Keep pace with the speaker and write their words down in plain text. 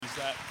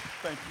that.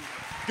 Thank you.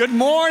 Good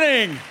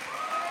morning.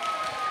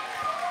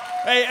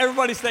 Hey,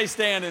 everybody stay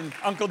standing.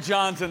 Uncle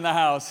John's in the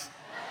house.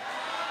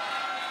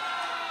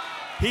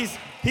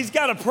 He's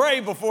got to pray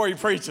before he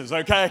preaches,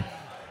 okay?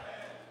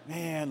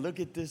 Man,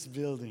 look at this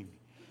building.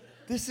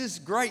 This is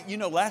great. You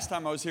know, last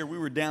time I was here, we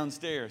were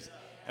downstairs.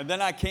 And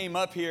then I came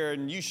up here,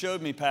 and you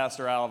showed me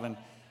Pastor Alvin.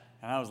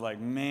 And I was like,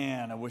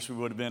 man, I wish we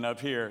would have been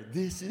up here.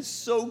 This is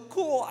so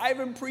cool. I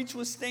haven't preached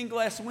with stained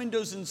glass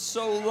windows in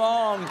so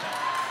long.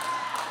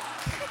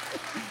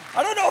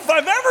 I don't know if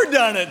I've ever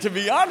done it, to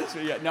be honest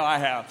with you. No, I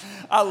have.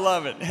 I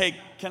love it. Hey,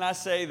 can I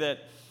say that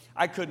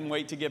I couldn't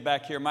wait to get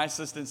back here. My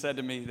assistant said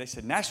to me, they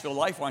said, Nashville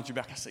Life wants you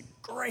back. I said,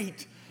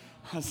 great.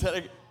 I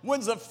said,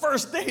 when's the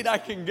first date I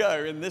can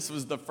go? And this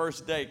was the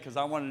first date because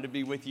I wanted to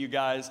be with you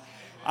guys.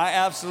 I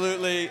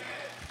absolutely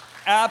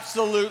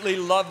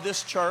love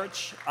this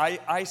church.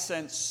 I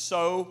sense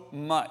so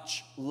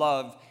much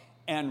love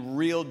and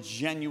real,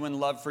 genuine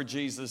love for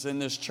Jesus in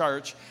this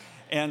church.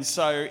 And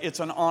so it's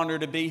an honor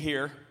to be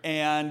here.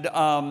 And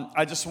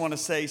I just want to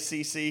say,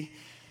 Cece,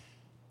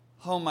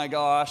 oh my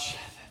gosh,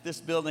 this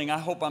building, I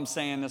hope I'm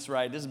saying this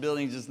right. This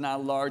building is just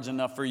not large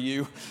enough for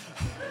you.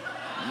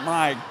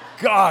 My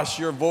gosh,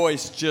 your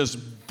voice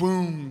just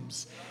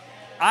booms.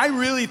 I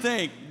really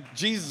think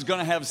Jesus is going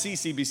to have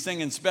Cece be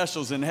singing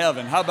specials in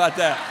heaven. How about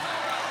that?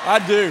 I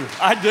do.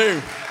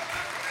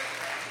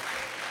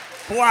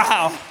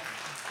 Wow.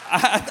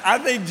 I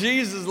think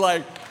Jesus is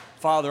like,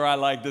 Father, I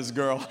like this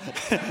girl.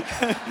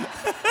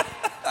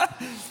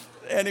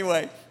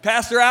 Anyway,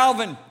 Pastor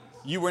Alvin,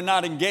 you were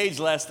not engaged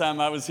last time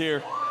I was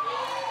here.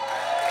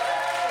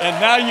 And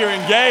now you're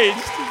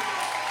engaged.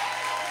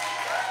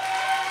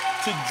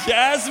 To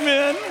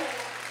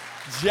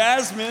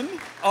Jasmine.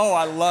 Oh,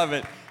 I love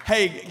it.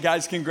 Hey,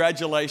 guys,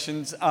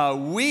 congratulations.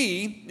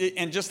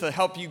 And just to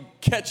help you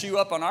catch you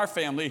up on our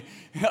family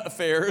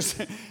affairs,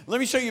 let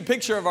me show you a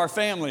picture of our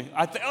family.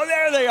 Oh,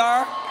 there they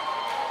are.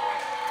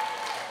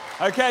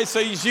 Okay, so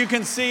as you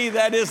can see,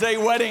 that is a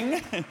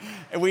wedding.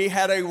 We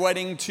had a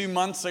wedding 2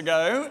 months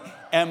ago,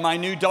 and my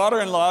new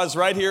daughter-in-law is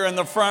right here in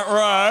the front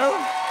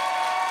row.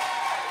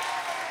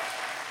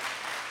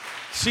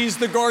 She's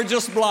the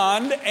gorgeous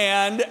blonde,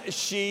 and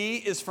she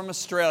is from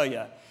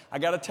Australia. I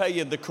got to tell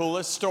you the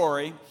coolest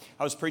story.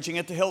 I was preaching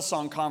at the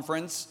Hillsong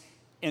Conference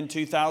in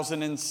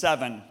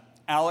 2007.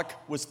 Alec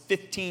was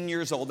 15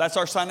 years old. That's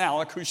our son,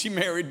 Alec, who she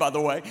married, by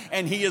the way,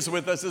 and he is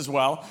with us as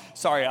well.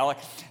 Sorry, Alec.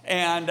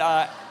 And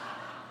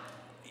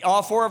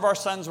all four of our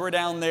sons were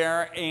down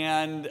there,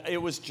 and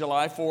it was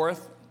July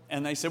 4th,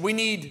 and they said, we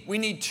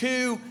need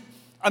 2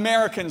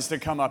 Americans to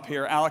come up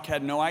here. Alec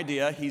had no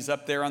idea. He's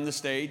up there on the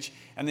stage,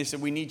 and they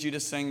said, we need you to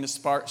sing the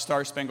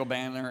Star Spangled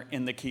Banner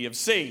in the key of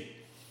C.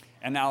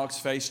 And Alec's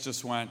face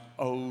just went,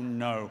 oh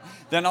no.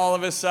 Then all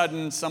of a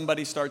sudden,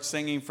 somebody starts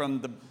singing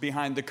from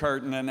behind the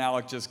curtain, and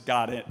Alec just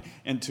got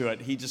into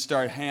it. He just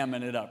started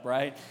hamming it up,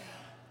 right?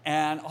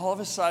 And all of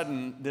a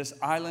sudden, this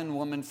island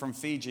woman from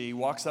Fiji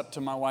walks up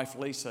to my wife,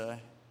 Lisa,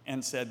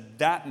 and said,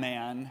 that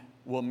man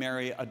will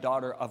marry a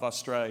daughter of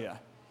Australia.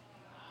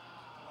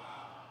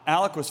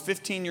 Alec was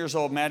 15 years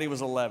old, Maddie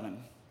was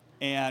 11.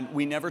 And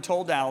we never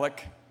told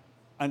Alec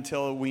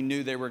until we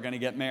knew they were going to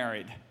get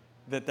married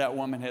that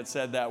woman had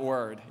said that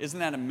word.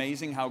 Isn't that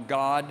amazing how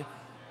God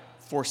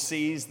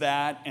foresees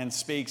that and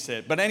speaks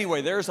it? But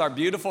anyway, there's our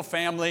beautiful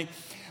family.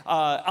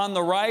 On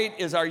the right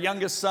is our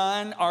youngest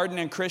son, Arden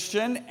and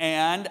Christian,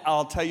 and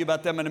I'll tell you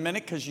about them in a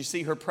minute because you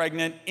see her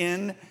pregnant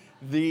in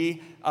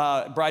the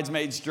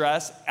bridesmaid's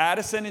dress.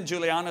 Addison and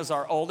Juliana is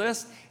our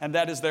oldest, and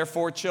that is their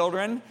 4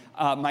 children,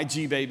 my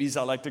G-babies,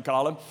 I like to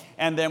call them.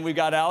 And then we've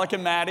got Alec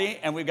and Maddie,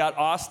 and we've got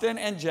Austin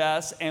and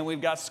Jess, and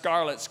we've got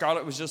Scarlett.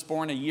 Scarlett was just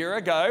born a year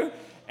ago,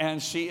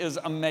 and she is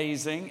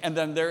amazing. And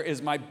then there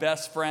is my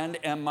best friend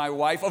and my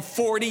wife of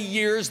 40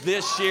 years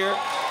this year.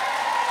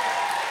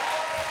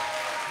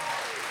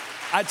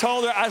 I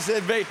told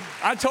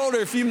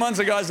her a few months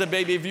ago, I said,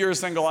 baby, if you were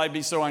single, I'd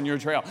be so on your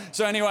trail.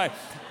 So anyway,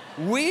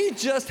 we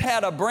just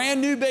had a brand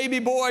new baby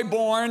boy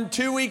born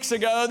 2 weeks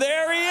ago.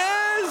 There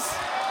he is.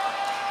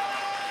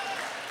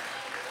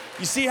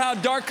 You see how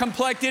dark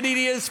complected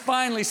he is?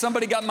 Finally,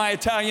 somebody got my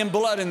Italian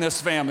blood in this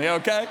family,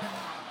 okay?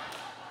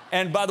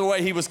 And by the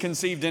way, he was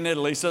conceived in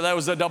Italy, so that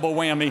was a double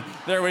whammy.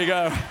 There we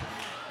go.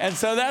 And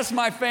so that's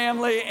my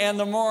family, and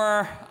the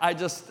more I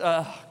just,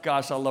 I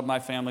love my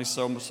family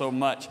so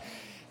much.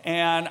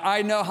 And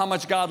I know how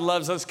much God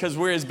loves us because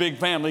we're his big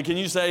family. Can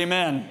you say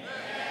amen? Amen.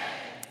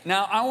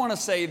 Now, I want to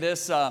say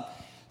this.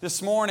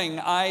 This morning,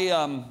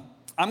 I'm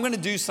going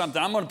to do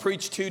something. I'm going to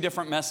preach 2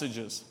 different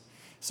messages.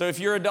 So if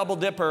you're a double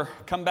dipper,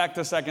 come back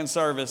to second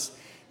service.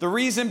 The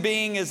reason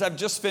being is I've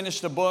just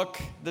finished a book.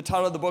 The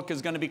title of the book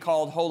is going to be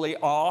called Holy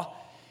Awe.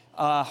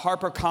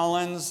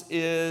 HarperCollins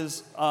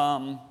is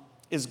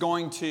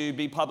going to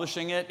be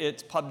publishing it.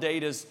 Its pub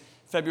date is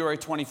February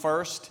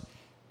 21st.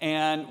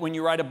 And when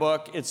you write a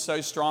book, it's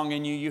so strong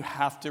in you, you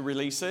have to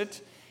release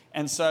it.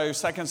 And so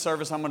second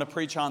service, I'm going to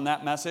preach on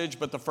that message.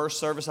 But the first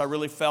service, I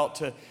really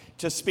felt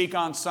to speak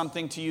on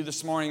something to you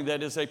this morning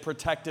that is a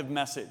protective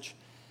message.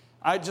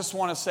 I just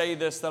want to say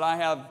this, that I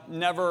have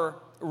never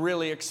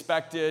really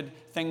expected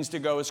things to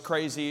go as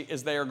crazy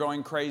as they are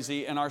going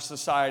crazy in our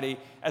society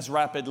as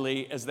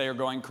rapidly as they are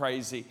going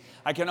crazy.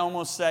 I can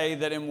almost say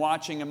that in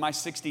watching in my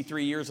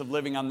 63 years of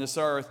living on this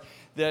earth,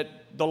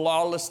 that the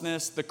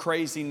lawlessness, the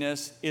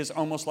craziness is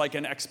almost like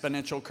an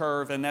exponential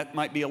curve, and that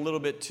might be a little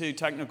bit too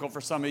technical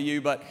for some of you,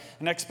 but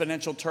an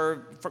exponential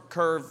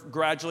curve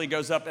gradually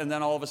goes up, and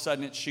then all of a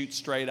sudden it shoots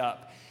straight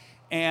up.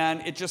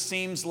 And it just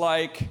seems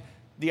like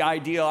the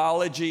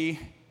ideology,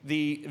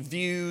 the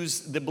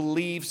views, the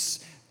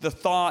beliefs, the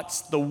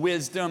thoughts, the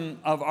wisdom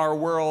of our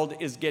world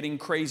is getting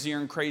crazier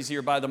and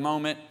crazier by the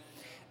moment.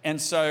 And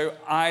so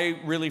I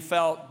really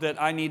felt that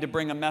I need to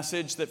bring a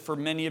message that for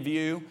many of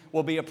you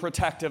will be a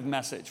protective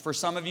message. For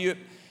some of you,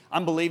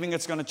 I'm believing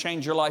it's going to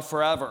change your life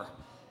forever.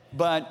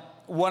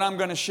 But what I'm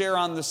going to share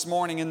on this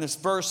morning in this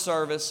verse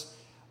service,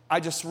 I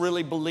just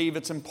really believe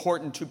it's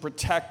important to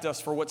protect us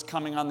for what's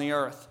coming on the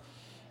earth.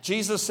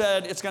 Jesus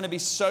said it's going to be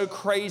so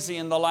crazy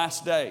in the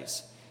last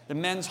days. The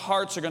men's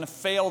hearts are going to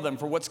fail them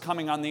for what's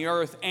coming on the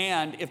earth.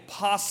 And if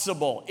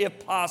possible,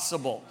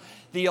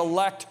 the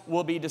elect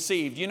will be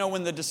deceived. You know,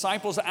 when the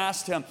disciples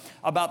asked him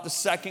about the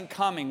second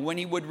coming, when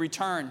he would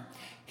return,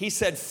 he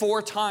said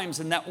 4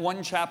 times in that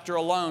one chapter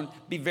alone,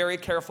 be very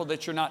careful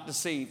that you're not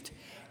deceived.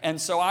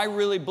 And so I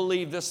really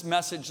believe this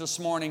message this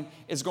morning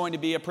is going to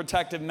be a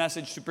protective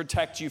message to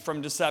protect you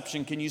from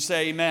deception. Can you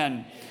say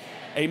amen?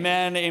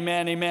 Amen,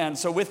 amen, amen.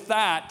 So with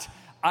that,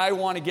 I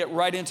want to get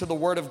right into the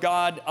Word of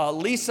God.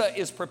 Lisa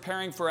is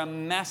preparing for a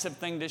massive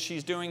thing that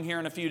she's doing here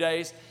in a few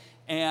days.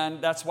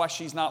 And that's why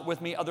she's not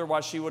with me.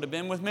 Otherwise, she would have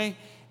been with me.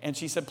 And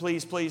she said,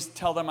 please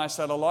tell them I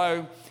said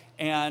hello.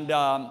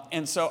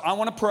 And so I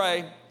want to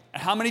pray.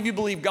 How many of you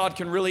believe God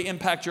can really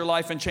impact your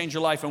life and change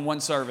your life in one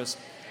service?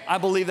 I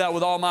believe that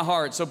with all my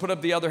heart. So put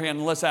up the other hand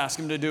and let's ask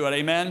him to do it.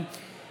 Amen.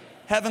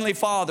 Heavenly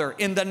Father,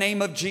 in the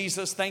name of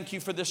Jesus, thank you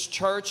for this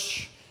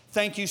church.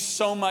 Thank you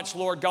so much,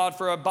 Lord God,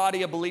 for a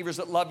body of believers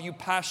that love you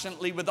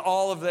passionately with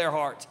all of their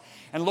heart.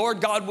 And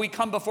Lord God, we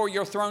come before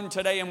your throne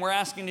today and we're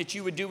asking that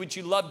you would do what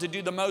you love to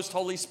do the most,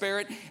 Holy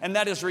Spirit, and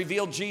that is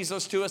reveal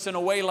Jesus to us in a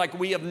way like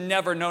we have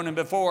never known him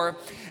before.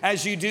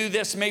 As you do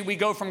this, may we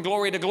go from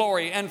glory to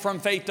glory and from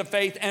faith to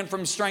faith and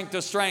from strength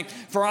to strength.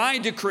 For I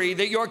decree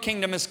that your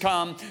kingdom has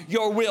come,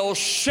 your will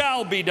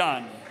shall be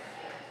done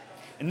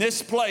in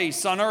this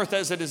place on earth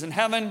as it is in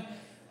heaven.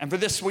 And for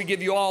this we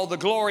give you all the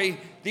glory,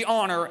 the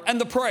honor,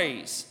 and the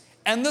praise,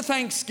 and the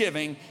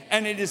thanksgiving.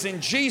 And it is in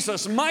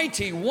Jesus'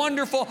 mighty,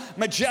 wonderful,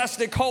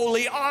 majestic,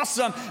 holy,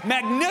 awesome,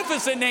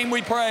 magnificent name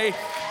we pray.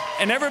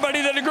 And everybody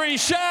that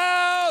agrees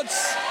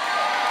shouts,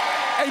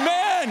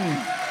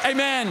 amen,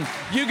 amen.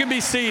 You can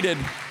be seated.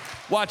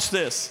 Watch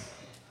this.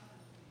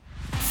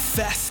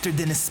 Faster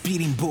than a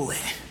speeding bullet,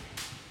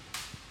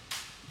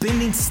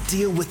 bending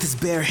steel with his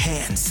bare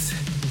hands.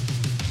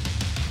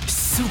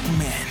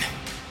 Superman.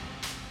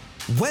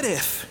 What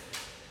if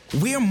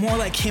we are more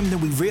like him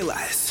than we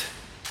realize?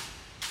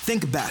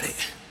 Think about it.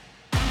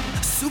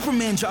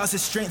 Superman draws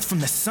his strength from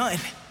the sun.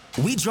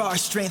 We draw our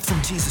strength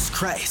from Jesus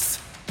Christ,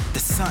 the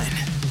Son.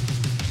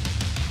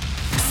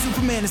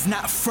 Superman is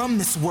not from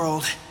this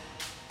world.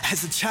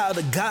 As a child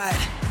of God,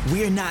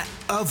 we are not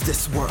of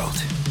this world.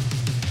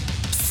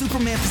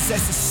 Superman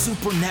possesses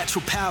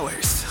supernatural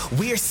powers.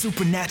 We are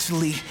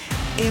supernaturally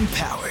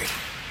empowered.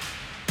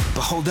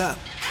 But hold up.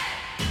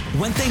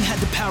 One thing had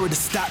the power to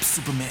stop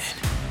Superman,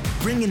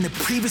 bringing the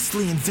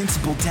previously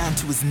invincible down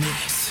to his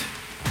knees.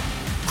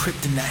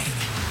 Kryptonite.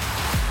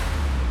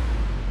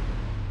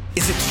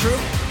 Is it true?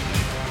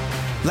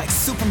 Like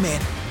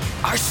Superman,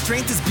 our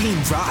strength is being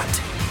robbed,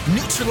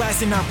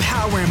 neutralizing our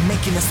power and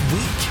making us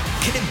weak.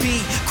 Could it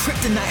be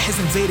Kryptonite has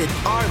invaded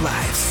our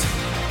lives,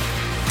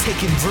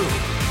 taking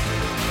root?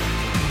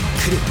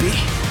 Could it be?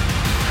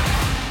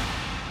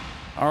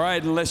 All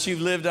right, unless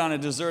you've lived on a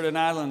deserted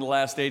island the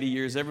last 80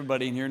 years,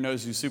 everybody in here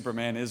knows who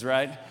Superman is,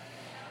 right?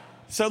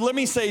 So let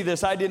me say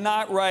this. I did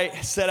not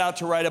set out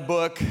to write a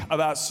book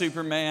about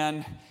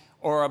Superman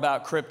or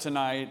about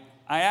kryptonite.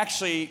 I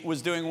actually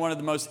was doing one of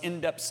the most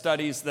in-depth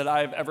studies that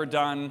I've ever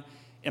done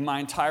in my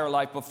entire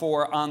life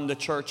before on the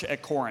church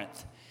at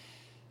Corinth.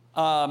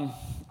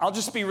 I'll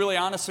just be really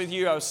honest with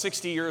you. I was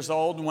 60 years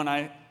old when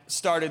I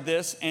started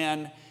this,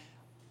 and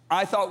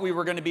I thought we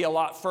were going to be a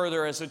lot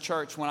further as a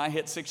church when I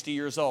hit 60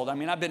 years old. I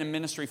mean, I've been in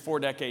ministry 4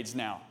 decades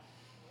now.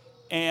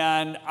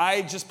 And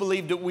I just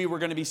believed that we were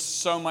going to be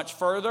so much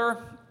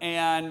further.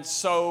 And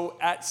so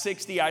at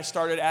 60, I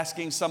started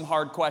asking some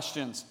hard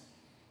questions.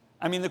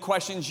 I mean, the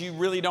questions you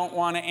really don't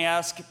want to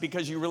ask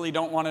because you really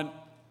don't want to,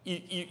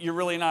 you're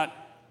really not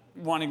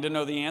wanting to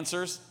know the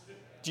answers.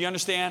 Do you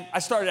understand? I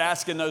started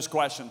asking those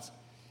questions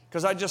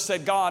because I just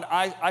said, God,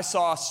 I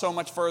saw so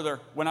much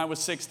further when I was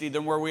 60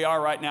 than where we are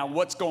right now.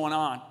 What's going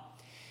on?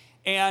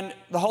 And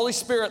the Holy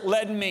Spirit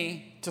led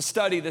me to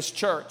study this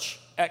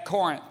church at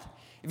Corinth.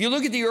 If you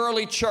look at the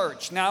early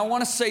church, now I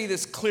want to say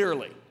this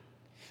clearly.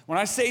 When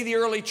I say the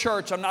early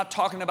church, I'm not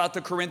talking about the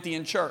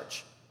Corinthian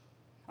church.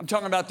 I'm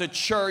talking about the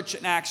church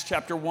in Acts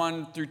chapter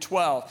 1 through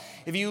 12.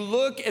 If you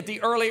look at the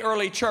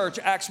early church,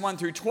 Acts 1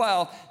 through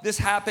 12, this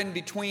happened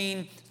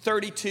between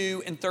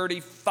 32 and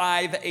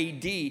 35 AD.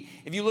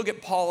 If you look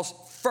at Paul's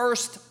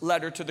first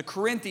letter to the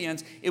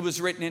Corinthians, it was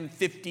written in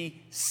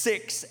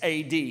 56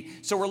 AD.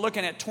 So we're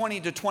looking at 20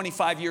 to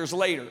 25 years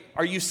later.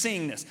 Are you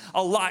seeing this?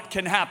 A lot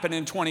can happen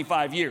in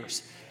 25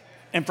 years.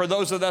 And for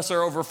those of us that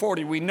are over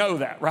 40, we know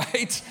that,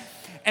 right?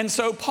 And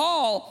so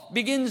Paul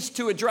begins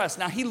to address.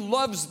 Now, he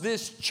loves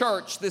this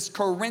church, this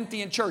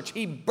Corinthian church.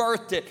 He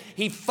birthed it,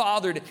 he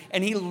fathered it,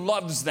 and he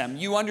loves them.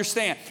 You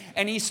understand?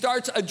 And he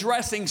starts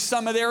addressing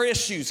some of their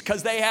issues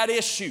because they had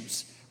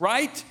issues,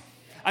 right?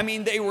 I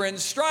mean, they were in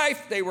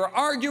strife. They were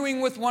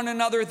arguing with one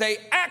another. They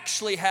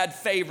actually had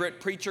favorite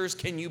preachers.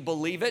 Can you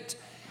believe it?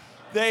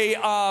 They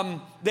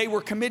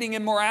were committing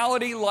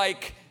immorality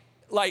like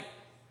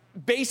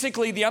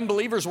basically the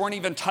unbelievers weren't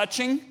even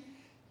touching.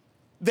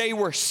 They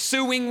were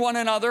suing one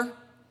another.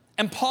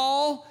 And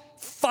Paul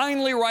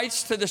finally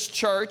writes to this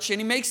church and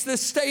he makes this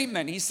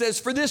statement. He says,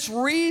 for this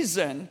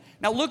reason,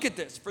 now look at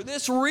this, for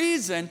this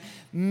reason,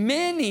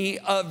 many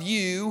of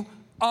you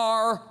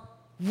are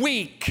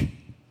weak.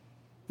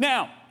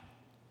 Now,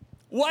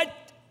 what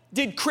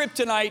did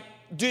kryptonite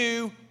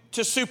do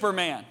to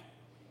Superman?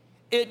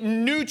 It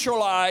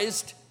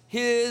neutralized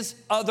his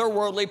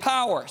otherworldly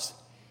powers.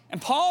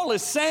 And Paul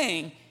is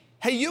saying,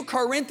 hey, you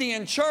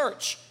Corinthian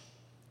church,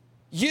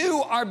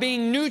 you are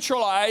being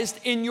neutralized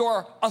in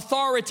your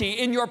authority,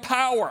 in your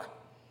power.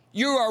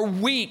 You are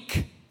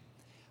weak.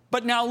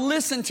 But now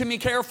listen to me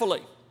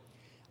carefully.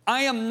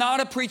 I am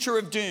not a preacher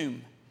of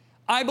doom.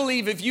 I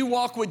believe if you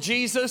walk with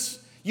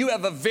Jesus, you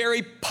have a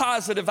very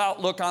positive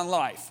outlook on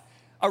life.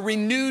 A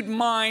renewed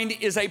mind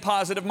is a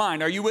positive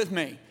mind. Are you with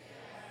me?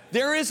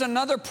 There is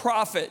another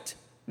prophet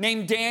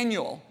named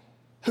Daniel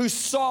who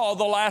saw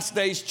the last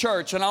days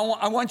church. And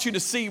I want you to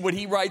see what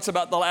he writes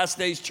about the last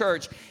days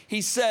church. He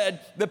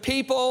said, the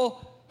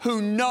people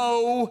who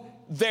know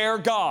their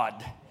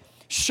God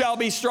shall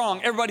be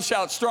strong. Everybody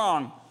shout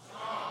strong.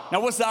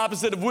 Now what's the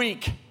opposite of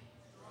weak? Strong.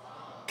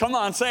 Come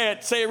on, say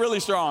it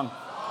really strong.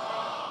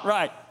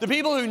 Right. The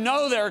people who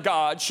know their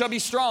God shall be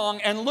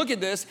strong, and look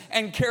at this,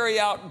 and carry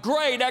out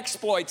great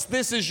exploits.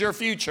 This is your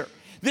future.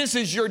 This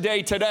is your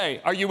day today.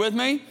 Are you with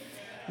me?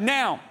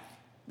 Now,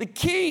 the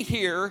key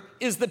here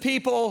is the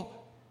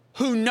people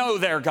who know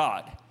their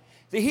God.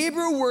 The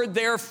Hebrew word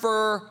there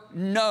for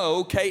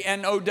know,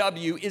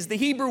 K-N-O-W, is the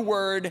Hebrew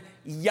word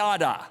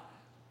yada,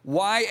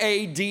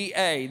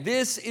 Y-A-D-A.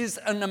 This is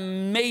an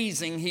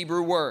amazing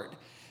Hebrew word.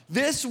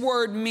 This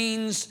word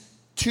means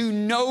to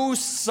know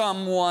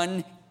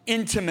someone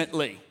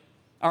intimately,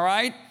 all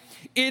right?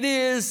 It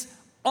is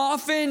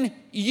often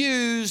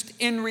used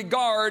in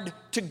regard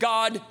to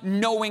God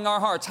knowing our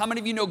hearts. How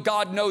many of you know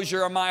God knows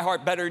your and my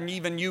heart better than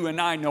even you and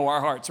I know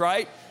our hearts,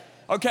 right?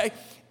 Okay,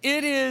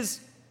 it is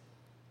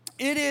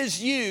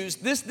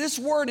used, this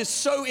word is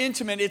so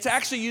intimate, it's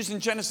actually used in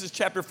Genesis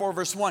chapter 4,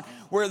 verse 1,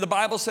 where the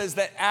Bible says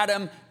that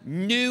Adam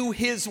knew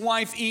his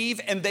wife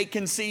Eve and they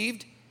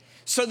conceived.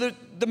 So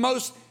the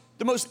most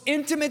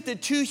intimate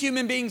that two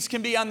human beings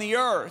can be on the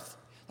earth,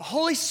 the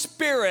Holy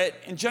Spirit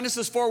in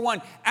Genesis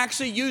 4:1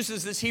 actually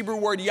uses this Hebrew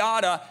word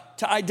yada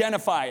to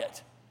identify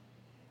it.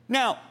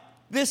 Now,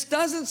 this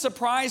doesn't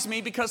surprise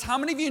me because how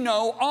many of you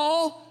know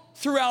all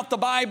throughout the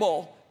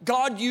Bible,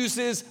 God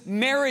uses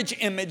marriage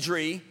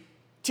imagery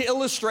to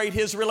illustrate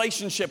his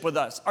relationship with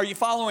us. Are you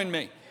following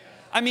me?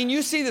 I mean,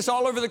 you see this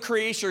all over the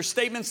creation,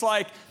 statements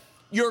like,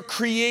 your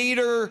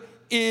creator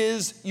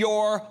is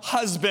your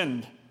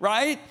husband,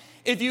 right?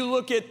 If you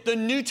look at the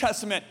New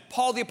Testament,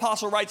 Paul the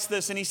Apostle writes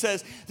this and he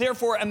says,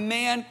 therefore a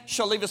man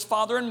shall leave his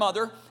father and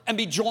mother and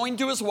be joined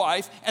to his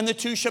wife, and the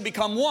two shall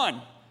become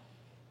one.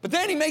 But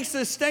then he makes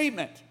this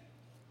statement.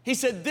 He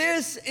said,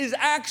 this is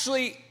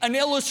actually an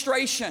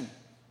illustration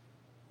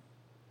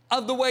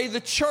of the way the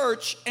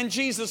church and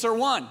Jesus are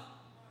one.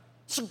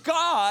 So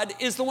God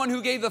is the one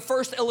who gave the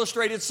first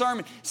illustrated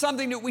sermon,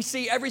 something that we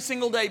see every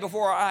single day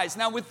before our eyes.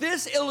 Now, with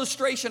this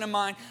illustration in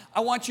mind,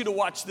 I want you to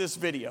watch this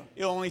video.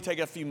 It'll only take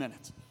a few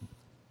minutes.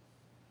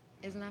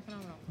 Isn't that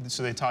phenomenal?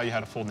 So they taught you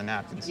how to fold the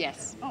napkins?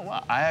 Yes. Oh,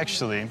 wow. I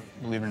actually,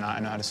 believe it or not, I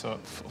know how to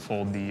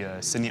fold the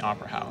Sydney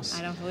Opera House.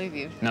 I don't believe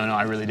you. No,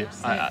 I really do.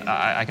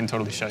 I can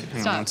totally show you.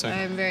 Hang on one Stop.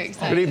 second. I'm very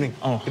excited. Good evening.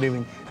 Oh. Good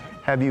evening.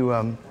 Have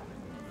you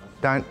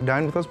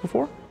dined with us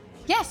before?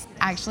 Yes,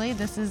 actually,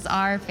 this is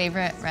our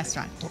favorite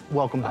restaurant.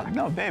 Welcome back.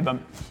 No, babe,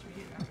 I'm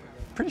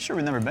pretty sure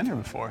we've never been here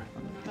before.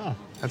 No.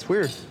 That's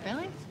weird.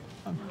 Really?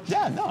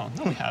 Yeah, no,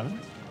 we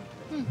haven't.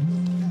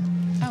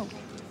 Oh,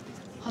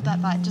 hold that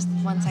thought just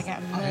 1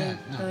 second. I'm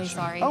really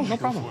sorry. Oh, no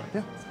problem.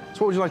 Yeah. So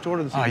what would you like to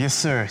order this Oh, evening? yes,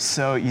 sir.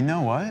 So, you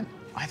know what?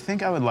 I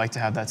think I would like to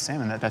have that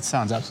salmon. That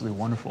sounds absolutely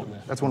wonderful.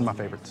 That's one of my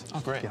favorites. Oh,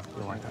 great. Yeah,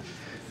 you'll like that.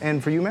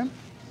 And for you, ma'am?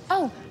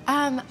 Oh,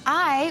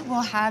 I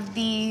will have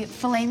the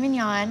filet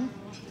mignon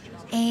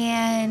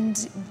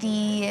and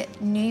the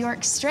New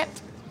York strip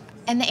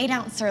and the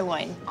 8-ounce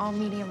sirloin, all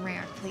medium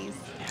rare, please.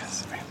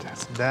 Yes,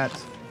 fantastic. That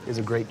is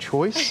a great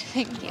choice.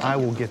 Thank you. I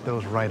will get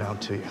those right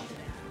out to you.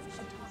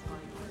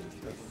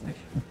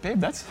 Babe,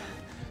 that's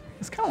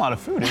It's kind of a lot of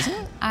food, isn't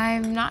it?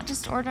 I'm not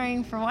just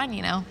ordering for one,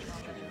 you know.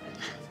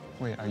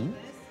 Wait,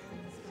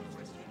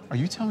 are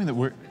you telling me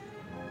that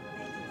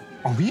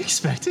are we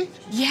expecting?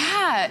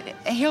 Yeah,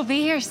 he'll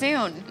be here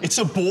soon. It's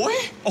a boy?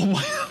 Oh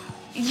my.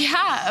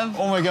 Yeah, of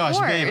Oh my gosh,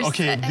 course. babe.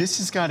 Okay, this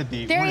has got to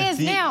be. There one he of is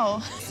the-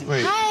 now.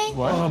 Wait. Hi.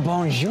 What? Oh,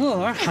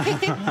 bonjour.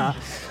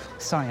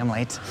 Sorry, I'm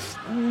late.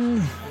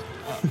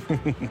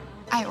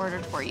 I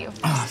ordered for you.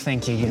 Oh,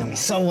 thank you. You know me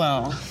so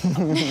well.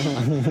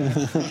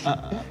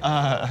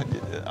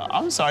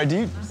 I'm sorry.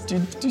 Do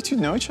you two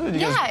know each other? Do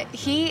you guys- Yeah,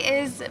 he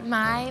is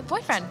my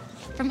boyfriend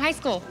from high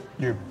school.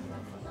 Your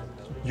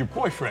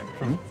boyfriend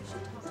from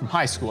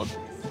high school.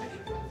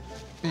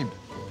 Babe,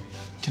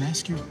 can I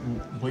ask you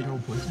what your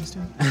old boyfriend's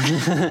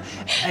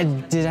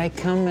doing? Did I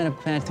come at a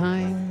bad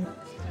time?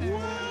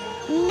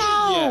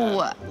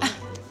 No.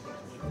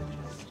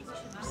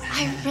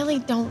 I really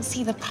don't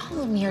see the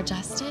problem here,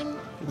 Justin.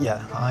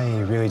 Yeah, I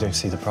really don't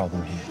see the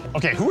problem here.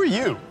 Okay, who are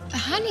you?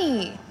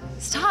 Honey,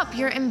 stop.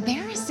 You're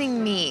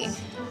embarrassing me.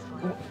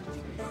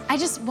 I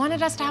just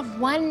wanted us to have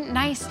one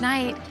nice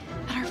night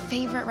at our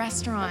favorite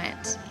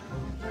restaurant.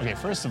 Okay,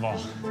 first of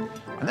all,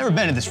 I've never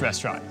been to this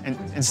restaurant.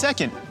 And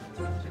second,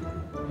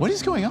 what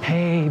is going on?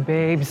 Hey,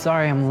 babe.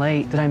 Sorry I'm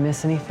late. Did I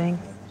miss anything?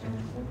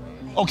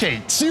 Okay,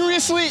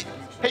 seriously?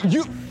 Hey,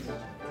 you.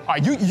 All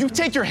right, you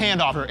take your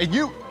hand off her, and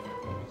you.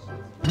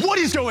 What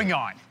is going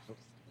on?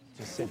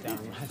 Just sit down.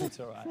 It's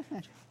all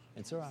right.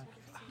 It's all right.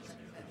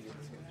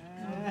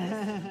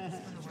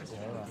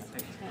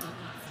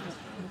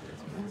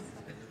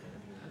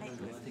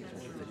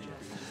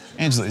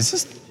 Angela, is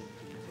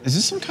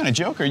this some kind of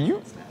joke? Are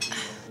you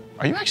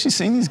actually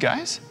seeing these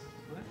guys?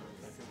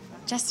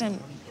 Justin,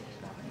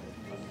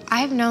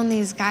 I've known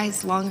these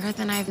guys longer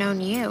than I've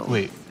known you.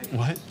 Wait,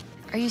 what?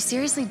 Are you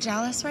seriously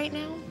jealous right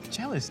now?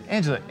 Jealous?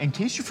 Angela, in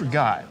case you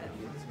forgot,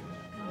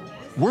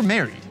 we're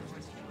married.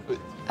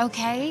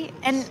 Okay,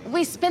 and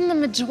we spend the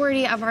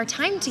majority of our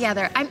time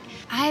together.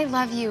 I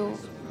love you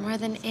more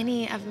than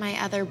any of my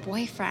other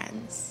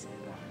boyfriends.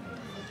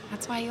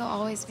 That's why you'll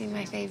always be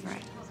my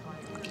favorite.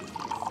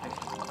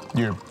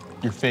 Your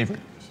favorite.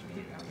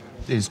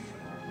 Is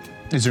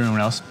there anyone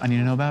else I need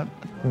to know about?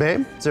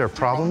 Babe, is there a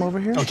problem over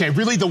here? Okay,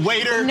 really, the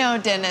waiter? No,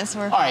 Dennis,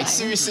 we're All fine. right,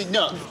 seriously,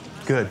 no.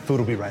 Good, food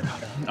will be right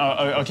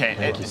out. Okay,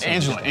 Thank you so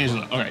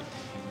Angela, all right.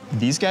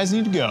 These guys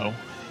need to go,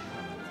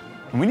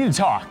 and we need to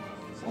talk.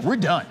 We're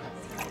done.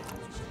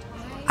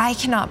 I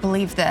cannot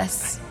believe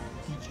this.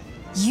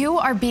 You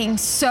are being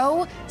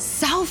so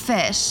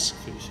selfish.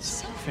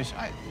 Selfish.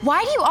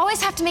 Why do you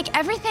always have to make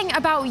everything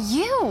about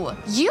you?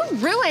 You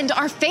ruined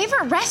our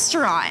favorite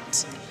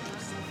restaurant.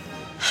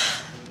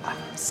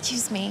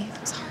 Excuse me,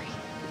 I'm sorry.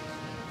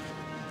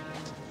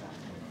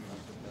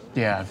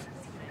 Yeah,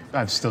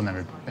 I've still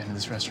never been to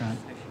this restaurant.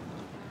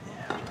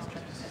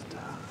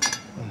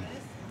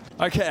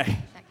 Okay.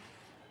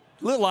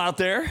 A little out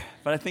there,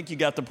 but I think you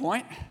got the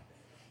point.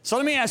 So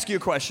let me ask you a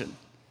question.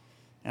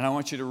 And I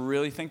want you to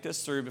really think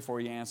this through before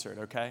you answer it,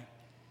 okay?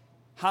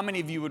 How many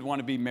of you would want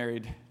to be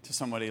married to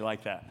somebody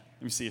like that?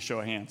 Let me see a show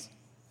of hands.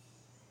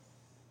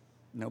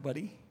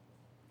 Nobody?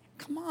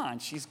 Come on,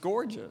 she's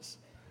gorgeous.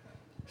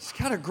 She's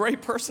got a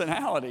great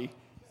personality.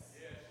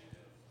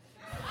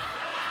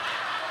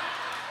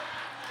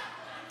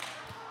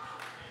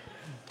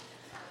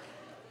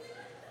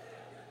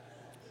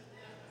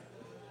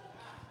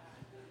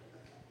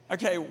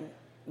 Okay,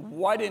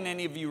 why didn't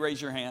any of you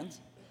raise your hands?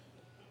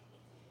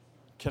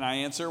 Can I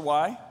answer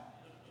why?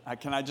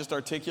 Can I just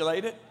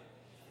articulate it?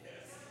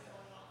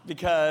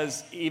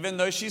 Because even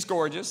though she's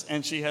gorgeous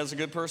and she has a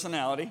good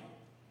personality,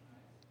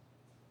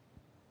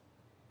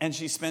 and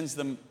she spends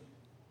the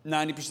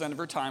 90% of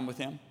her time with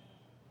him,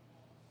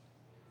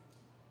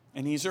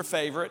 and he's her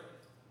favorite,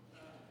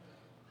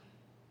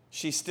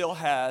 she still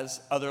has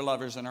other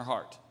lovers in her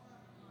heart.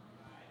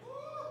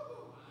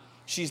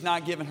 She's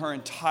not given her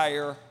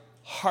entire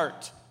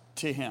heart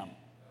to him.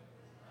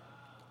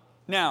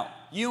 Now,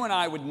 you and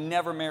I would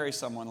never marry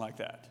someone like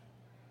that.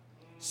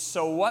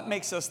 So what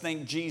makes us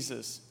think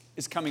Jesus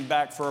is coming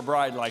back for a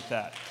bride like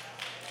that?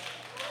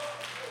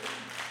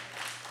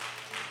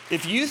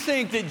 If you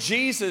think that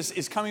Jesus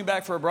is coming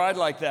back for a bride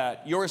like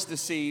that, you're as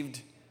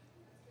deceived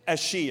as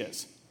she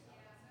is.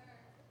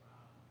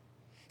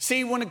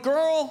 See, when a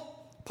girl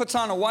puts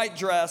on a white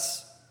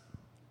dress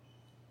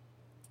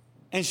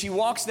and she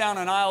walks down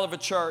an aisle of a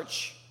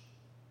church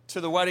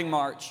to the wedding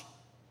march,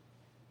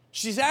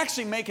 she's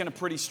actually making a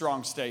pretty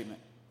strong statement.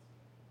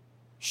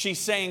 She's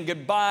saying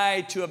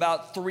goodbye to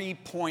about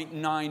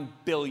 3.9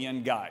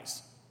 billion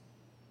guys.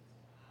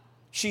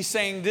 She's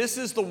saying, this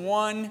is the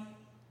one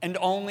and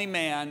only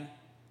man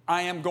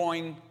I am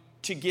going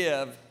to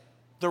give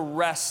the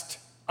rest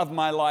of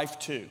my life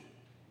to.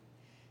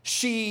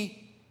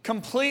 She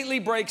completely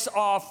breaks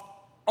off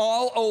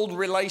all old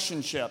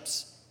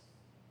relationships,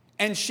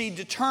 and she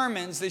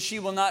determines that she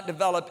will not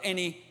develop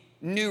any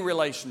new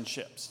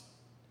relationships.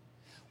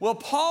 Well,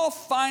 Paul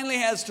finally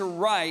has to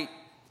write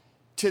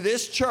to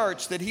this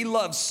church that he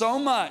loves so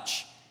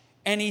much,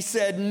 and he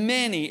said,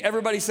 many,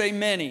 everybody say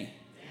many.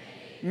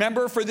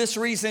 Remember, for this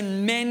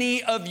reason,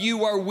 many of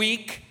you are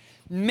weak.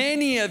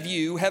 Many of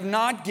you have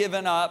not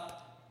given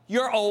up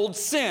your old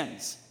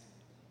sins,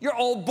 your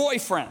old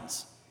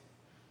boyfriends.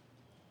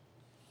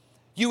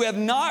 You have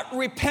not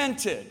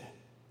repented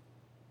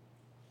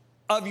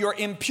of your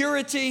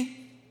impurity,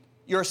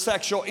 your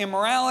sexual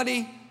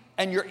immorality,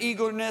 and your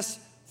eagerness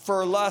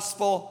for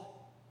lustful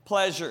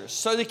pleasures.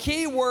 So the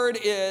key word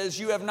is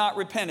you have not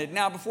repented.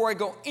 Now, before I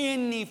go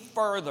any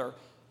further,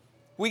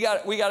 we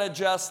got to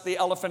adjust the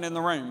elephant in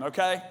the room,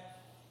 okay?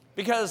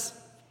 Because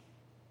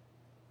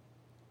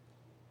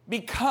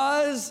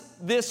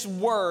this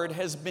word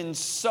has been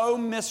so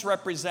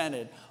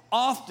misrepresented,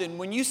 often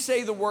when you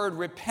say the word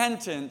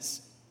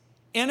repentance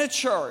in a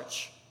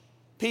church,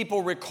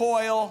 people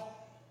recoil,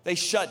 they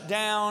shut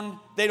down,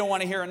 they don't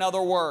want to hear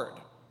another word.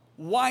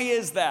 Why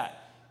is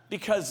that?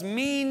 Because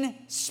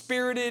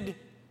mean-spirited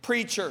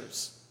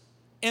preachers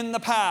in the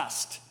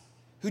past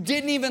who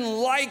didn't even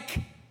like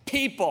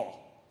people,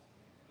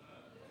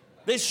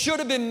 they should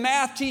have been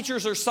math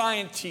teachers or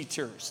science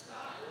teachers,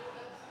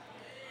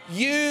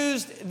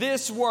 used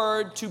this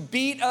word to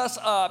beat us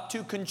up,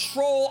 to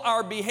control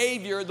our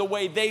behavior the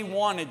way they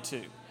wanted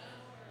to.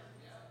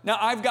 Now,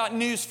 I've got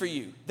news for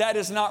you. That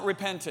is not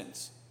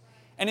repentance.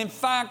 And in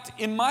fact,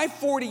 in my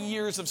 40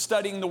 years of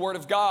studying the Word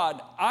of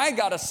God, I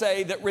got to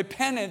say that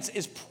repentance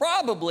is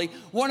probably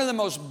one of the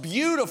most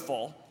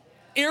beautiful,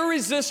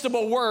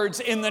 irresistible words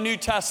in the New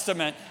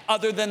Testament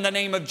other than the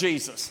name of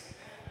Jesus.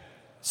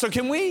 So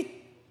can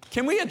we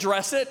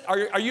address it?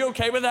 Are you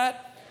okay with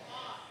that?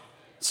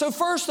 So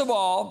first of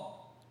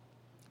all,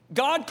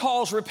 God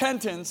calls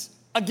repentance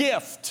a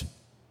gift.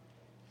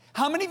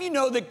 How many of you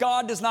know that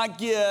God does not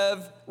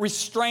give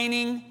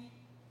restraining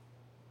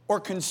or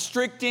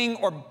constricting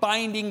or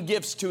binding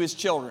gifts to His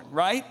children,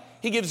 right?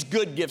 He gives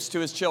good gifts to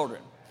His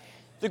children.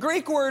 The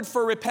Greek word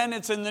for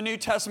repentance in the New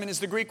Testament is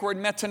the Greek word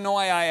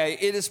metanoia.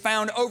 It is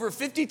found over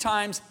 50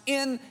 times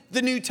in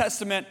the New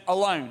Testament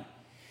alone.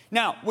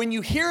 Now, when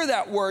you hear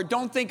that word,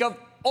 don't think of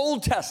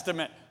Old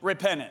Testament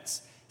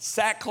repentance.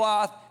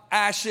 Sackcloth,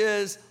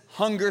 ashes,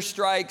 hunger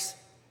strikes.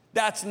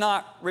 That's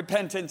not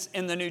repentance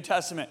in the New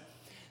Testament.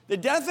 The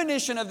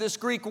definition of this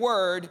Greek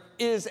word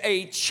is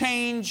a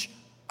change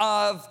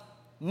of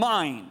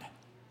mind.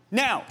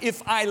 Now,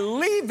 if I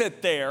leave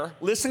it there,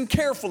 listen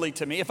carefully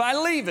to me, if I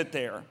leave it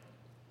there,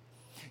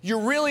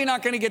 you're really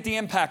not going to get the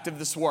impact of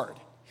this word.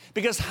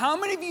 Because how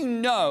many of you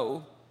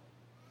know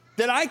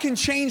that I can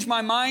change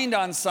my mind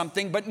on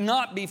something but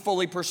not be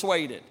fully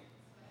persuaded?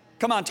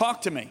 Come on,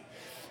 talk to me.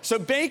 So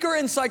Baker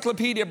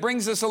Encyclopedia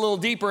brings this a little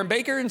deeper, and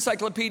Baker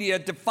Encyclopedia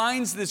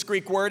defines this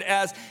Greek word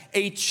as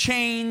a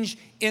change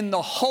in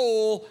the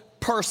whole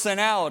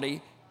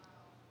personality.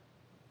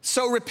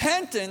 So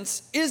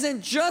repentance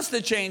isn't just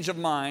a change of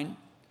mind.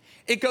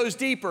 It goes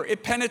deeper.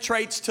 It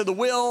penetrates to the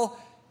will,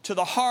 to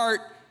the heart.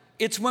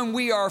 It's when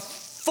we are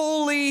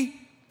fully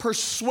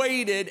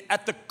persuaded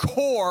at the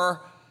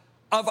core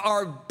of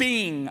our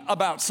being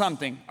about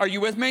something. Are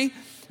you with me?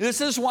 This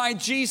is why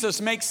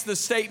Jesus makes the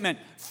statement,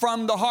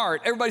 from the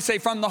heart. Everybody say,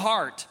 from the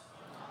heart.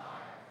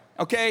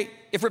 Okay?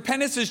 If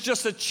repentance is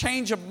just a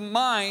change of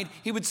mind,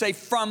 he would say,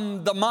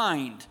 from the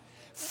mind.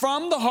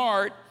 From the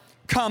heart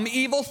come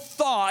evil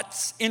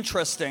thoughts,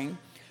 interesting,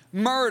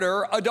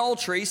 murder,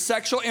 adultery,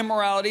 sexual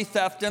immorality,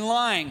 theft, and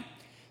lying.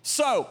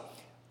 So,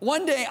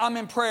 one day I'm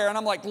in prayer and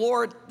I'm like,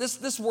 Lord,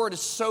 this word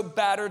is so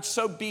battered,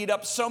 so beat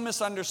up, so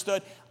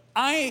misunderstood.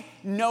 I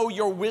know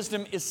your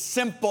wisdom is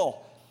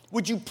simple.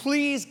 Would you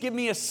please give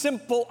me a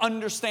simple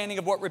understanding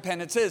of what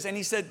repentance is? And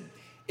he said,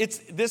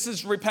 this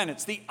is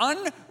repentance. The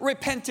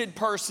unrepented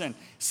person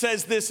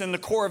says this in the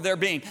core of their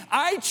being.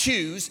 I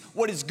choose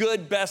what is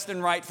good, best,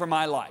 and right for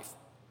my life.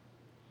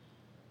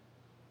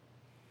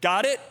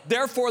 Got it?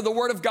 Therefore, the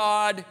Word of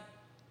God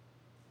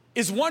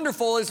is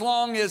wonderful as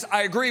long as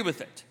I agree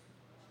with it.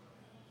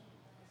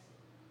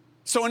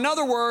 So in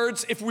other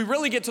words, if we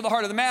really get to the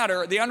heart of the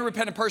matter, the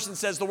unrepentant person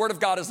says the Word of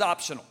God is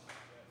optional.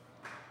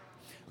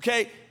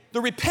 Okay?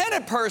 The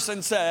repentant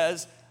person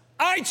says,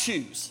 I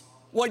choose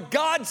what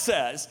God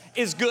says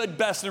is good,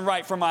 best, and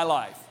right for my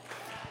life.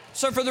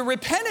 So for the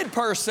repentant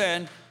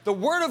person, the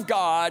Word of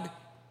God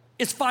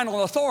is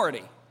final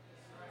authority.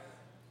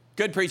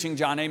 Good preaching,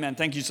 John. Amen.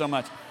 Thank you so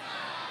much.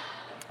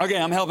 Okay,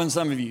 I'm helping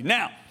some of you.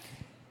 Now,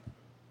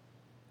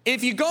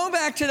 if you go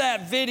back to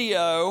that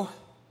video,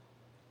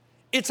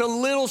 it's a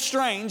little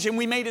strange, and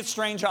we made it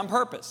strange on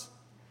purpose.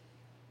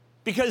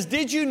 Because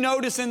did you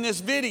notice in this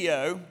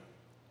video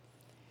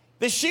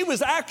that she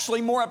was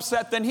actually more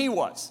upset than he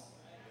was?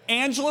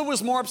 Angela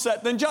was more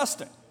upset than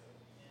Justin.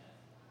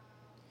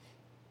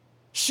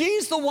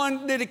 She's the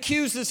one that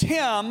accuses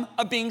him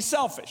of being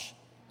selfish.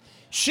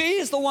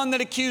 She's the one that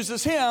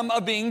accuses him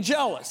of being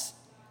jealous.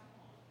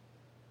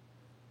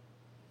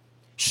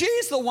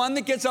 She's the one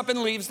that gets up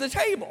and leaves the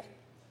table.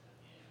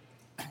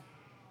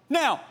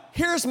 Now,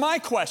 here's my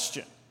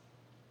question.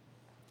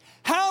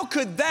 How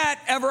could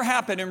that ever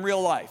happen in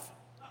real life?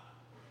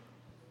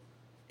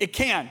 It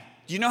can.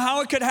 Do you know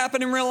how it could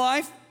happen in real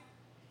life?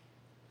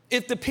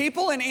 If the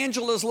people in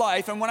Angela's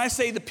life, and when I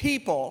say the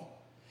people,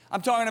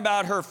 I'm talking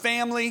about her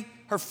family,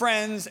 her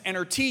friends, and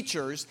her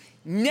teachers,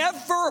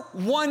 never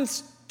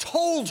once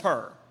told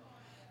her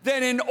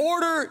that in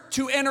order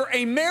to enter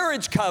a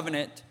marriage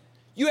covenant,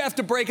 you have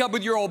to break up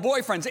with your old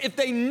boyfriends. If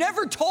they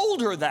never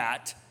told her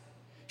that,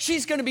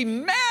 she's going to be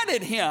mad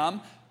at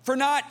him for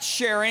not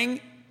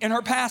sharing in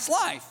her past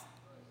life.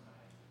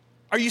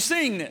 Are you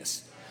seeing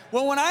this?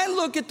 Well, when I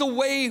look at the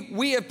way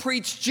we have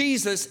preached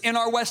Jesus in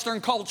our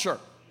Western culture,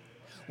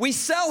 we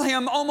sell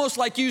him almost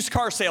like used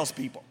car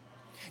salespeople.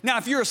 Now,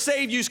 if you're a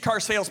saved used car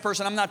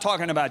salesperson, I'm not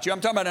talking about you.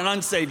 I'm talking about an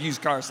unsaved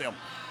used car salesman.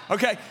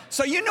 Okay?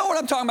 So you know what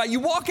I'm talking about. You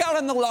walk out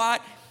on the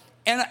lot,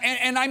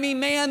 and I mean,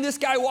 man, this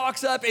guy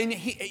walks up and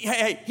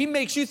he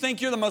makes you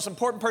think you're the most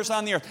important person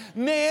on the earth.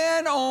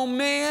 Man, oh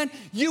man,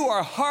 you are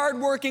a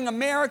hardworking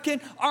American.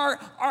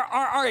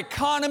 Our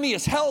economy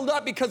is held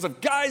up because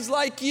of guys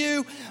like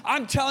you.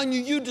 I'm telling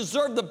you, you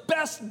deserve the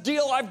best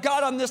deal I've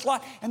got on this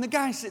lot. And the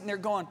guy's sitting there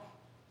going,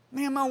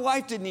 man, my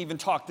wife didn't even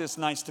talk this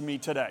nice to me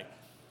today.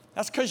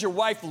 That's because your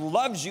wife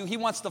loves you. He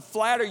wants to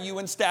flatter you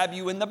and stab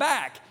you in the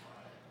back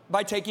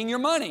by taking your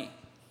money.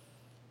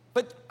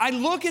 But I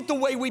look at the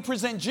way we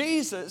present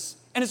Jesus,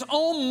 and it's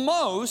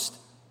almost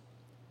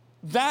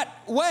that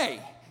way.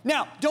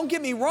 Now, don't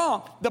get me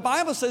wrong. The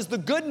Bible says the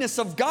goodness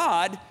of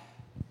God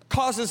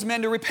causes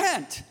men to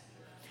repent.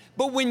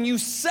 But when you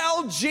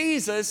sell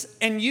Jesus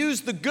and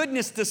use the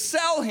goodness to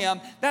sell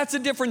him, that's a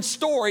different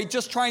story,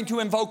 just trying to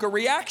invoke a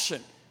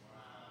reaction.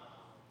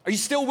 Are you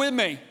still with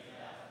me?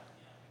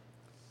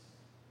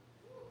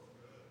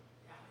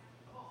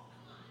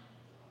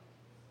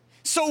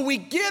 So we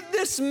give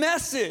this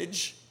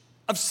message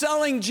of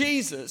selling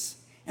Jesus,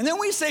 and then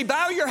we say,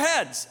 bow your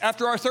heads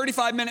after our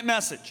 35-minute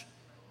message.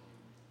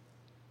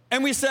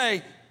 And we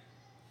say,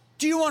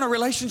 do you want a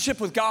relationship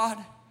with God?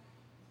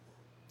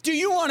 Do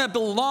you want to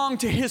belong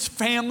to his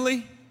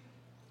family?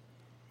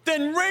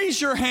 Then raise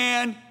your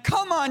hand,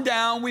 come on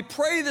down. We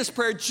pray this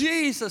prayer.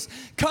 Jesus,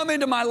 come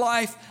into my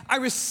life. I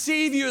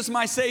receive you as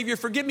my Savior.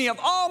 Forgive me of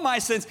all my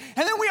sins.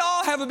 And then we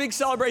all have a big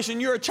celebration.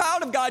 You're a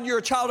child of God. You're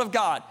a child of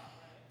God.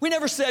 We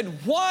never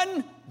said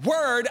one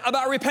word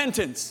about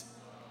repentance.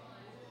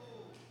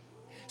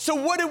 So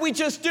what did we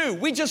just do?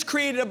 We just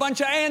created a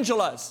bunch of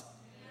Angelas.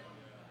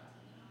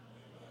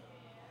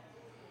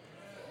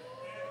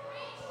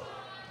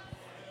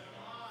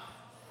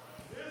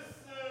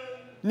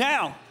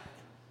 Now,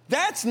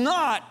 that's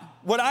not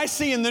what I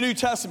see in the New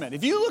Testament.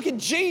 If you look at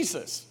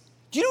Jesus,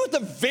 do you know what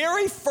the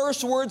very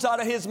first words out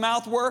of his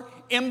mouth were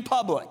in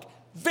public?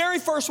 Very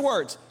first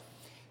words.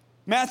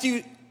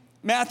 Matthew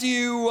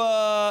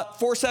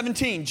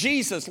 4:17.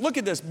 Jesus, look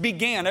at this,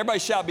 began. Everybody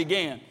shout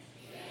began.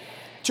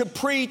 To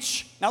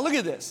preach, now look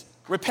at this,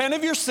 repent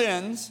of your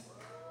sins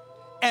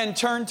and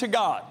turn to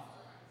God,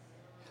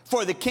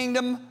 for the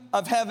kingdom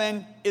of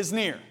heaven is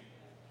near.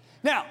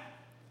 Now,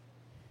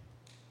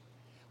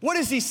 what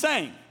is he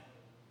saying?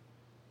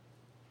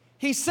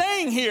 He's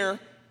saying here,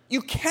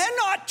 you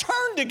cannot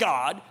turn to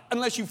God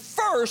unless you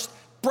first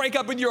break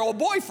up with your old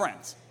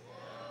boyfriends.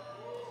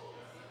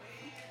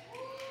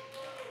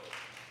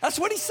 That's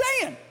what he's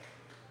saying.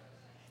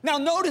 Now,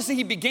 notice that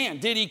he began.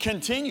 Did he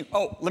continue?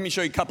 Oh, let me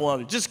show you a couple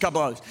others, just a couple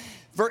others.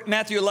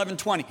 Matthew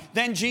 11:20.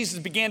 Then Jesus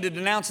began to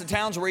denounce the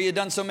towns where he had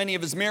done so many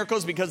of his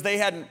miracles because they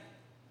hadn't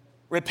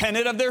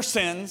repented of their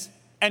sins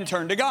and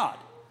turned to God.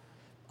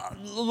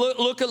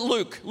 Look at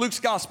Luke's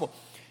gospel.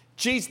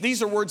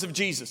 These are words of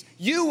Jesus.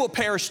 You will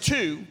perish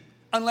too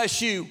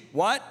unless you,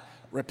 what?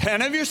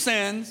 Repent of your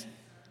sins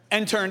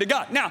and turn to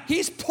God. Now,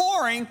 he's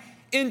pouring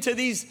into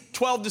these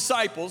 12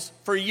 disciples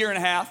for a year and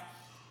a half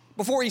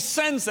before he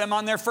sends them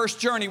on their first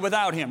journey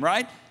without him,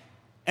 right?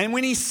 And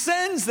when he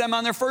sends them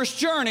on their first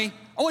journey,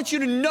 I want you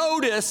to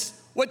notice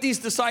what these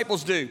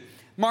disciples do.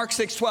 Mark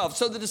 6:12.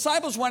 So the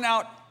disciples went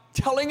out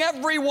telling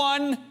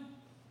everyone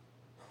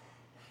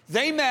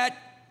they met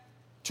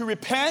to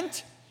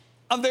repent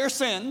of their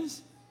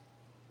sins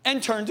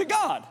and turn to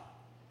God.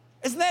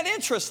 Isn't that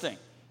interesting?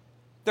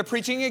 They're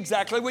preaching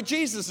exactly what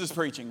Jesus is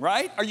preaching,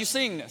 right? Are you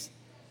seeing this?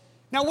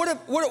 Now,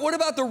 what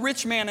about the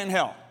rich man in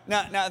hell?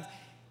 Now,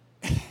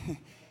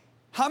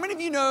 how many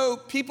of you know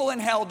people in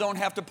hell don't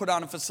have to put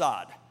on a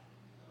facade?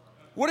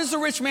 What does the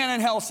rich man in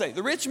hell say?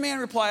 The rich man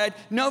replied,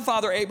 no,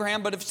 Father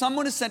Abraham, but if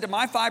someone is sent to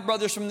my 5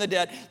 brothers from the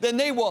dead, then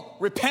they will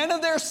repent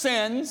of their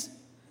sins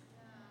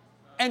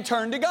and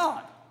turn to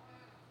God.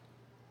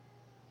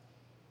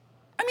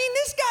 I mean,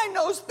 this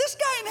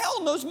guy in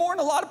hell knows more than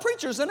a lot of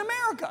preachers in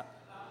America.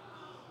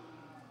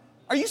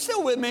 Are you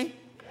still with me?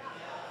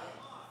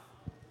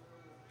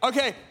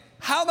 Okay,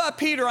 how about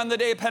Peter on the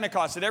day of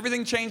Pentecost? Did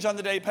everything change on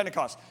the day of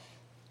Pentecost?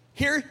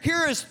 Here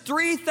is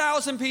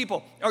 3,000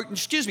 people,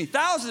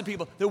 thousands of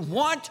people that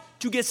want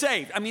to get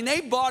saved. I mean,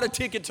 they bought a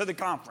ticket to the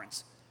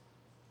conference.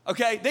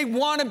 Okay, they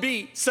want to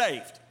be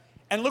saved.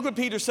 And look what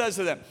Peter says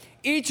to them.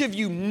 Each of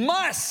you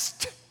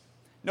must,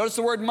 notice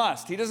the word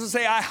must. He doesn't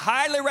say, I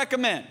highly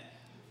recommend.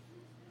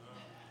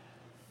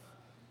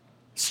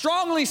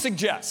 Strongly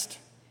suggest.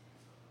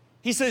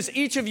 He says,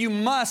 each of you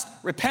must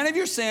repent of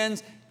your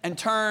sins and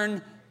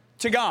turn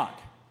to God.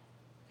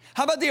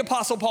 How about the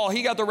Apostle Paul?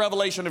 He got the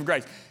revelation of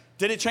grace.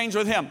 Did it change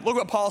with him? Look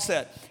what Paul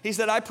said. He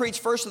said, I preached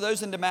first to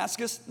those in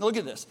Damascus. Look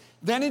at this.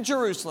 Then in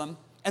Jerusalem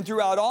and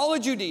throughout all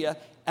of Judea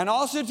and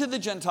also to the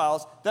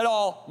Gentiles, that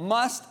all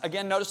must,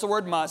 again, notice the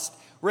word must,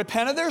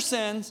 repent of their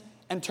sins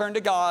and turn to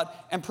God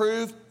and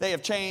prove they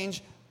have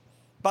changed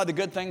by the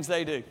good things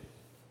they do.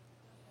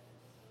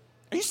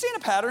 Are you seeing a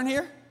pattern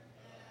here?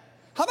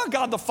 How about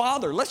God the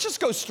Father? Let's just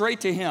go straight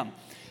to him.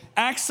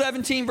 Acts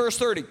 17, verse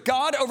 30.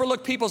 God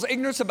overlooked people's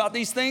ignorance about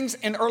these things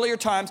in earlier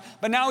times,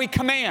 but now he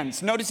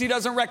commands. Notice he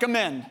doesn't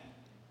recommend.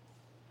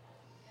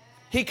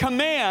 He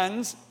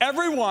commands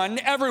everyone,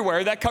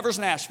 everywhere, that covers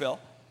Nashville,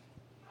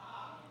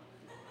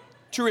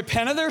 to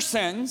repent of their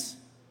sins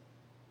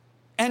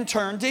and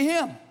turn to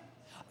him.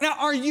 Now,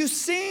 are you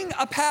seeing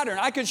a pattern?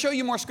 I could show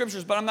you more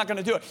scriptures, but I'm not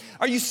going to do it.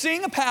 Are you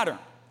seeing a pattern?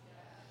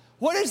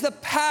 What is the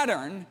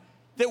pattern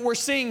that we're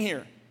seeing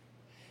here?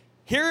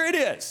 Here it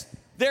is.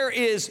 There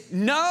is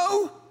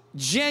no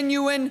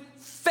genuine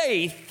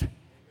faith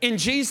in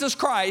Jesus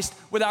Christ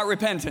without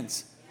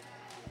repentance.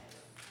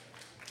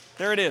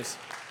 There it is.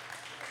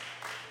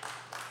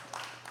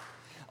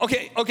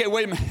 Okay,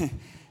 wait a minute.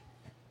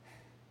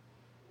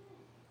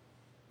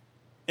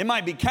 It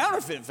might be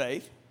counterfeit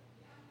faith.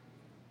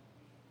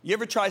 You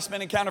ever try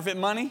spending counterfeit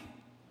money?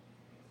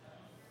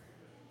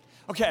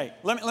 Okay,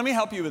 let me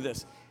help you with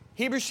this.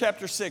 Hebrews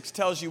chapter 6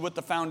 tells you what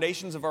the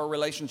foundations of our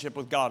relationship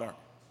with God are.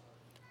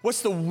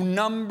 What's the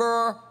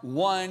number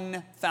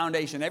one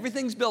foundation?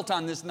 Everything's built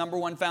on this number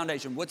one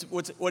foundation.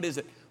 What is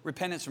it?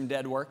 Repentance from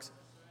dead works.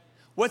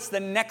 What's the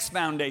next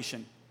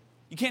foundation?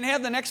 You can't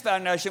have the next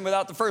foundation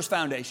without the first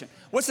foundation.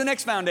 What's the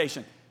next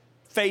foundation?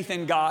 Faith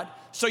in God.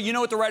 So you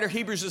know what the writer of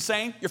Hebrews is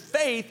saying? Your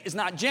faith is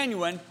not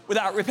genuine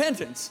without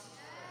repentance.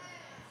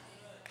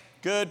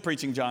 Good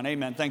preaching, John.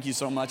 Amen. Thank you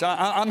so much.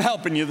 I'm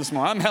helping you this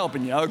morning. I'm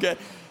helping you, okay? Are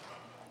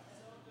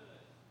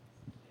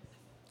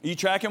you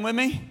tracking with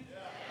me?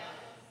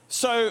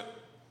 So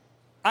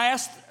I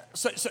asked,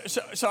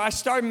 so I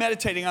started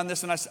meditating on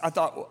this, and I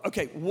thought,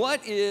 okay,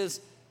 what is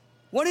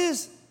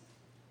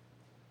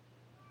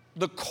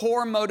the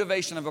core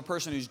motivation of a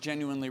person who's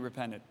genuinely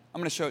repented? I'm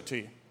going to show it to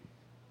you.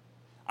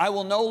 I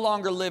will no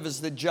longer live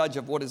as the judge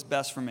of what is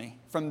best for me.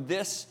 From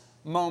this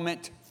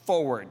moment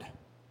forward,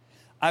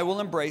 I will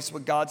embrace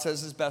what God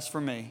says is best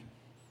for me,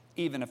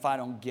 even if I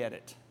don't get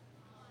it.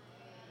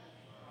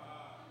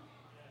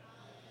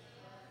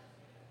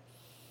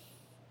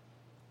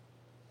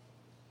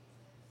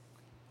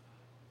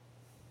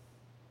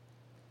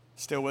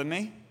 Still with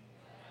me?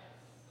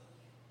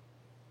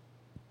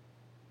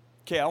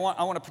 Okay, I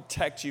want to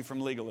protect you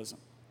from legalism,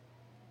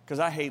 because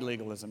I hate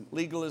legalism.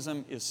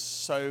 Legalism is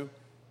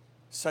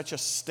such a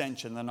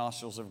stench in the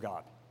nostrils of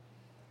God.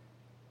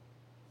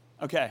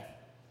 Okay,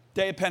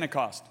 day of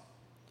Pentecost,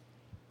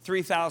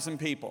 3,000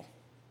 people.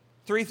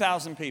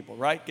 3,000 people,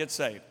 right, get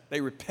saved. They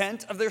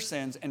repent of their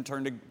sins and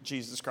turn to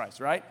Jesus Christ,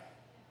 right?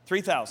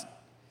 3,000.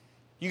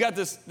 You got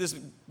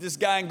this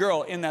guy and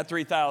girl in that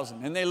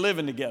 3,000, and they're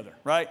living together,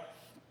 right?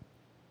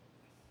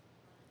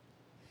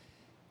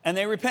 And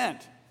they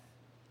repent.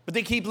 But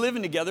they keep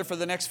living together for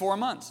the next 4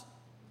 months.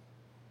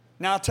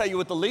 Now I'll tell you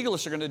what the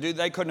legalists are going to do.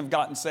 They couldn't have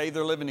gotten saved.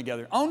 They're living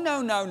together. Oh,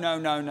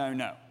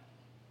 no.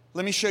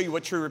 Let me show you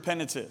what true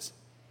repentance is.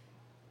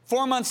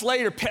 4 months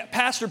later,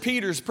 Pastor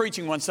Peter's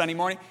preaching one Sunday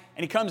morning,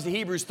 and he comes to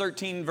Hebrews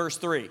 13, verse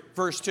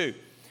 2.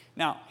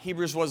 Now,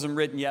 Hebrews wasn't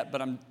written yet,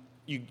 but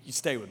you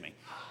stay with me.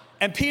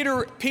 And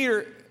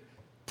Peter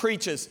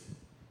preaches,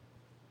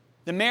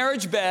 the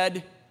marriage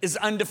bed is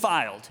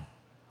undefiled.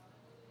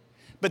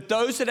 But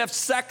those that have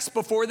sex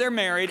before they're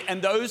married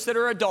and those that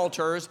are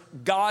adulterers,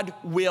 God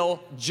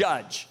will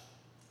judge.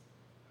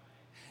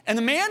 And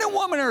the man and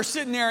woman are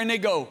sitting there and they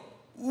go,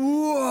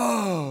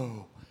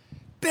 whoa,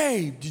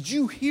 babe, did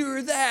you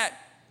hear that?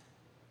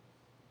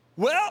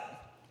 Well,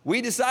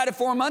 we decided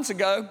 4 months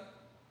ago,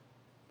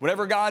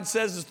 whatever God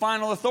says is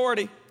final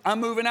authority,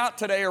 I'm moving out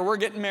today or we're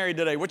getting married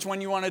today. Which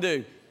one you want to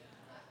do?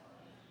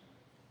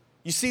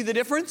 You see the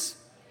difference?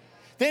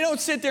 They don't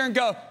sit there and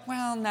go,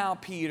 well, now,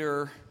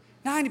 Peter,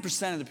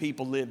 90% of the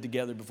people live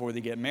together before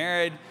they get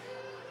married.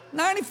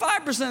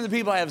 95% of the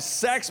people have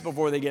sex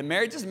before they get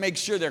married. Just make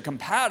sure they're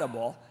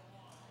compatible.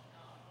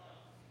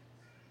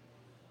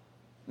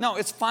 No,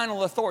 it's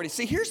final authority.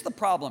 See, here's the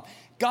problem.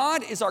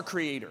 God is our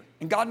creator,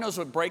 and God knows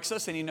what breaks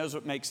us, and he knows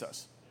what makes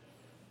us.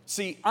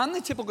 See, I'm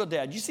the typical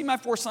dad. You see my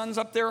 4 sons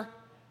up there?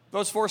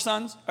 Those 4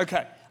 sons?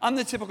 Okay, I'm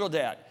the typical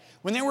dad.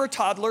 When they were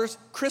toddlers,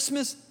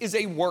 Christmas is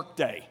a work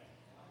day.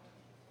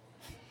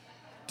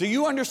 Do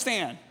you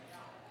understand?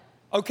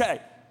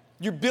 Okay,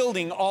 you're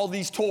building all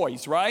these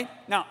toys, right?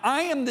 Now,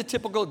 I am the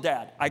typical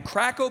dad. I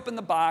crack open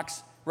the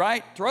box,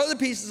 right? Throw the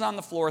pieces on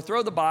the floor,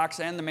 throw the box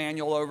and the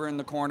manual over in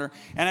the corner,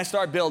 and I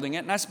start building it,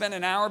 and I spend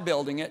an hour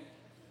building it.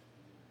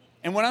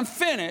 And when I'm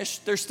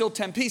finished, there's still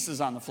 10 pieces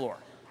on the floor.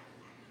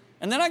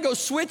 And then I go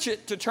switch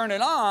it to turn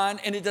it on,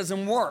 and it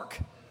doesn't work.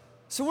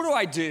 So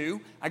what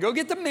do? I go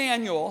get the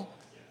manual,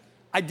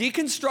 I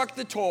deconstruct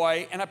the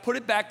toy, and I put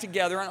it back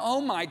together, and oh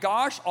my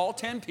gosh, all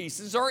 10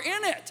 pieces are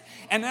in it.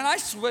 And then I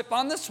flip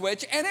on the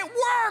switch, and it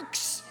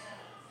works.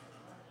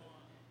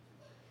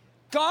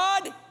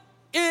 God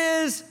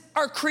is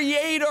our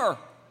creator.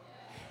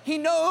 He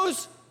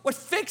knows what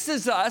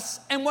fixes us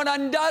and what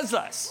undoes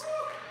us.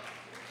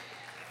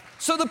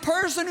 So the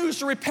person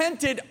who's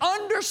repented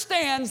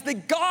understands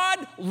that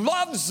God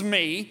loves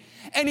me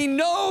and he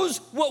knows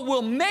what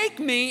will make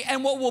me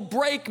and what will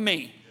break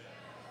me.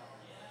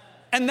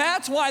 And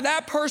that's why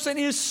that person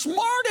is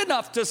smart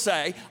enough to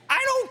say,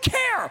 I don't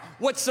care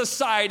what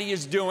society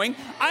is doing.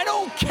 I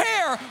don't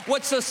care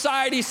what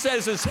society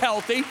says is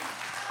healthy.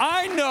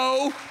 I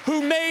know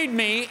who made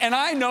me and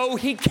I know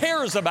he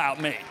cares about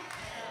me.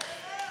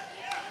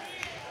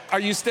 Are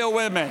you still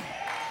with me?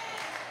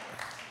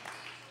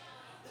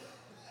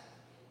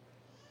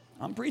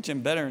 I'm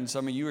preaching better than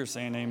some of you are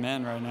saying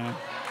amen right now.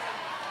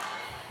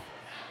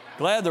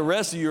 Glad the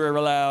rest of you are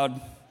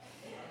loud.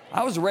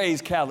 I was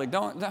raised Catholic.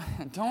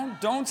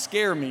 Don't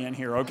scare me in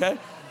here, okay?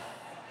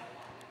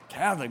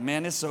 Catholic,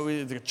 man,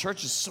 the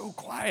church is so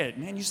quiet,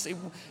 man. You say,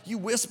 you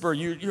whisper,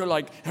 you're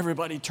like,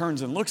 everybody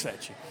turns and looks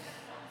at you.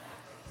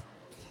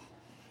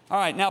 All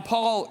right, now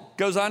Paul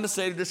goes on to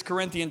say to this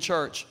Corinthian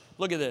church,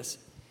 look at this.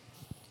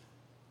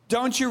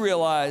 Don't you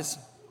realize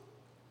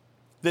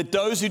that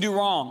those who do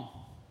wrong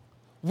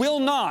will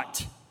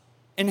not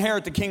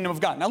inherit the kingdom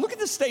of God? Now look at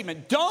this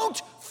statement. Don't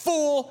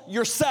fool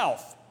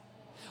yourself.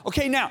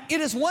 Okay, now,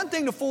 it is one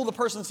thing to fool the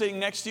person sitting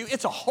next to you.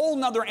 It's a whole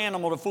nother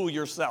animal to fool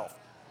yourself.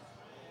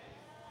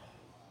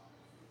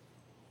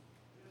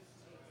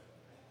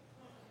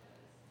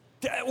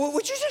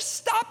 Would you just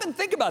stop and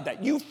think about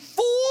that? You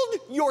fooled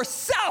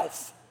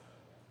yourself.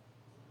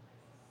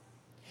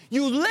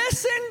 You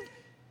listened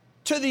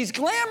to these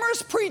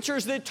glamorous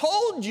preachers that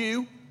told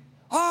you,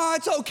 oh,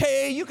 it's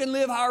okay, you can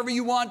live however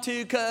you want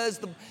to because,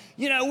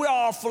 we're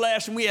all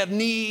flesh and we have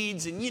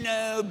needs and,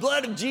 the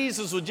blood of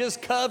Jesus will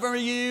just cover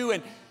you.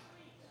 And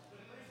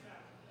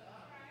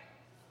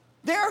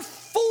they're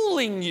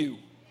fooling you.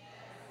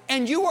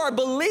 And you are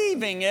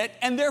believing it,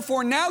 and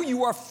therefore now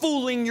you are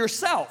fooling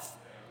yourself.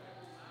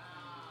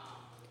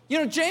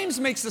 James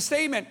makes the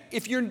statement,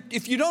 if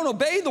you don't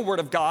obey the word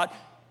of God,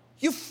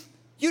 you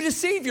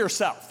deceive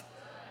yourself.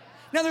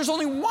 Now, there's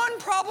only one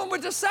problem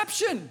with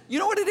deception. You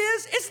know what it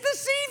is? It's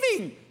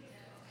deceiving.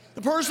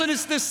 The person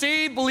is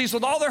deceived, believes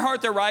with all their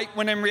heart they're right,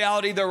 when in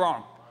reality they're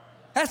wrong.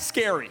 That's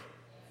scary.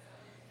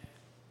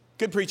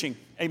 Good preaching.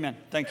 Amen.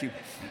 Thank you.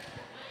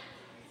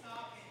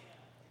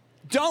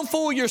 Don't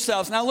fool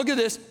yourselves. Now, look at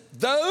this.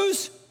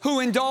 Those who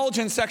indulge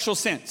in sexual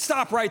sin.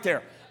 Stop right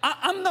there.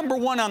 I'm number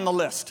one on the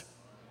list.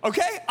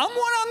 Okay? I'm one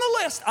on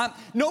the list.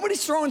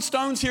 Nobody's throwing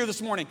stones here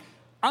this morning.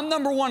 I'm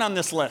number one on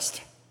this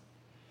list.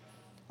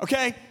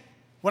 Okay?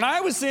 When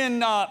I was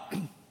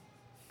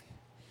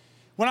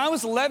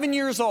 11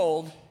 years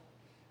old,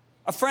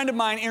 a friend of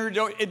mine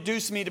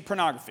introduced me to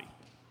pornography.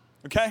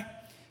 Okay?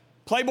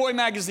 Playboy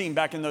magazine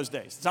back in those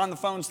days. It's on the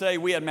phones today.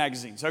 We had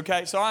magazines.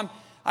 Okay? So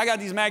I got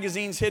these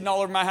magazines hidden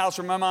all over my house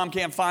where my mom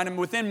can't find them.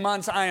 Within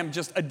months, I am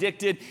just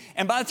addicted.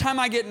 And by the time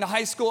I get into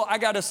high school, I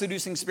got a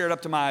seducing spirit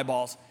up to my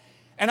eyeballs.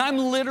 And I'm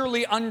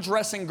literally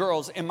undressing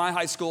girls in my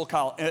high school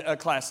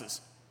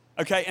classes.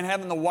 Okay? And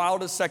having the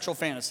wildest sexual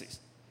fantasies.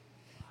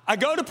 I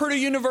go to Purdue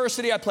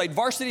University. I played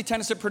varsity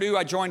tennis at Purdue.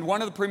 I joined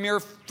one of the premier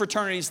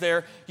fraternities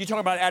there. You talk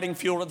about adding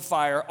fuel to the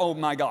fire. Oh,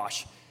 my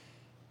gosh.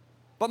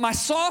 But my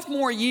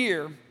sophomore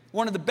year,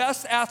 one of the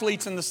best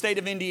athletes in the state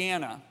of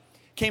Indiana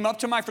came up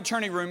to my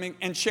fraternity room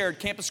and shared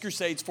Campus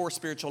Crusade's 4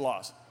 spiritual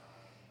laws.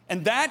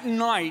 And that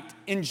night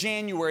in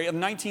January of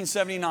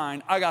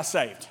 1979, I got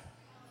saved.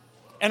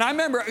 And I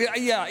remember,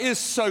 yeah, it is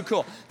so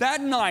cool. That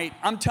night,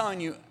 I'm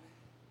telling you,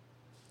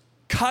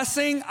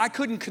 cussing, I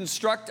couldn't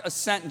construct a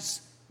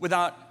sentence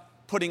without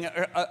putting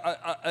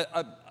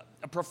a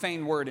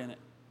profane word in it,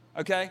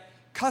 okay?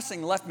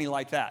 Cussing left me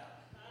like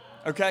that,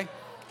 okay?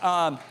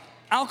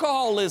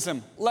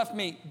 Alcoholism left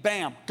me,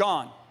 bam,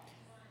 gone.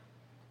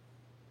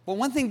 But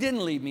one thing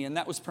didn't leave me, and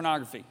that was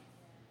pornography.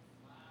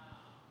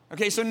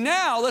 Okay, so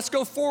now let's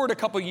go forward a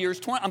couple years.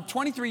 I'm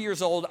 23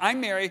 years old. I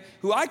marry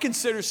who I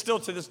consider still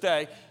to this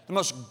day the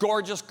most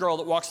gorgeous girl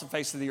that walks the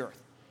face of the earth,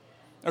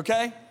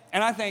 okay?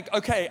 And I think,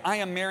 okay, I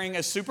am marrying a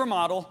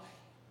supermodel.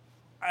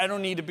 I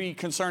don't need to be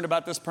concerned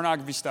about this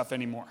pornography stuff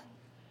anymore.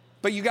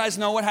 But you guys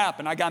know what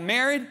happened. I got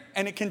married,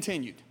 and it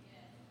continued.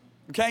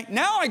 Okay?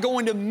 Now I go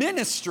into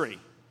ministry.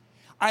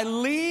 I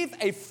leave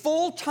a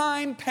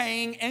full-time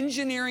paying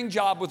engineering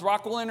job with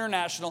Rockwell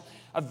International,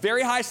 a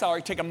very high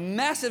salary, take a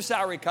massive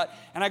salary cut,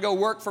 and I go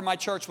work for my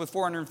church with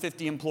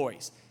 450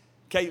 employees.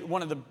 Okay?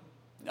 One of the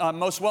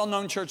most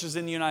well-known churches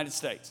in the United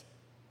States.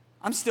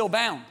 I'm still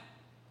bound.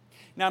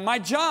 Now, my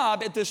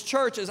job at this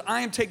church is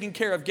I am taking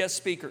care of guest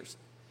speakers.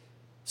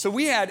 So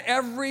we had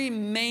every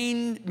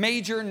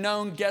major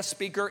known guest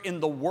speaker in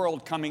the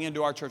world coming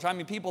into our church. I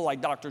mean, people like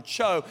Dr.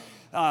 Cho.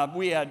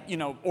 We had,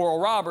 Oral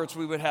Roberts.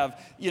 We would have,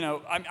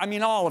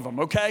 all of them,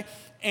 okay?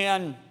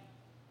 And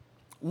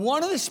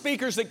one of the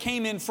speakers that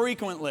came in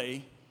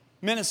frequently,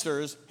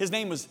 ministers, his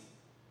name was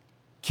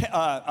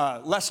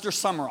Lester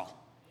Sumrall.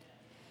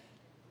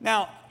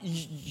 Now,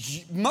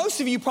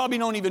 most of you probably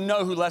don't even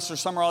know who Lester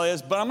Sumrall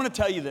is, but I'm going to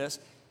tell you this.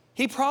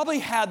 He probably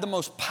had the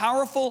most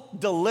powerful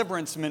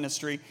deliverance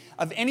ministry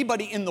of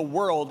anybody in the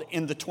world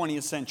in the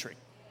 20th century.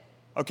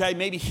 Okay,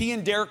 maybe he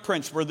and Derek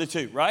Prince were the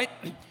two, right?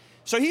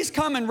 So he's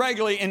coming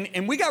regularly,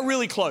 and we got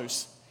really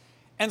close.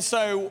 And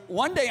so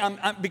one day,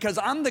 because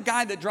I'm the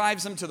guy that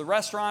drives him to the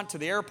restaurant, to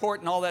the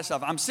airport, and all that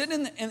stuff. I'm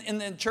sitting in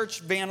the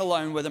church van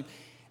alone with him,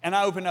 and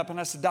I opened up and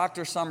I said,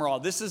 Dr. Summerall,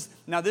 this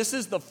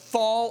is the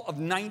fall of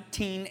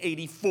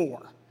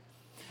 1984.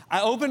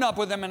 I opened up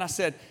with him and I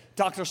said,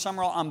 Dr.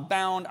 Summerall, I'm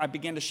bound. I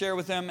began to share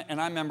with him, and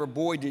I remember,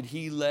 boy, did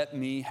he let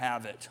me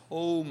have it.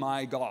 Oh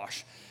my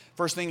gosh.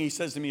 First thing he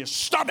says to me is,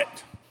 stop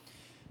it.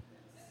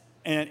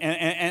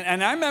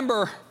 And I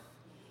remember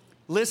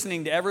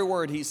listening to every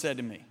word he said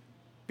to me,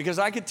 because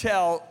I could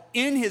tell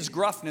in his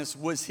gruffness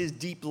was his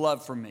deep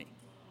love for me,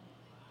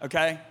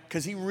 okay?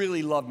 Because he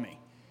really loved me.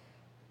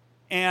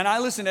 And I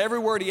listened to every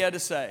word he had to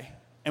say.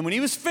 And when he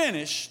was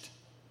finished,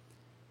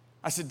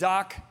 I said,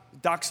 Doc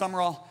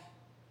Summerall,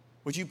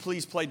 would you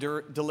please play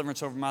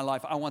deliverance over my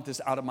life? I want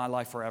this out of my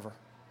life forever.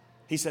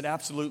 He said,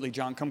 absolutely,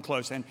 John, come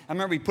close. And I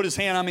remember he put his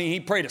hand on me, he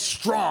prayed a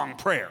strong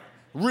prayer,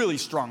 really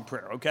strong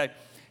prayer, okay?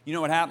 You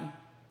know what happened?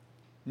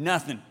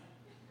 Nothing.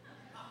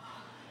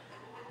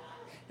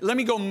 Let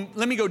me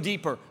go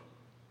deeper.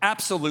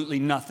 Absolutely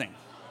nothing.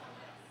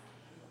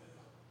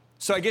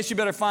 So I guess you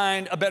better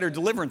find a better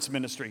deliverance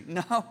ministry.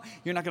 No,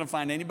 you're not going to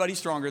find anybody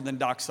stronger than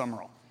Doc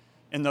Summerall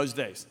in those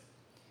days.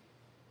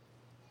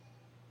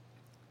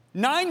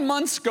 9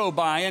 months go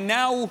by, and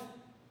now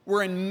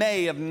we're in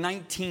May of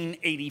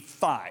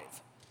 1985.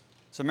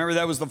 So remember,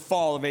 that was the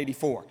fall of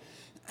 84.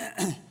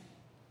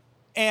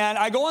 And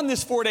I go on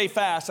this 4-day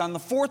fast. On the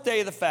 4th day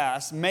of the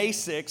fast, May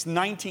 6,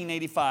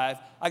 1985,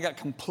 I got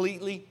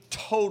completely,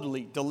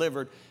 totally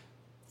delivered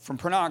from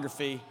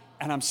pornography,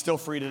 and I'm still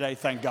free today,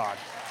 thank God.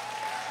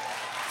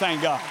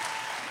 Thank God.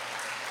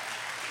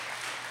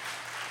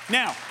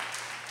 Now,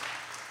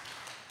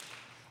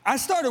 I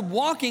started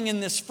walking in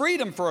this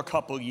freedom for a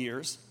couple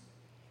years,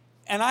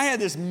 and I had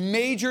this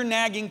major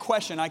nagging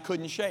question I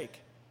couldn't shake.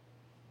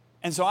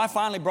 And so I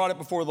finally brought it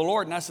before the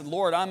Lord, and I said,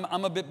 Lord,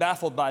 I'm a bit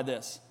baffled by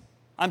this.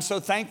 I'm so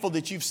thankful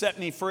that you've set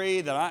me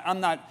free, that I'm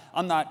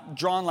not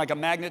drawn like a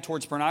magnet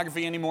towards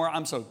pornography anymore.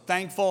 I'm so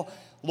thankful.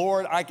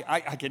 Lord,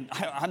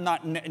 I'm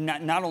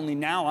not only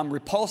now, I'm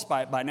repulsed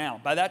by it by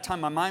now. By that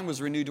time, my mind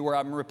was renewed to where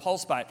I'm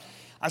repulsed by it.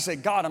 I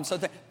said, God, I'm so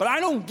thankful, but I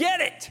don't get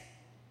it.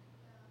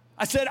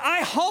 I said,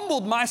 I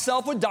humbled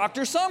myself with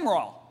Dr.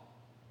 Summerall,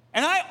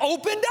 and I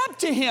opened up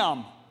to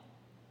him.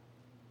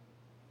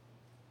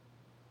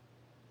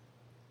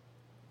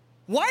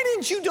 Why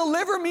didn't you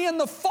deliver me in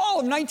the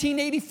fall of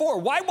 1984?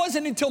 Why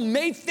wasn't it until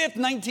May 6,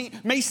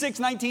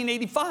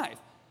 1985?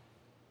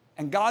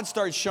 And God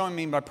started showing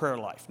me my prayer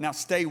life. Now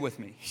stay with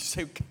me. You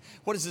say,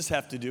 what does this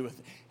have to do with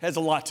it? It has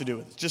a lot to do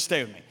with it. Just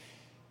stay with me.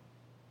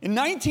 In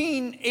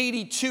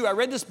 1982, I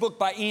read this book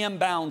by E.M.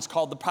 Bounds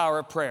called The Power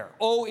of Prayer.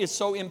 Oh, it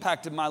so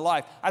impacted my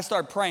life. I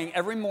started praying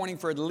every morning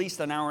for at least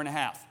an hour and a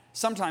half,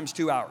 sometimes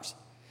 2 hours.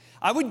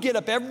 I would get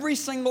up every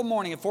single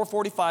morning at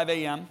 4:45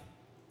 a.m.,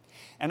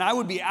 and I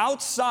would be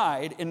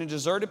outside in a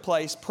deserted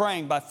place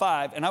praying by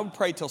 5, and I would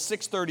pray till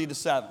 6:30 to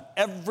 7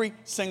 every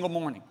single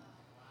morning.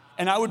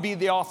 And I would be at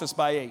the office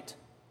by 8.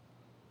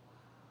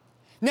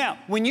 Now,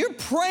 when you're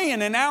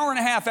praying an hour and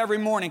a half every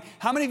morning,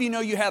 how many of you know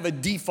you have a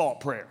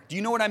default prayer? Do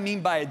you know what I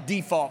mean by a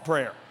default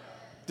prayer?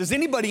 Does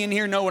anybody in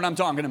here know what I'm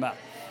talking about?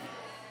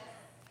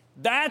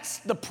 That's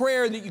the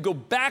prayer that you go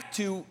back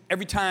to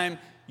every time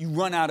you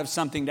run out of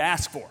something to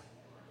ask for.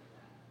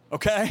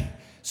 Okay?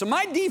 So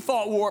my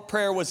default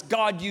prayer was,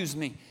 God, use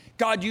me.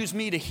 God, use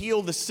me to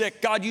heal the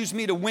sick. God, use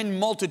me to win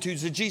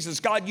multitudes to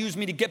Jesus. God, use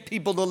me to get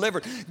people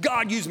delivered.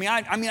 God, use me.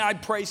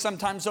 I'd pray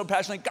sometimes so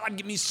passionately, God,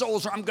 give me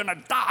souls or I'm going to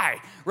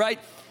die, right?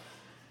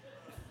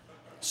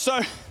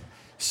 So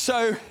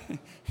Cece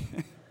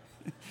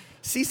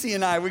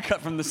and I, we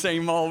cut from the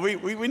same mold.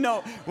 We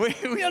know,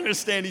 we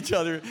understand each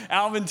other.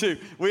 Alvin too.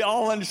 We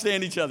all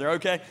understand each other,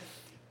 okay?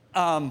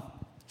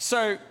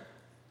 So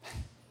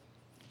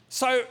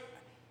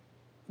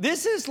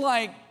this is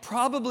like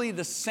probably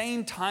the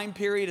same time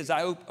period as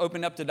I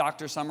opened up to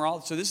Dr.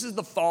 Summerall. So this is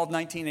the fall of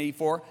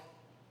 1984,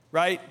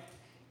 right?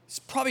 It's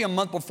probably a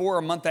month before or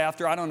a month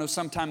after. I don't know,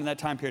 sometime in that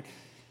time period.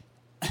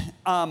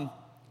 I'm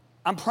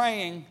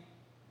praying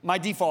my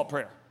default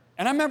prayer.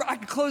 And I remember, I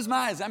could close my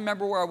eyes. I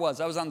remember where I was.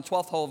 I was on the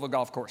 12th hole of a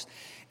golf course.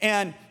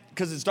 And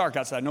because it's dark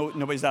outside,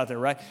 nobody's out there,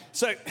 right?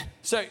 So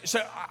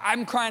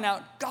I'm crying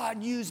out,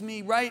 God, use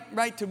me,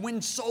 right, to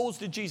win souls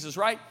to Jesus,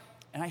 right?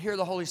 And I hear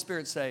the Holy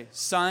Spirit say,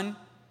 son,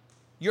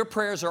 your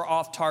prayers are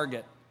off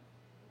target.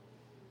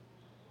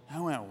 I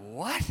went,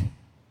 what?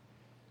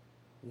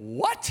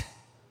 What?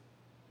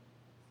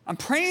 I'm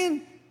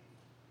praying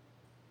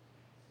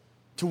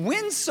to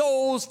win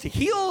souls, to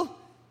heal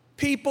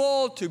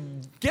people, to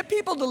get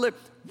people delivered.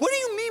 What do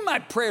you mean my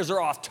prayers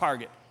are off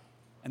target?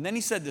 And then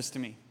he said this to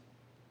me.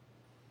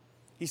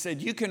 He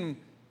said, you can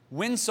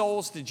win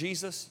souls to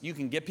Jesus, you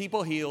can get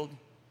people healed,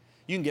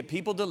 you can get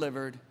people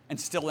delivered, and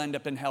still end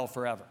up in hell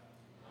forever.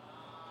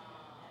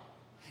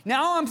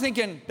 Now I'm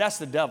thinking, that's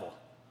the devil.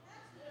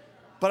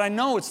 But I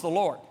know it's the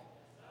Lord.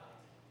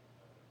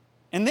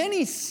 And then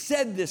he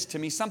said this to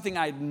me, something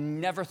I'd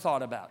never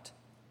thought about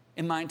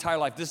in my entire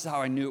life. This is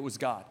how I knew it was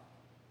God.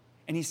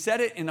 And he said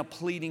it in a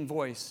pleading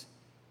voice.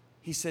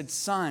 He said,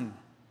 son,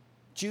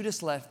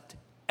 Judas left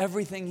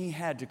everything he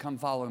had to come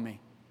follow me.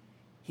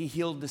 He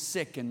healed the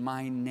sick in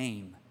my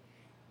name.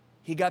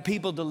 He got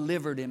people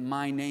delivered in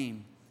my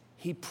name.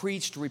 He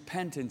preached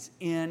repentance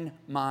in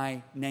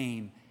my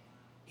name.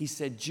 He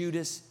said,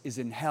 Judas is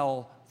in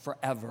hell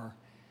forever.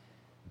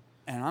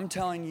 And I'm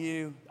telling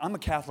you, I'm a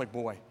Catholic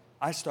boy.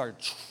 I started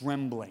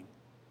trembling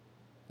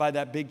by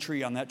that big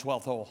tree on that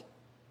 12th hole.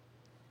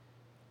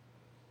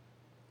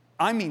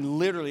 I mean,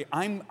 literally,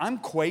 I'm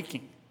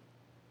quaking.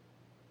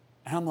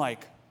 And I'm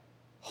like,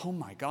 oh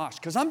my gosh,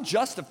 because I'm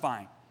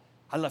justifying.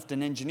 I left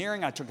in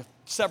engineering. I took a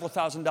several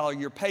 $1,000 a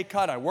year pay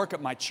cut. I work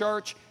at my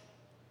church.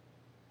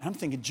 And I'm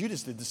thinking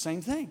Judas did the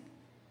same thing.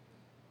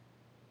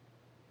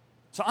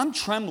 So I'm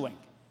trembling.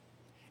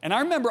 And I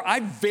remember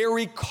I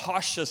very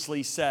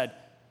cautiously said,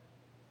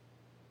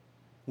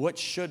 what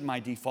should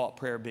my default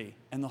prayer be?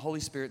 And the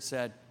Holy Spirit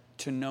said,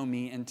 to know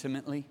me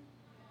intimately.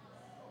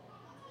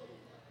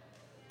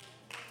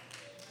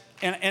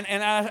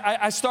 And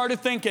I started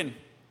thinking,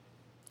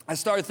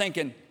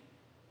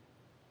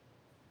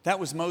 that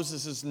was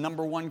Moses'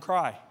 number one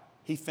cry.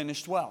 He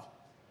finished well.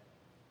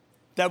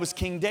 That was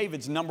King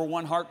David's number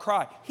one heart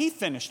cry. He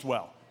finished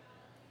well.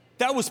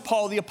 That was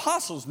Paul the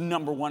Apostle's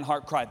number one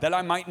heart cry, that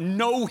I might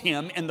know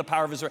him in the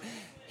power of his word.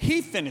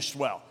 He finished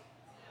well.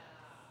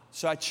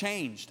 So I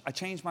changed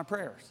my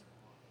prayers.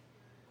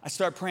 I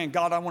started praying,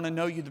 God, I want to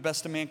know you the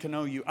best a man can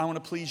know you. I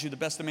want to please you the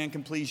best a man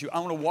can please you. I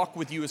want to walk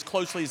with you as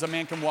closely as a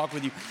man can walk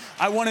with you.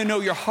 I want to know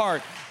your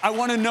heart. I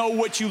want to know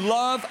what you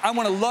love. I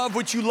want to love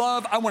what you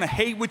love. I want to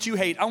hate what you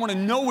hate. I want to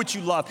know what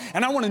you love,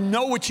 and I want to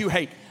know what you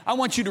hate. I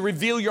want you to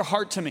reveal your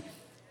heart to me.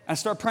 I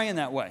start praying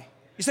that way.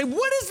 You say,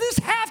 what does this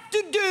have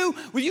to do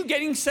with you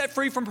getting set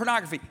free from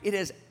pornography? It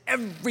has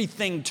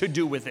everything to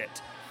do with it.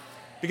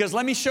 Because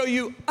let me show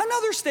you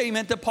another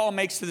statement that Paul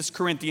makes to this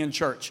Corinthian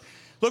church.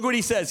 Look what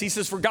he says. He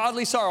says, for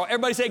godly sorrow.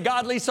 Everybody say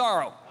godly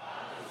sorrow.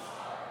 Godly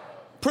sorrow.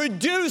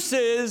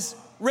 Produces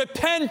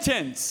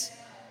repentance.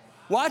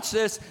 Watch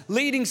this.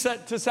 Leading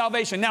to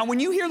salvation. Now,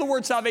 when you hear the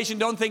word salvation,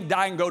 don't think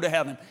die and go to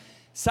heaven.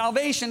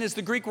 Salvation is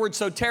the Greek word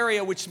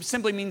soteria, which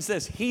simply means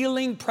this: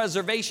 healing,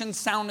 preservation,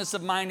 soundness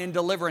of mind, and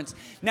deliverance.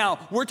 Now,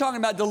 we're talking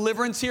about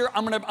deliverance here.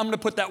 I'm gonna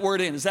put that word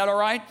in. Is that all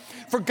right?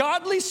 For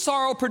godly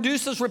sorrow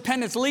produces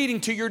repentance,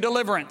 leading to your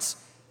deliverance,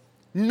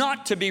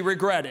 not to be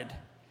regretted.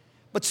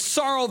 But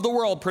sorrow of the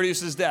world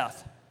produces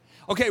death.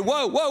 Okay,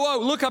 whoa,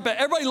 look up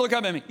everybody look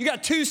up at me. You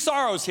got two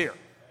sorrows here.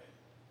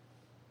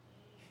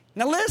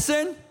 Now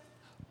listen,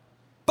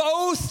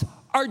 both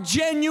are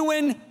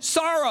genuine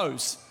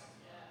sorrows.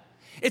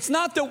 It's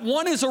not that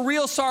one is a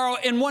real sorrow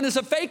and one is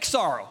a fake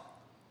sorrow.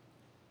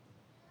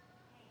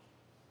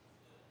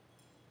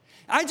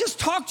 I just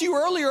talked to you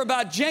earlier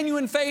about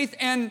genuine faith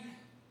and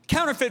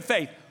counterfeit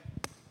faith.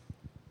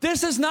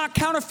 This is not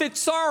counterfeit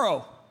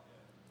sorrow.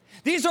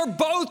 These are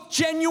both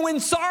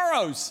genuine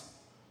sorrows.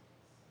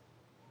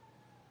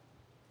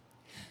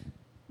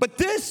 But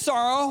this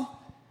sorrow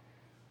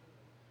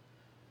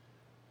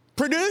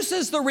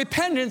produces the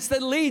repentance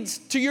that leads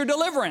to your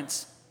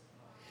deliverance.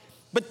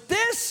 But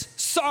this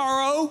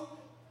sorrow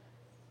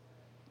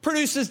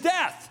produces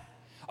death.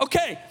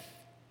 Okay.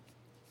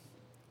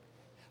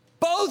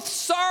 Both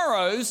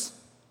sorrows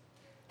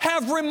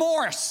have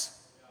remorse.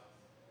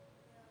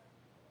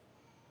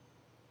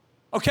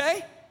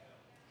 Okay?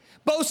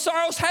 Both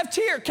sorrows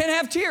can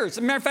have tears. As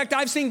a matter of fact,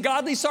 I've seen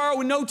godly sorrow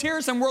with no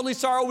tears and worldly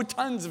sorrow with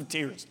tons of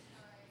tears.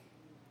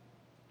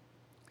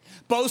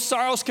 Both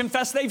sorrows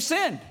confess they've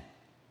sinned.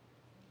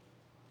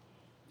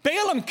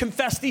 Balaam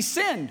confessed he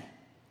sinned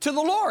to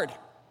the Lord,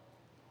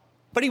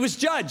 but he was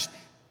judged.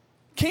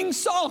 King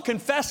Saul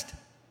confessed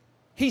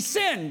he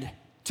sinned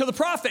to the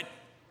prophet,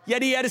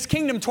 yet he had his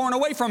kingdom torn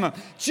away from him.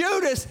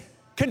 Judas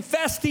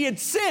confessed he had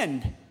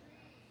sinned,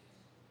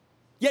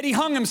 yet he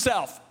hung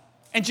himself.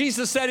 And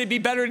Jesus said it'd be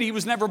better that he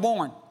was never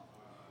born.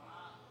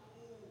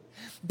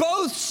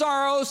 Both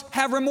sorrows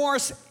have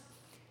remorse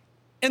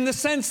in the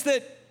sense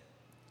that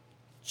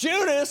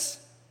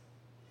Judas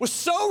was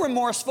so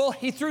remorseful,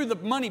 he threw the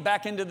money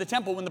back into the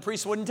temple when the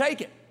priest wouldn't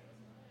take it.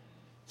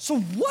 So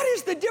what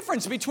is the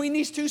difference between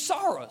these two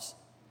sorrows?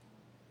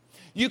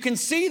 You can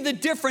see the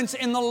difference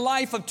in the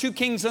life of two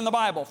kings in the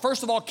Bible.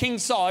 First of all, King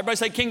Saul. Everybody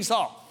say King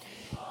Saul.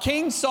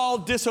 King Saul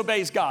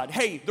disobeys God.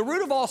 Hey, the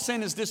root of all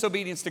sin is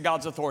disobedience to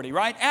God's authority,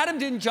 right? Adam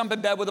didn't jump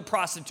in bed with a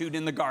prostitute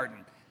in the garden.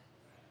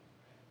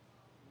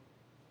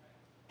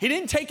 He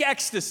didn't take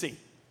ecstasy.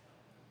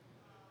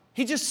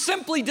 He just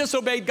simply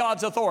disobeyed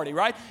God's authority,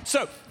 right?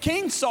 So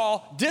King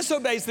Saul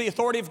disobeys the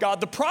authority of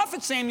God. The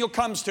prophet Samuel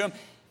comes to him.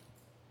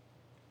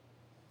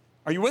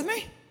 Are you with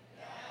me?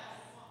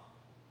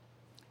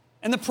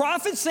 And the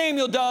prophet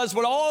Samuel does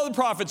what all the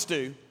prophets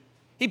do.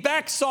 He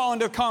backs Saul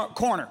into a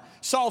corner.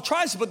 Saul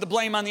tries to put the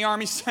blame on the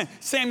army.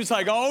 Samuel's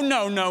like, oh,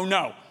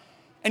 no.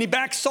 And he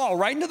backs Saul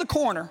right into the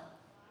corner.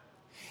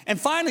 And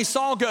finally,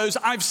 Saul goes,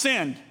 I've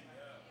sinned.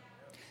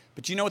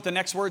 But you know what the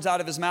next words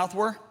out of his mouth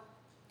were?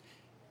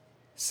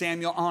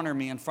 Samuel, honor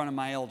me in front of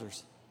my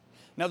elders.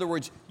 In other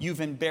words, you've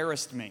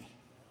embarrassed me.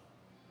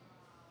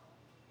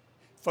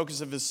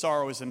 Focus of his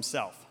sorrow is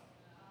himself.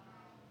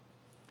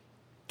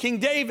 King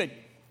David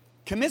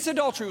commits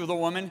adultery with a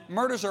woman,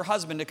 murders her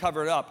husband to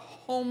cover it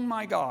up. Oh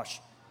my gosh.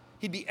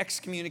 He'd be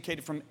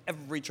excommunicated from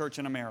every church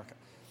in America.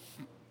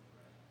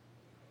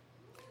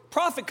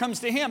 Prophet comes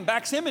to him,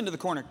 backs him into the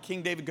corner.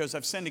 King David goes,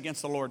 I've sinned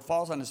against the Lord,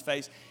 falls on his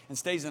face and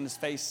stays on his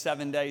face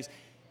 7 days.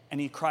 And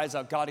he cries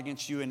out, God,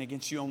 against you and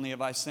against you only have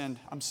I sinned.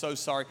 I'm so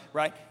sorry,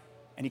 right?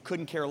 And he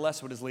couldn't care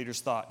less what his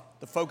leaders thought.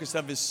 The focus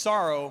of his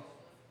sorrow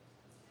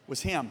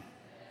was him.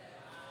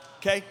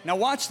 Okay, now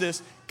watch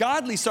this.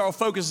 Godly sorrow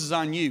focuses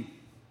on you.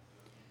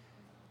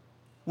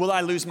 Will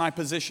I lose my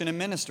position in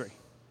ministry?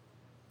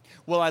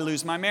 Will I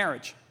lose my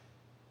marriage?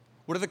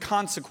 What are the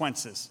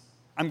consequences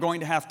I'm going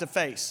to have to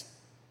face?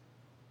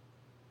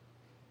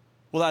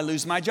 Will I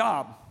lose my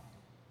job?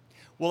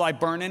 Will I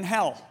burn in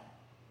hell?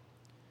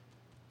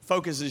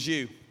 Focus is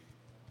you.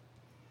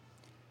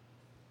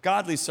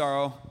 Godly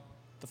sorrow,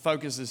 the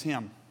focus is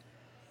him.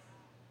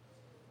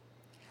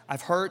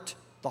 I've hurt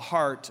the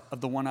heart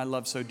of the one I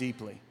love so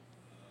deeply.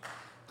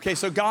 Okay,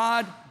 so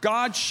God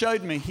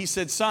showed me. He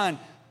said, son,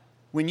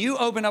 when you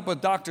opened up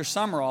with Dr.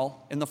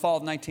 Summerall in the fall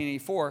of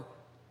 1984,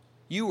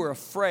 you were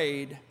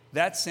afraid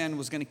that sin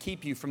was going to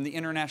keep you from the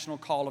international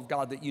call of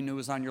God that you knew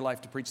was on your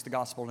life to preach the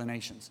gospel to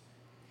nations.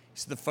 He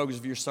said, the focus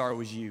of your sorrow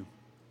was you,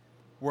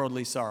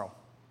 worldly sorrow.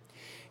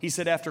 He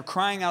said, after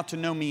crying out to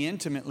know me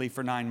intimately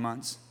for 9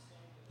 months,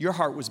 your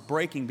heart was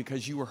breaking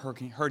because you were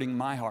hurting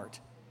my heart.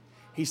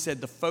 He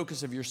said, the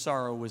focus of your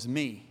sorrow was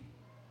me.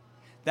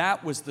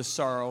 That was the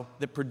sorrow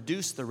that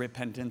produced the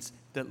repentance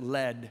that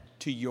led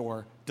to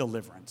your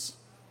deliverance.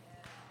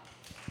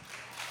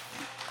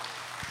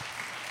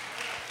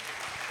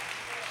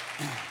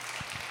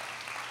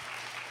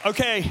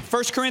 Okay,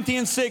 1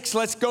 Corinthians 6,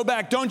 let's go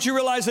back. Don't you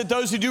realize that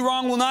those who do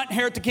wrong will not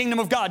inherit the kingdom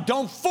of God?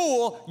 Don't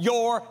fool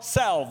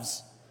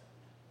yourselves.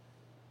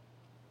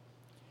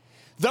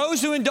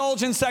 Those who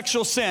indulge in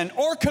sexual sin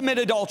or commit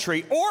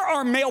adultery or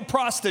are male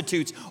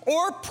prostitutes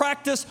or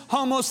practice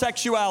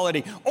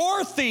homosexuality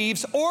or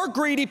thieves or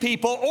greedy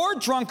people or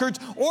drunkards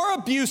or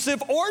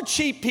abusive or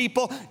cheap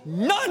people,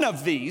 none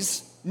of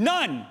these,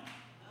 none.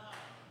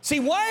 See,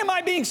 why am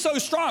I being so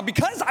strong?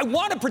 Because I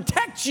want to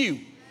protect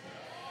you.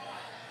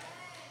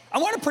 I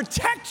want to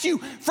protect you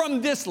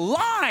from this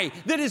lie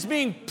that is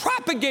being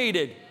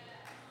propagated,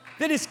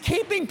 that is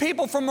keeping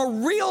people from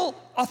a real,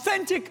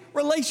 authentic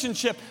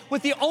relationship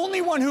with the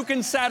only one who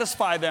can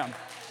satisfy them.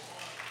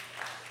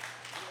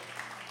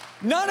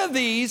 None of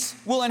these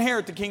will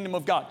inherit the kingdom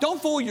of God.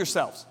 Don't fool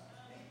yourselves.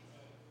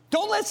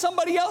 Don't let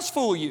somebody else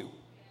fool you.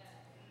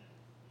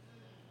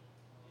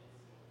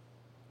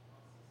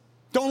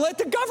 Don't let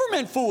the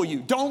government fool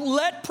you. Don't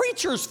let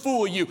preachers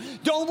fool you.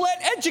 Don't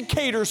let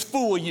educators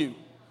fool you.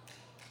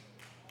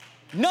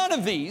 None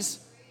of these.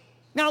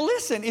 Now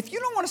listen, if you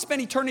don't want to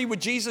spend eternity with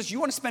Jesus, you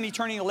want to spend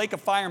eternity in a lake of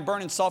fire and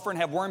burning sulfur and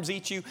have worms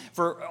eat you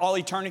for all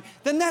eternity,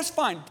 then that's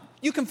fine.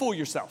 You can fool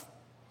yourself.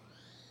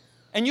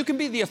 And you can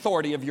be the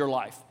authority of your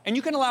life. And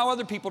you can allow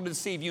other people to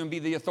deceive you and be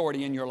the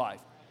authority in your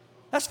life.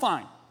 That's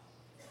fine.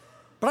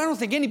 But I don't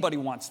think anybody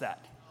wants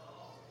that.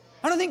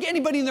 I don't think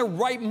anybody in their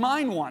right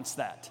mind wants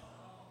that.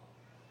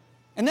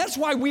 And that's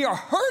why we are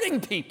hurting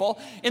people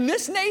in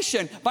this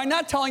nation by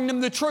not telling them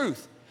the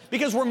truth.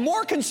 Because we're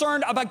more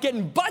concerned about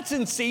getting butts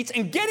in seats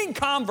and getting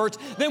converts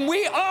than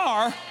we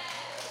are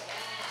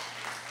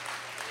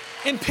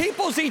in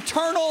people's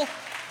eternal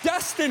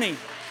destiny.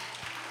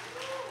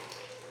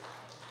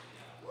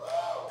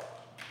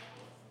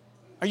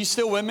 Are you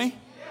still with me?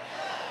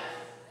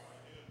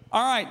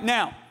 All right,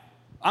 now,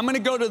 I'm going to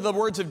go to the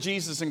words of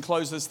Jesus and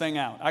close this thing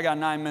out. I got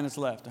 9 minutes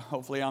left.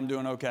 Hopefully I'm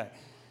doing okay.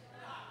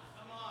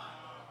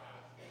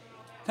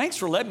 Thanks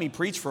for letting me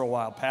preach for a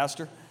while,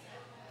 Pastor.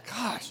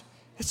 Gosh.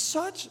 It's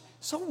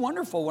so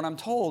wonderful when I'm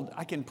told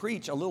I can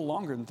preach a little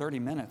longer than 30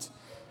 minutes.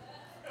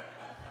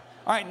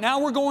 All right,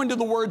 now we're going to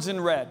the words in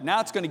red.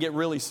 Now it's going to get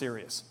really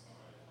serious.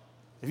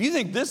 If you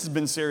think this has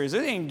been serious,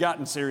 it ain't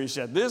gotten serious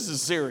yet. This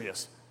is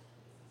serious.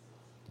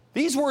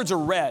 These words are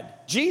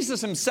red.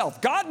 Jesus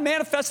himself, God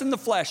manifest in the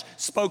flesh,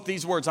 spoke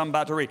these words I'm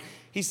about to read.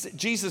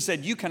 Jesus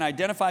said, you can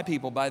identify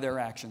people by their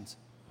actions.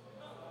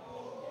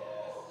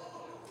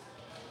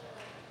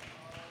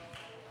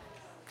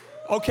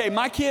 Okay,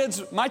 my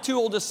two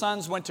oldest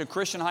sons went to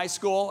Christian high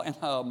school, and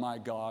oh my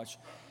gosh,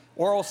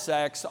 oral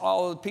sex,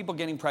 all the people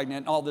getting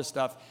pregnant, all this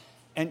stuff.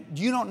 And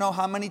you don't know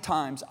how many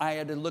times I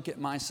had to look at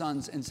my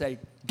sons and say,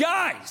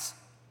 guys,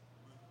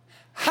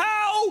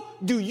 how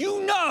do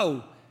you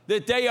know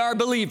that they are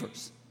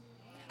believers?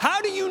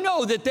 How do you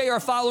know that they are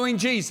following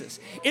Jesus?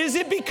 Is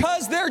it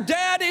because their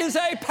dad is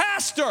a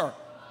pastor?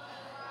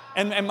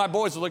 And my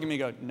boys would look at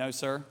me and go, no,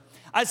 sir.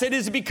 I said,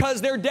 is it because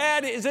their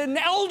dad is an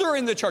elder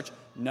in the church?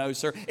 No,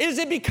 sir. Is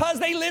it because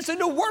they listen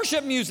to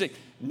worship music?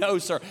 No,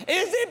 sir.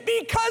 Is it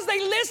because they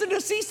listen to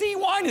C.C.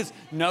 Winans?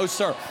 No,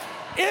 sir.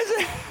 Is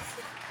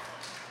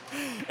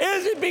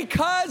it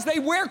because they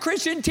wear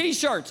Christian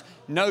t-shirts?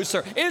 No,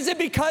 sir. Is it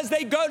because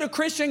they go to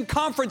Christian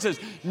conferences?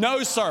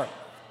 No, sir.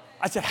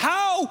 I said,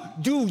 how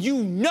do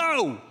you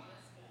know?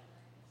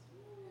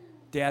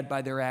 Dad,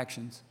 by their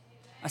actions.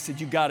 I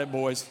said, you got it,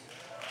 boys.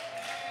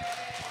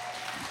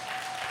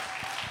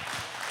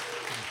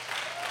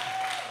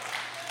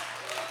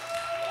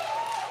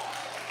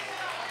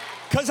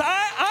 Because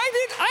I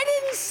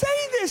didn't say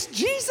this.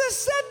 Jesus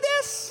said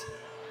this.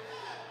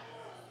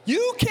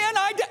 You can't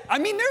I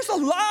mean, there's a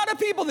lot of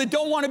people that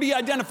don't want to be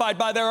identified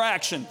by their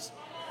actions.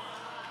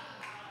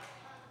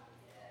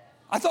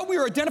 I thought we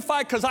were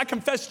identified because I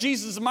confessed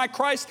Jesus as my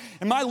Christ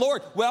and my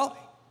Lord. Well,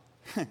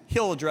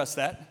 he'll address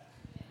that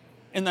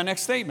in the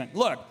next statement.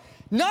 Look,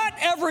 not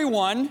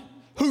everyone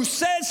who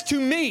says to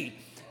me.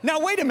 Now,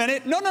 wait a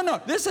minute.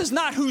 No. This is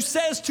not who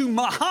says to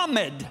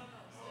Muhammad.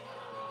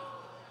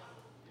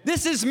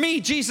 This is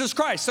me, Jesus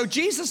Christ. So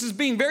Jesus is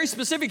being very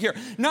specific here.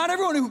 Not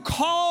everyone who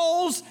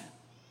calls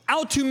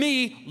out to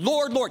me,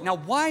 Lord, Lord. Now,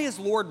 why is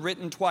Lord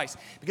written twice?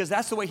 Because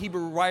that's the way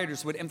Hebrew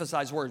writers would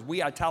emphasize words.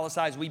 We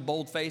italicize, we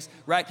boldface,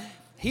 right?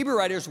 Hebrew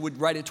writers would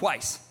write it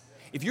twice.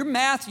 If you're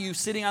Matthew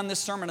sitting on this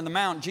Sermon on the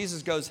Mount,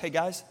 Jesus goes, hey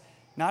guys,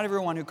 not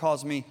everyone who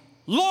calls me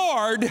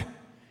Lord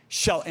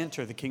shall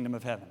enter the kingdom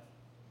of heaven.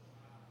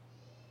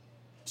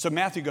 So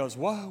Matthew goes,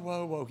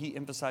 whoa. He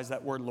emphasized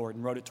that word Lord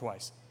and wrote it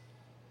twice.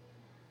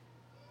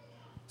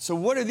 So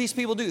what do these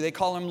people do? They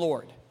call him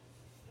Lord.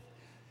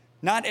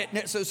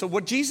 So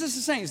what Jesus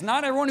is saying is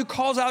not everyone who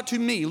calls out to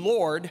me,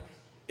 Lord,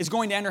 is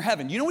going to enter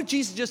heaven. You know what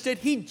Jesus just did?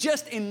 He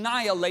just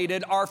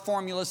annihilated our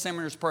formula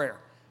sinner's prayer.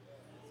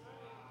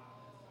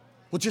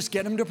 Well, just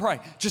get them to pray.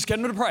 Just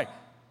get them to pray.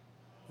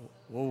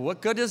 Well,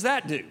 what good does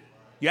that do?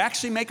 You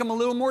actually make them a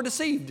little more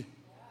deceived.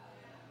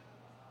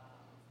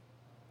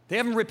 They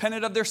haven't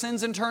repented of their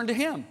sins and turned to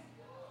him.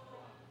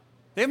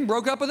 They haven't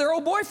broke up with their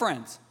old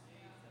boyfriends.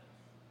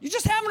 You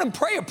just having them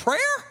pray a prayer?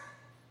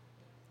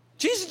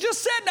 Jesus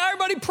just said, now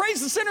everybody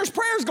prays the sinner's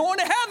prayer is going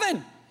to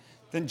heaven.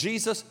 Then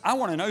Jesus, I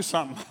want to know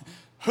something.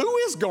 Who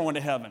is going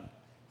to heaven?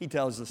 He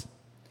tells us.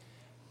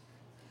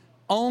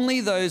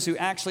 Only those who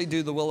actually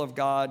do the will of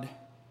God,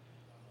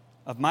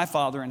 of my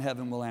Father in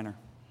heaven, will enter.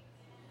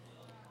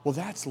 Well,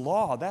 that's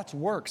law. That's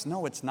works.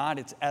 No, it's not.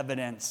 It's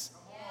evidence.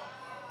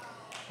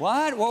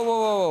 What?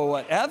 Whoa.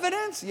 What?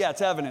 Evidence? Yeah,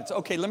 it's evidence.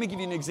 Okay, let me give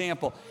you an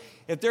example.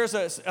 If there's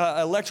an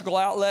electrical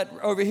outlet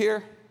over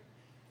here,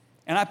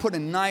 and I put a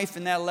knife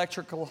in that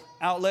electrical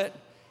outlet,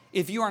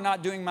 if you are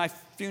not doing my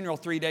funeral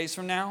 3 days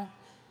from now,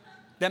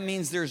 that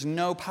means there's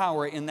no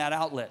power in that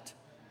outlet.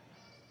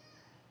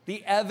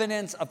 The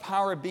evidence of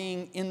power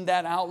being in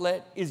that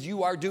outlet is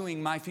you are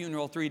doing my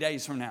funeral 3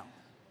 days from now.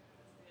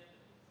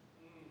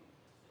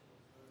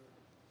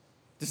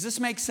 Does this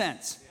make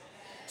sense?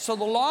 So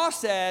the law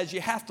says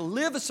you have to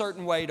live a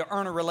certain way to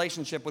earn a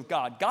relationship with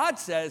God. God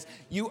says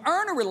you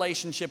earn a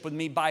relationship with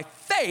me by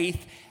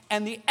faith,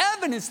 and the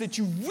evidence that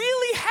you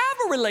really have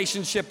a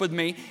relationship with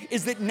me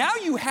is that now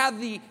you have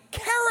the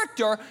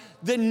character,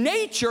 the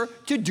nature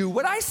to do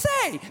what I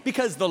say,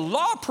 because the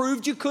law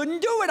proved you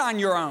couldn't do it on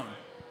your own.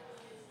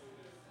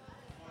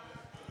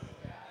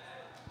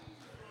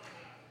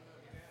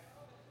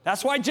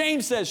 That's why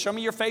James says, show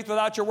me your faith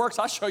without your works.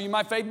 I'll show you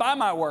my faith by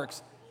my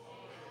works.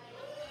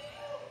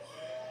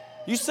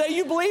 You say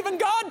you believe in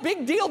God?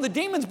 Big deal. The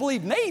demons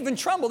believe, and they even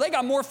tremble. They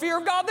got more fear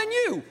of God than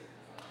you.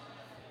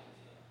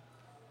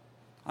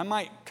 I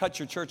might cut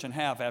your church in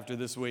half after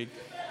this week.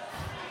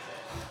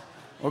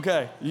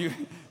 Okay, you.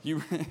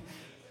 Okay.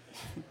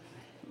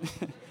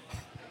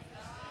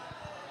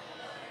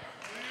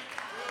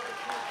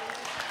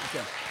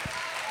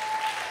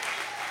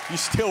 You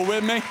still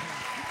with me?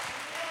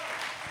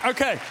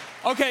 Okay,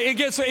 it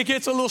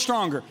gets a little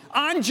stronger.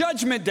 On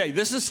Judgment Day,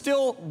 this is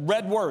still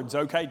red words,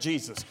 okay,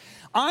 Jesus.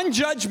 On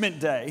Judgment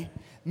Day,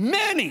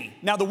 many,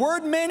 now the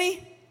word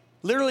many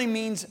literally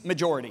means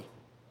majority.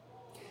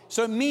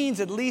 So it means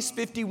at least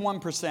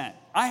 51%.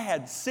 I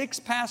had 6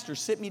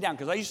 pastors sit me down,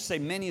 because I used to say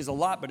many is a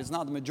lot, but it's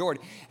not the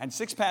majority. And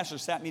 6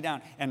 pastors sat me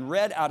down and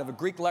read out of a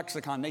Greek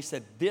lexicon. They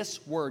said,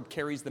 this word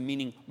carries the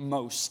meaning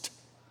most.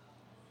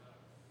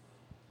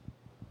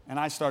 And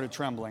I started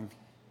trembling.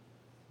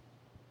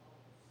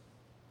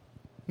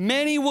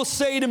 Many will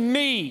say to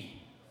me,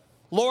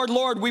 Lord,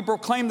 Lord, we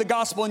proclaim the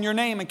gospel in your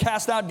name and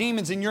cast out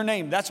demons in your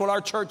name. That's what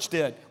our church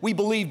did. We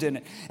believed in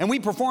it. And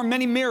we performed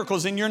many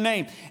miracles in your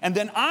name. And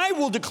then I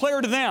will declare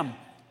to them,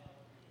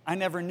 I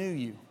never knew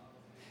you.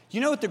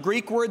 You know what the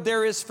Greek word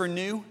there is for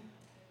new?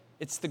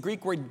 It's the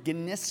Greek word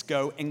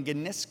genisko, and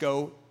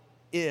genisko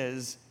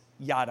is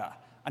yada.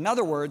 In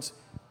other words,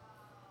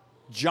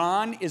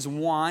 John is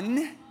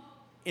Juan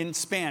in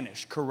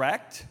Spanish,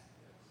 correct?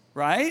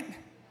 Right?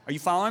 Are you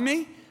following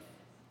me?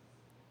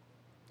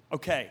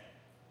 Okay.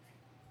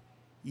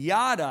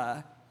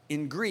 Yada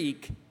in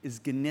Greek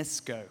is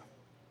genisko.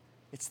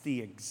 It's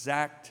the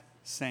exact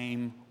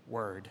same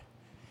word.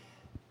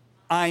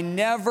 I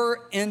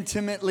never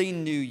intimately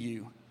knew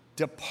you.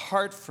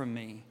 Depart from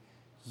me,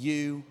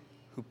 you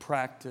who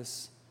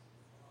practice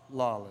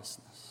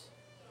lawlessness.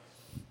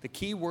 The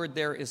key word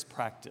there is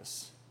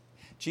practice.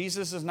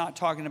 Jesus is not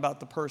talking about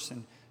the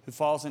person who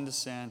falls into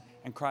sin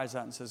and cries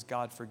out and says,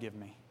 God, forgive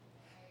me.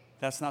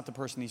 That's not the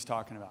person he's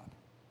talking about.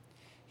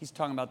 He's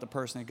talking about the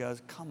person that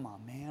goes, come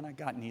on, man, I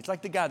got needs.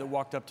 Like the guy that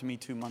walked up to me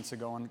 2 months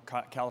ago in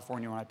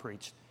California when I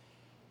preached.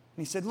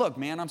 And he said, look,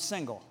 man, I'm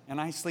single, and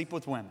I sleep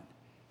with women.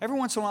 Every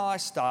once in a while I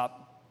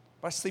stop,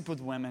 but I sleep with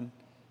women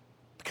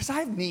because I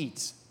have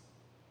needs.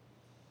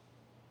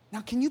 Now,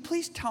 can you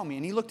please tell me,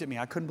 and he looked at me,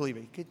 I couldn't believe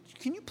it.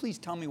 Can you please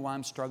tell me why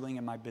I'm struggling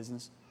in my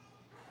business?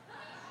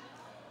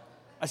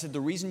 I said,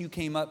 the reason you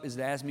came up is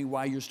to ask me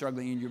why you're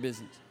struggling in your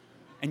business.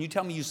 And you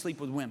tell me you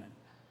sleep with women.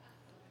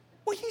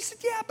 Well, he said,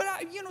 yeah, but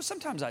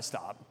sometimes I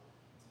stop.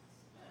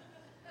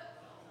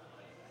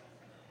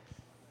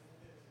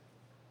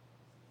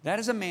 That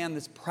is a man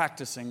that's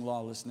practicing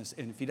lawlessness,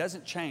 and if he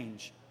doesn't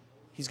change,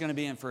 he's going to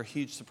be in for a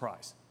huge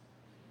surprise.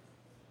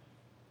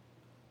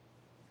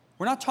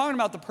 We're not talking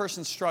about the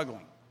person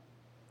struggling.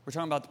 We're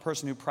talking about the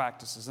person who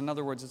practices. In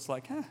other words, it's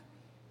like,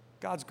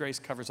 God's grace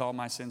covers all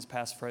my sins,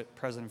 past,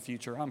 present, and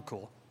future. I'm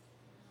cool.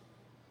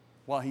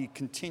 While he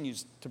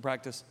continues to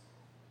practice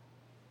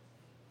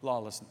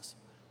lawlessness.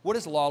 What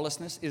is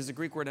lawlessness? It is the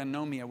Greek word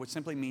anomia, which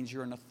simply means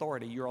you're an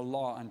authority. You're a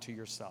law unto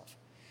yourself.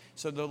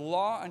 So the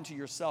law unto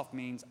yourself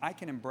means I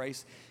can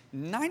embrace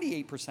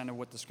 98% of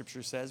what the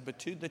scripture says, but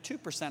the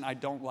 2% I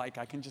don't like,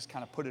 I can just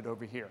kind of put it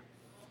over here.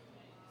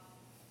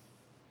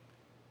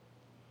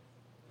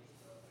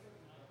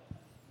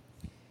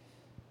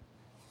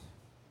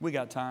 We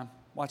got time.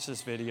 Watch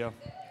this video.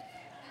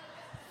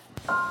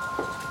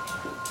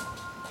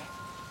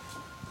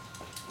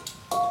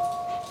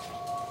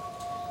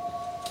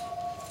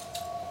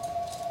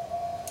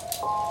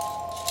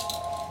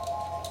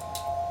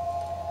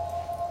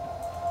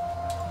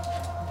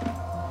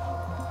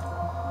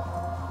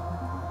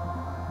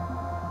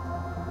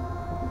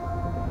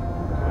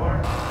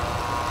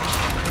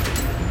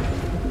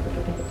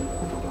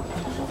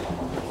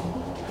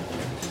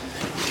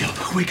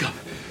 Wake up.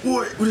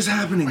 What is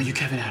happening? Are you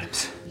Kevin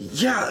Adams?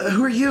 Yeah,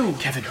 who are you?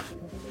 Kevin,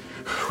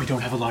 we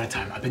don't have a lot of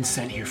time. I've been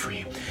sent here for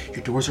you.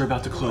 Your doors are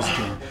about to close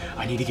again.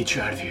 I need to get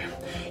you out of here.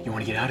 You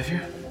want to get out of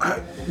here?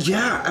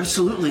 Yeah,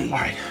 absolutely. All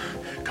right,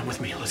 come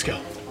with me. Let's go.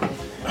 Okay.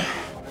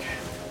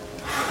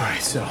 All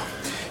right, so,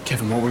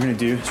 Kevin, what we're going to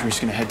do is we're just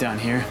going to head down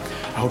here.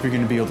 I hope you're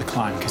going to be able to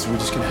climb, because we're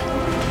just going to...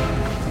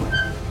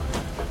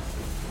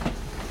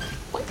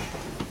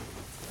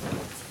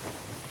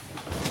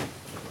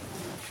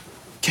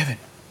 Kevin,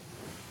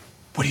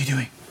 what are you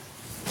doing?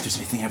 If there's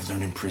anything I've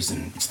learned in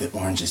prison, it's that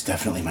orange is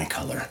definitely my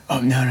color. Oh,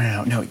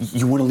 no.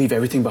 You want to leave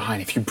everything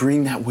behind. If you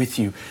bring that with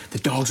you, the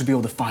dogs will be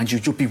able to find you.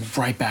 You'll be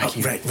right back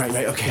here. Right.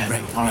 Okay, yeah,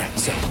 right. All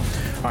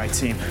right,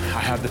 team. I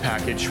have the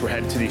package. We're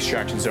headed to the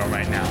extraction zone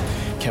right now.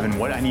 Kevin,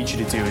 what I need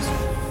you to do is...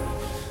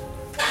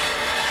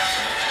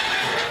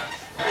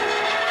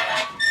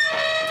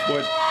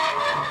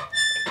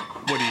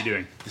 What are you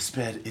doing? This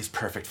bed is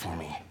perfect for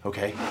me,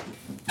 okay?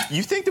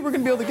 You think that we're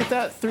gonna be able to get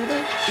that through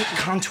there? It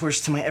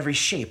contours to my every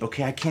shape,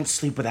 okay? I can't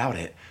sleep without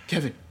it.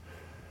 Kevin,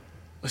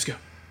 let's go.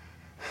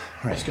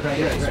 Right. Let's go. Right,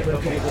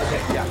 okay,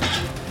 yeah.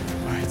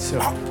 All right, so...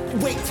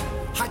 wait!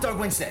 Hot Dog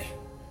Wednesday.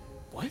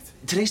 What?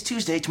 Today's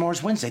Tuesday,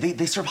 tomorrow's Wednesday.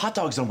 They serve hot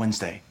dogs on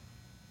Wednesday.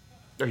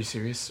 Are you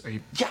serious? Are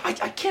you... Yeah, I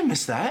can't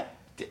miss that.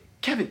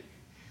 Kevin,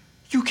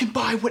 you can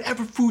buy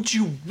whatever food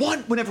you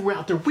want whenever we're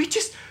out there. We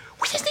just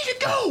need to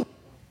go.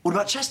 What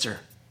about Chester?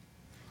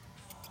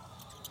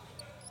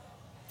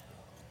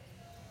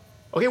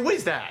 Okay, what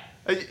is that?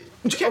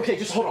 Okay,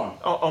 just hold on.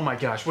 Oh my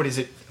gosh, what is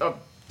it?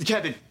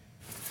 Kevin.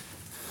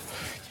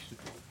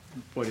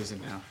 What is it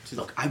now?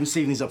 Look, I've been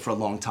saving these up for a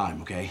long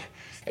time, okay?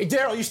 Hey,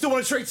 Daryl, you still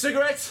want to trade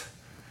cigarettes?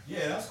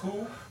 Yeah, that's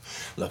cool.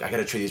 Look, I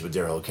gotta trade these with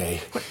Daryl, okay?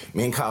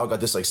 Me and Kyle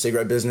got this,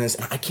 cigarette business,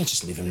 and I can't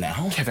just leave him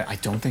now. Kevin, I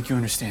don't think you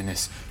understand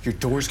this. Your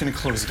door's gonna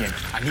close again.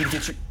 I need to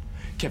get you...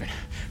 Kevin,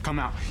 come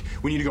out.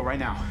 We need to go right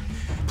now.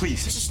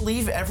 Please. Just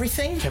leave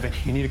everything? Kevin,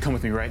 you need to come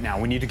with me right now.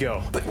 We need to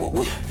go. But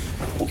what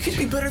could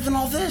be better than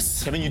all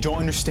this? Kevin, you don't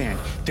understand.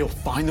 They'll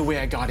find the way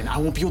I got in. I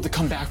won't be able to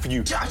come back for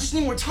you. I just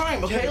need more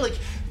time, okay? Kevin.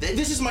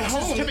 This is my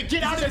home. Kevin,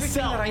 get out of this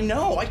cell. That I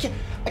know. I can't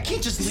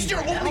just leave. This is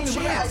your only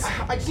chance.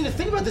 I just need to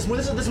think about this more.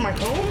 This is my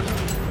home.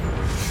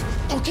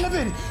 Oh,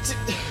 Kevin.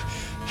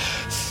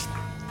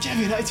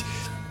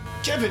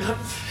 Kevin.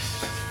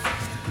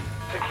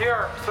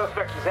 Secure.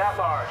 Suspect is at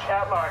large.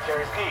 At large, I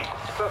repeat.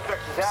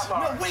 Suspect is at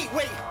large. No,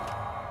 wait.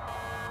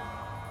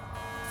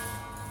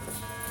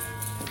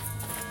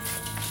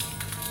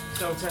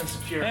 Cell 10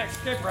 secure.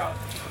 Escape route.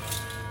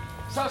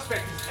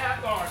 Suspect is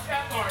at large.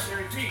 At large, I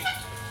repeat.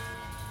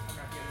 I'm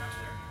not getting up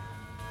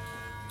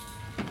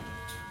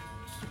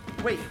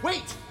there.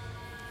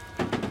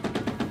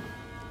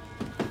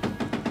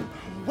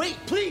 Wait,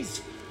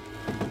 please.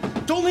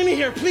 Don't leave me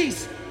here,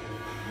 please.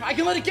 I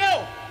can let it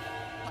go.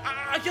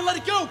 I can let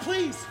it go,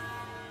 please.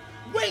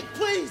 Wait,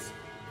 please.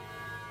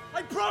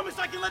 I promise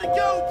I can let it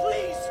go,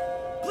 please.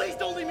 Please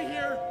don't leave me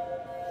here.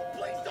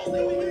 Please don't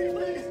leave me here,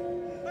 please.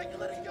 I can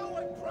let it go,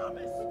 I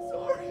promise. I'm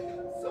sorry. I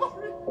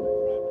promise.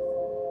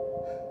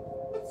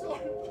 I'm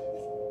sorry,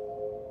 please.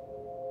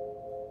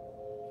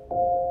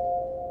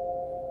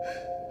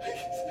 I'm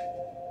sorry.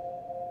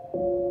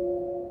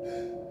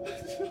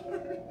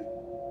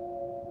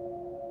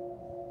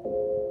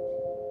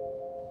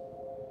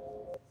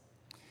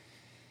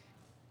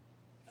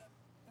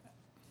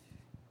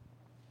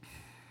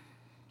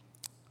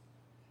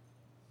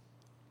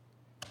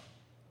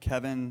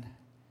 Kevin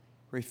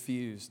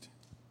refused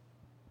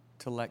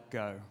to let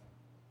go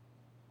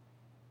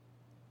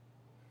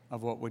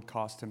of what would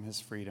cost him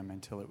his freedom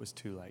until it was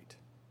too late.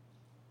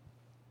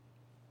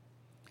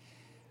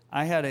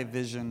 I had a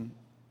vision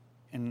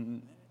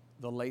in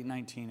the late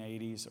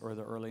 1980s or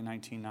the early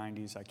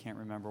 1990s, I can't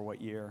remember what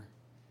year,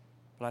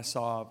 but I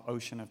saw an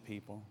ocean of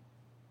people.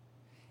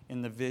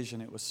 In the vision,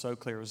 it was so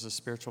clear, it was a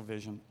spiritual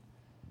vision.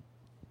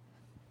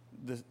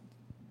 The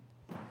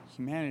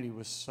humanity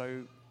was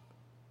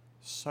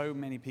so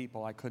many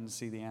people, I couldn't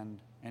see the end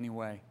any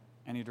way,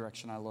 any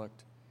direction I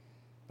looked.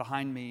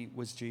 Behind me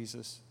was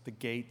Jesus, the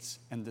gates,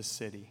 and the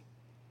city.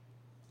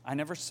 I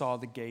never saw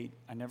the gate.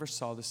 I never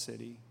saw the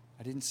city.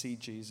 I didn't see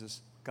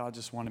Jesus. God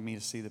just wanted me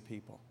to see the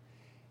people.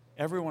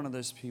 Every one of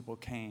those people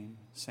came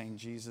saying,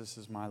 Jesus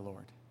is my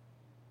Lord.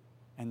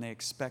 And they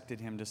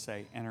expected him to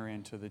say, enter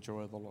into the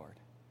joy of the Lord.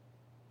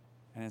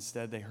 And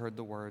instead they heard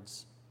the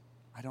words,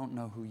 I don't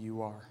know who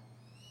you are.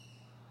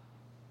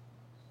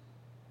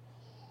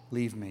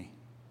 Leave me.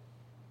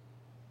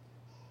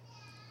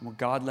 And what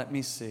God let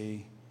me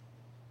see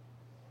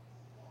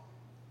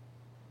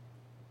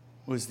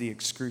was the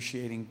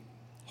excruciating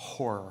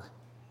horror,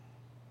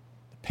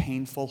 the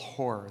painful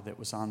horror that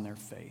was on their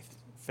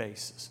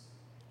faces.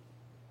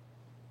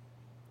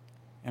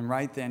 And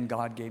right then,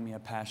 God gave me a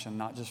passion,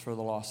 not just for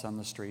the lost on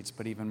the streets,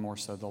 but even more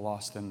so, the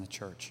lost in the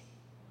church.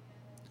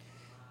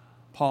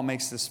 Paul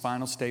makes this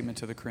final statement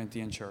to the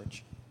Corinthian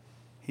church.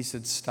 He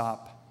said,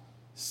 stop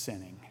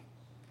sinning.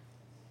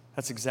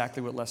 That's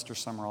exactly what Lester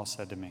Summerall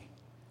said to me.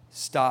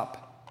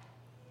 Stop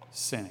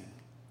sinning.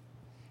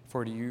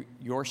 For to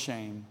your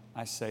shame,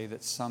 I say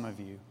that some of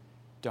you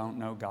don't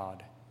know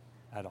God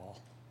at all.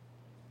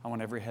 I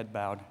want every head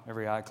bowed,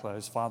 every eye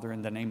closed. Father,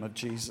 in the name of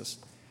Jesus,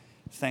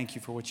 thank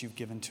you for what you've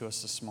given to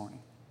us this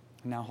morning.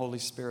 Now, Holy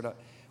Spirit,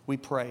 we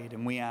prayed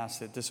and we asked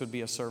that this would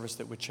be a service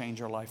that would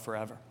change our life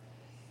forever.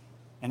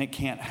 And it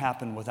can't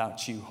happen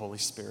without you, Holy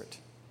Spirit.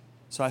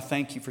 So I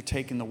thank you for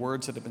taking the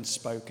words that have been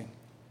spoken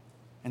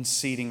and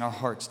seeding our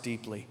hearts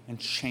deeply and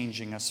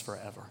changing us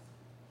forever.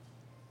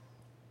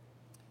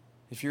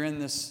 If you're in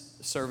this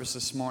service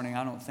this morning,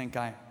 I don't think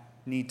I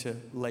need to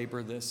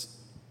labor this.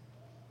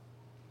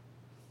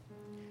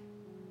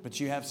 But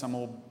you have some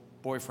old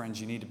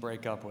boyfriends you need to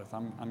break up with.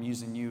 I'm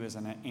using you as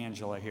an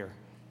Angela here.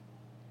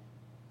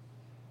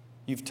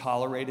 You've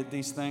tolerated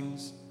these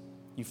things.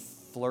 You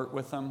flirt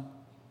with them.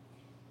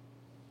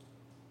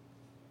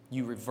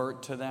 You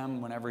revert to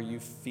them whenever you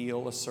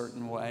feel a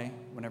certain way,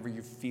 whenever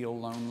you feel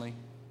lonely,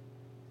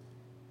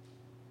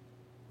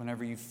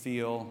 whenever you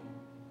feel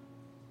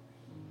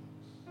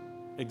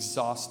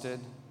exhausted,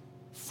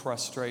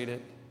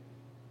 frustrated.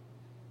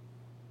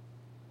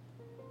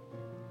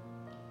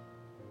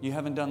 You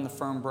haven't done the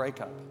firm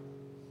breakup.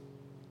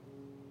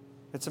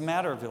 It's a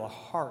matter of the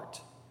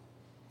heart.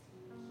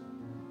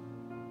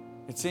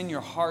 It's in your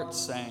heart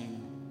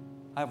saying,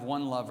 I have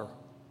one lover.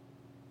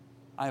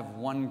 I have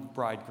one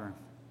bridegroom.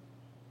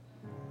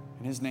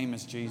 And his name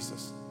is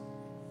Jesus.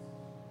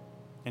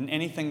 And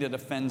anything that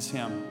offends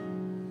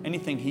him,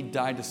 anything he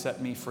died to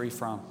set me free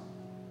from,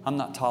 I'm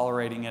not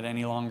tolerating it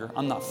any longer.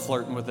 I'm not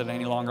flirting with it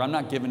any longer. I'm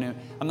not giving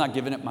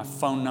it my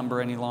phone number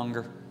any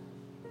longer.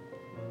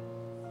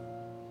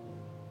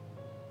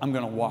 I'm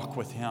going to walk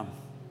with him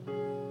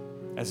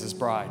as his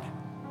bride.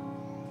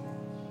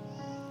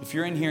 If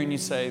you're in here and you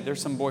say,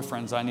 there's some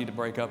boyfriends I need to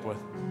break up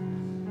with.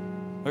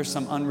 There's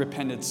some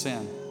unrepented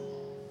sin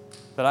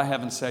that I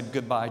haven't said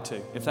goodbye to.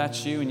 If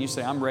that's you and you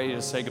say, I'm ready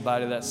to say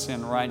goodbye to that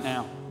sin right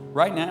now,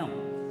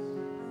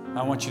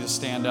 I want you to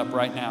stand up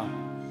right now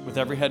with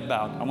every head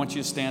bowed. I want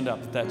you to stand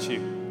up if that's you.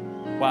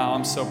 Wow,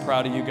 I'm so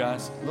proud of you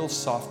guys. A little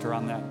softer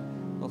on that.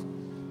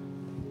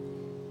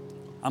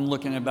 I'm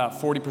looking at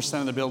about 40%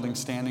 of the building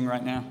standing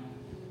right now.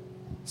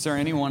 Is there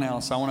anyone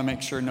else? I want to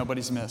make sure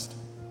nobody's missed.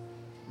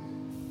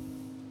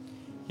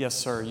 Yes,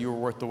 sir, you were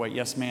worth the wait.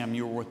 Yes, ma'am,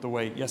 you were worth the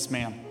wait. Yes,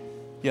 ma'am.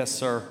 Yes,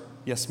 sir.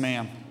 Yes,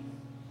 ma'am.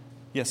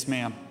 Yes,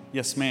 ma'am.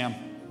 Yes, ma'am.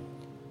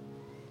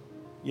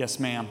 Yes,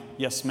 ma'am.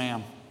 Yes,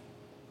 ma'am.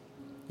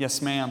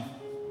 Yes, ma'am.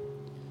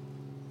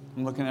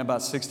 I'm looking at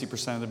about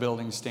 60% of the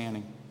building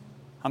standing.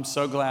 I'm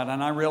so glad.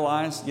 And I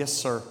realize, yes,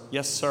 sir.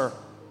 Yes, sir.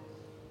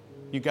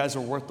 You guys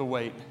are worth the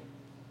wait.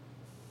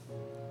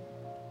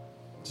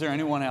 Is there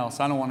anyone else?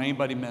 I don't want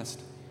anybody missed.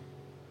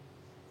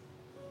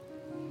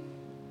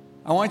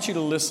 I want you to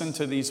listen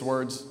to these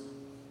words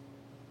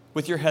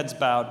with your heads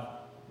bowed.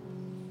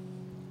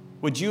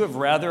 Would you have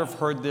rather have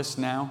heard this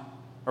now,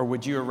 or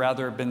would you have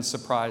rather have been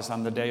surprised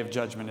on the day of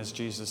judgment, as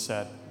Jesus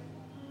said?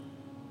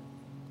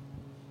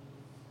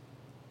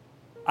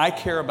 I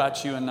care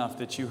about you enough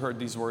that you heard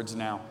these words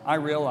now. I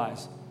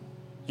realize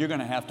you're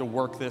going to have to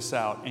work this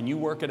out, and you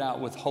work it out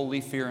with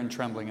holy fear and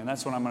trembling, and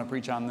that's what I'm going to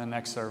preach on in the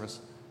next service.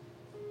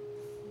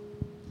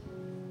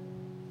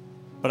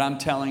 But I'm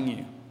telling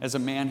you, as a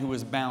man who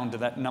is bound to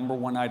that number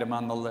one item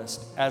on the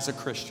list, as a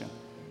Christian,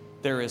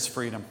 there is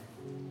freedom.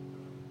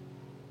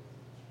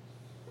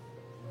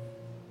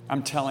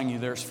 I'm telling you,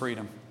 there's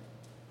freedom.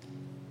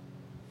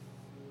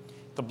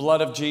 The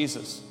blood of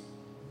Jesus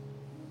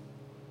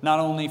not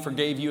only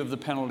forgave you of the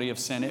penalty of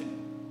sin,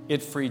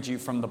 it freed you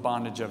from the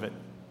bondage of it.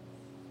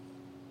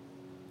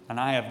 And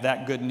I have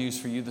that good news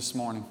for you this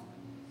morning.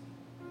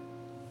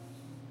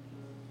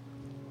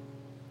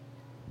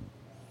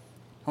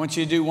 I want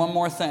you to do one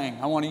more thing.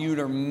 I want you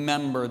to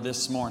remember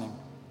this morning.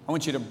 I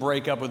want you to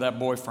break up with that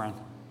boyfriend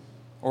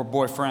or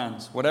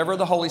boyfriends, whatever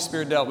the Holy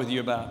Spirit dealt with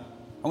you about.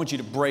 I want you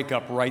to break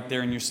up right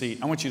there in your seat.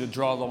 I want you to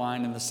draw the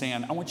line in the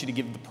sand. I want you to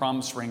give the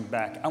promise ring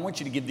back. I want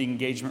you to give the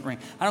engagement ring.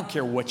 I don't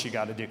care what you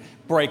got to do.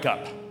 Break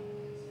up.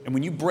 And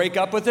when you break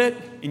up with it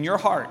in your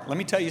heart, let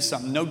me tell you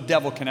something. No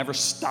devil can ever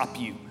stop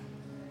you.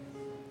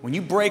 When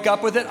you break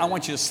up with it, I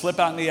want you to slip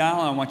out in the aisle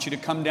and I want you to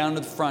come down to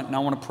the front and I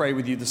want to pray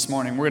with you this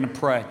morning. We're going to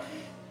pray.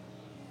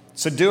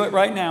 So do it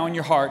right now in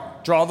your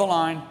heart. Draw the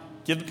line.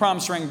 Give the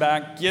promise ring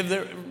back. Give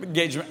the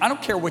engagement. I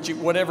don't care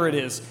whatever it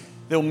is.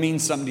 It'll mean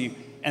something to you.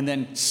 And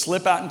then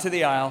slip out into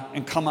the aisle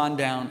and come on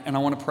down. And I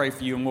want to pray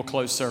for you and we'll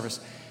close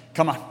service.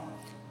 Come on.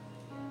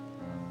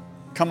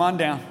 Come on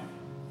down.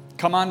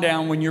 Come on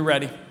down when you're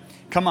ready.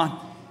 Come on.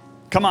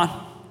 Come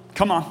on.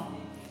 Come on.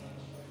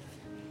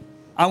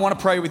 I want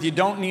to pray with you.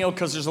 Don't kneel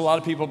because there's a lot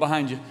of people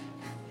behind you.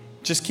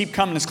 Just keep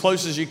coming as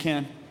close as you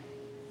can.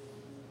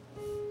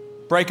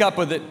 Break up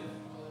with it.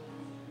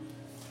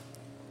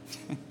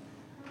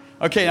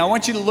 Okay, I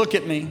want you to look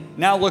at me.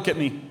 Now look at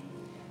me.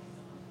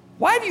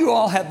 Why do you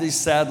all have these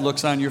sad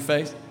looks on your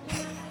face?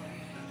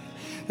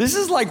 This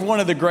is like one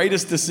of the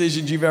greatest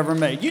decisions you've ever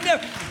made. You've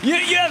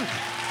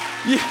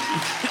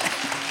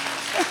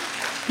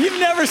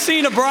never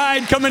seen a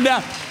bride coming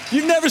down.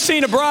 You've never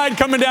seen a bride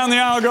coming down the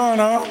aisle going,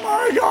 oh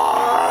my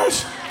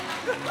gosh.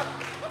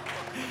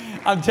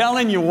 I'm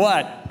telling you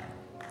what,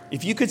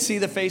 if you could see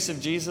the face of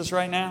Jesus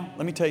right now,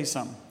 let me tell you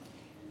something.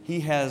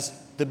 He has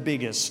the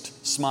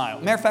biggest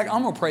smile. Matter of fact,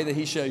 I'm going to pray that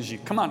he shows you.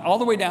 Come on, all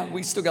the way down.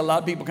 We still got a lot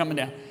of people coming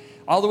down.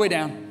 All the way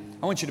down.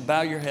 I want you to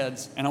bow your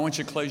heads and I want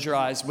you to close your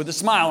eyes with a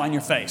smile on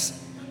your face.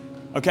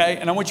 Okay?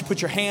 And I want you to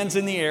put your hands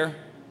in the air.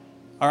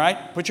 All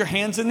right? Put your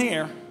hands in the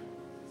air.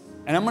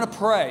 And I'm going to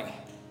pray.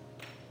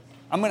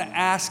 I'm going to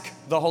ask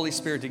the Holy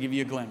Spirit to give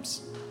you a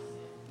glimpse.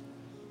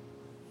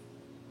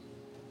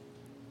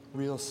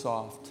 Real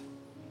soft.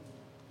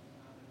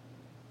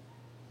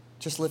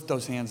 Just lift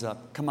those hands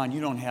up. Come on,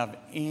 you don't have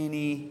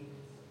anything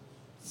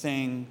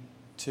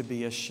to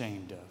be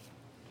ashamed of.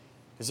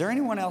 Is there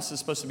anyone else that's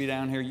supposed to be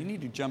down here? You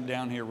need to jump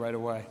down here right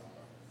away.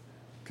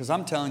 Because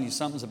I'm telling you,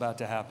 something's about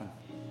to happen.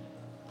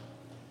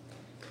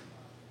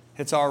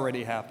 It's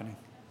already happening.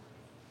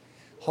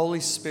 Holy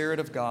Spirit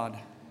of God,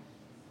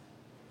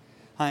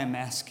 I am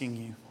asking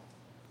you,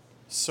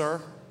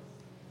 sir,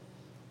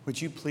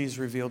 would you please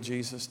reveal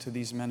Jesus to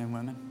these men and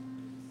women?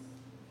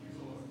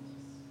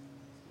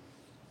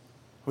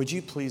 Would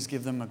you please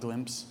give them a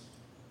glimpse?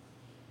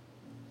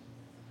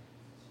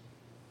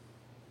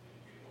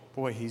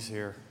 Boy, he's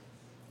here.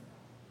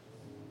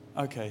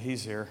 Okay,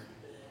 he's here.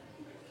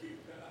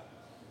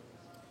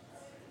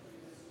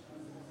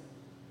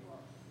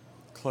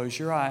 Close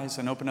your eyes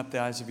and open up the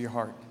eyes of your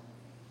heart.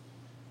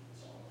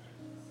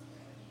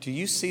 Do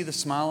you see the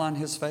smile on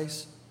his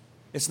face?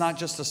 It's not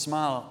just a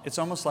smile. It's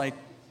almost like,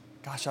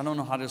 gosh, I don't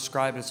know how to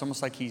describe it. It's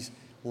almost like he's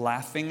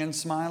laughing and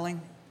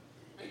smiling.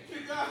 Thank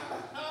you, God.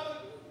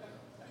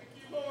 Thank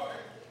you, Lord.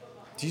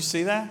 Do you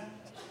see that?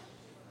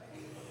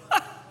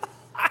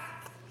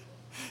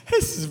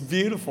 This is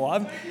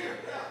beautiful.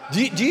 Do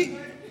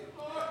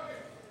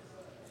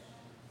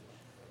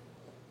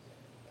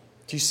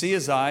you see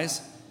his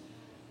eyes?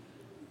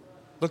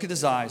 Look at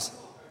his eyes.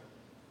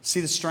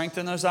 See the strength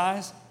in those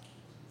eyes?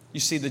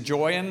 You see the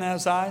joy in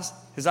those eyes?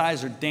 His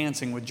eyes are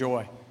dancing with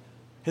joy.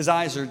 His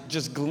eyes are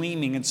just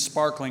gleaming and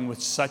sparkling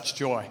with such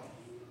joy.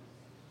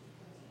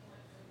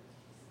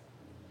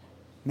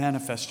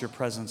 Manifest your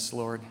presence,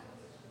 Lord.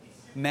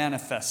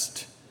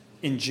 Manifest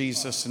in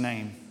Jesus'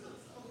 name.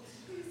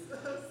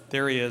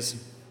 There he is.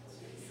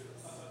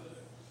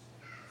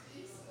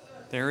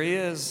 There he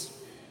is.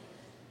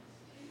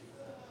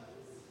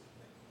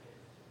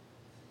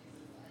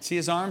 See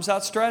his arms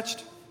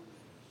outstretched?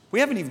 We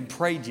haven't even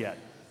prayed yet,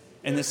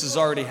 and this is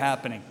already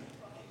happening.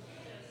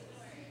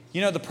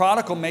 You know, the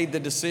prodigal made the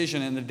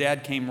decision and the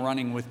dad came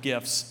running with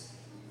gifts.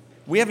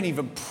 We haven't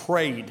even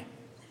prayed.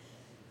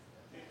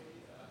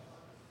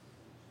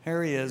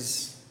 Here he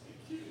is.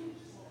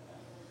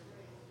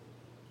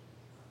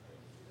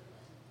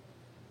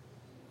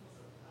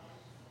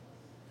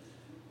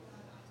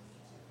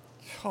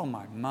 Oh,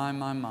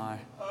 my.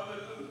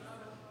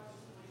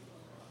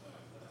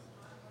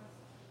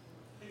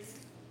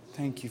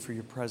 Thank you for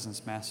your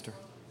presence, Master.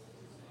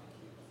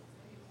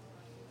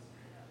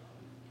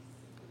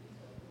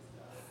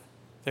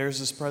 There's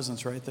his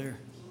presence right there.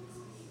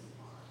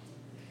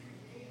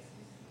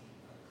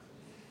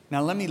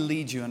 Now let me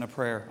lead you in a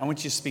prayer. I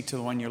want you to speak to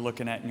the one you're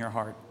looking at in your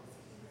heart.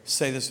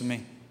 Say this with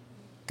me.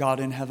 God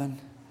in heaven,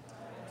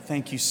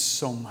 thank you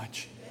so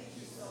much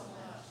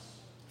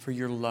for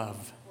your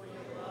love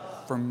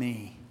for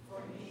me.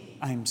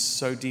 I am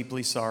so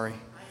deeply sorry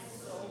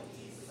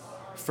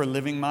for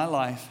living my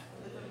life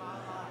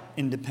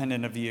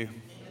independent of you.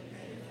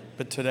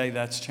 But today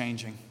that's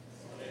changing.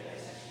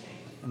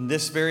 In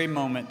this very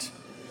moment,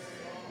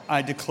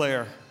 I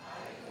declare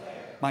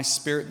my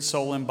spirit,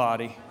 soul, and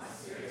body,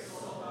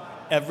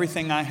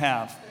 everything I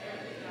have,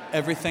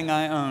 everything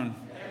I own,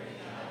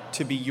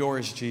 to be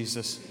yours,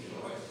 Jesus.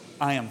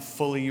 I am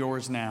fully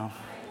yours now.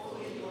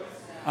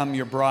 I'm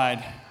your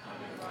bride.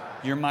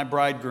 You're my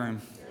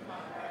bridegroom.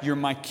 You're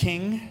my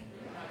king,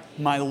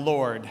 my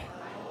Lord,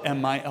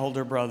 and my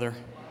elder brother.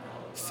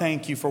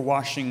 Thank you for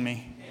washing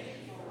me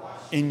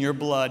in your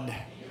blood.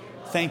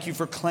 Thank you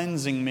for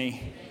cleansing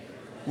me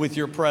with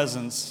your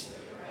presence.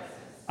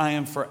 I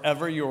am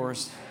forever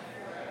yours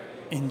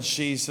in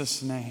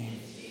Jesus' name.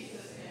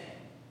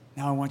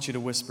 Now I want you to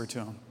whisper to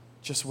him.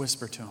 Just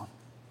whisper to him.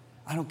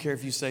 I don't care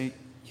if you say,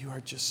 you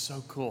are just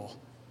so cool.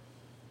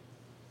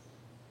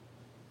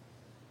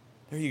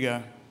 There you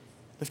go.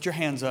 Lift your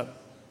hands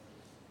up.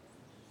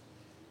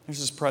 There's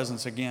his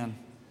presence again.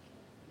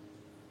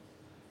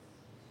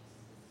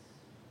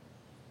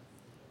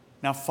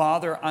 Now,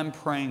 Father, I'm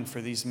praying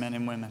for these men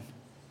and women.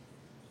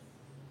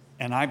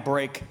 And I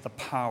break the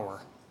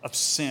power of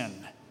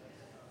sin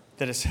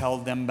that has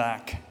held them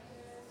back.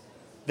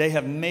 They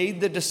have made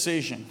the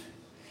decision.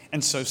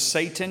 And so,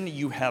 Satan,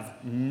 you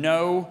have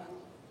no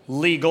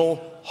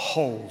legal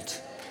hold.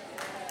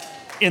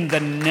 In the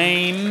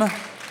name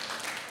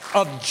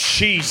of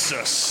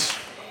Jesus,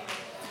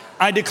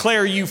 I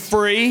declare you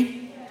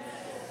free.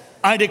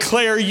 I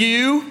declare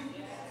you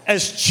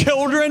as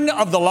children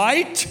of the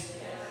light.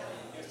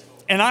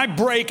 And I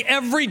break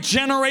every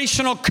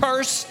generational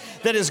curse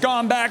that has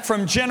gone back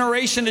from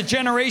generation to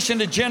generation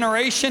to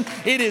generation.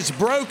 It is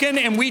broken,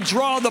 and we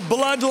draw the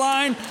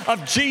bloodline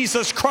of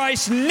Jesus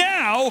Christ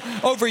now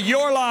over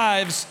your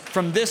lives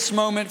from this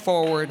moment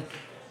forward.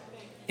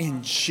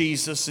 In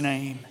Jesus'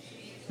 name.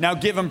 Now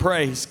give him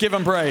praise. Give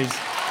him praise.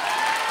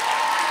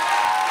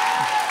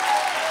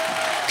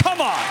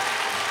 Come on.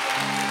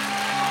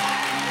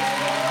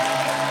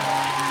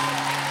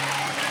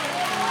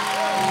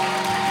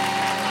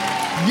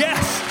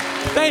 Yes.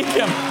 Thank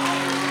him.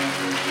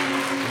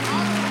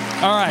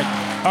 All right.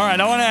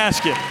 I want to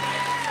ask you.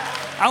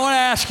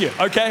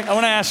 Okay? I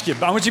want to ask you.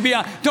 I want you to be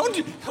honest.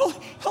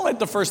 Don't let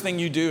the first thing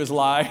you do is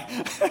lie.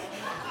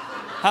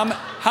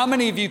 How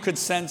many of you could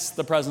sense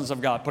the presence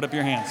of God? Put up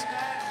your hands.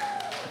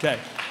 Okay.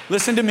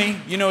 Listen to me.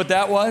 You know what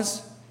that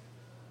was?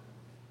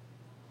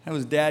 That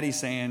was Daddy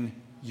saying,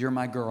 you're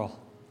my girl.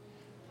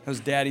 That was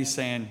Daddy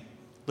saying,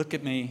 look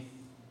at me.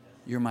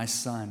 You're my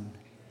son.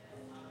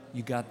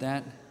 You got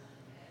that?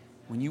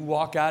 When you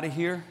walk out of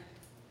here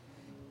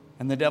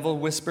and the devil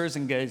whispers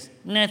and goes,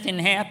 nothing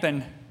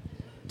happened,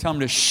 tell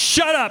him to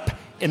shut up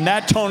in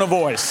that tone of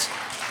voice.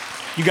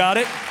 You got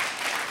it?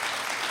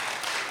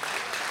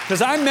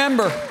 Because I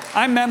remember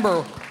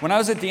when I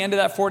was at the end of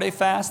that 4-day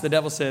fast, the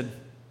devil said,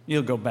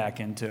 you'll go back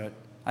into it.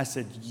 I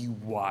said, you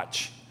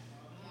watch.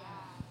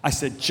 I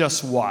said,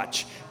 just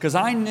watch. Because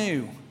I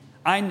knew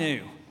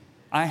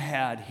I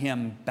had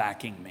him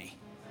backing me.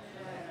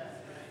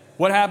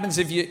 What happens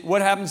if,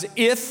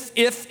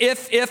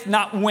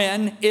 not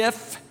when,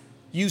 if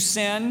you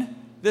sin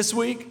this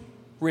week?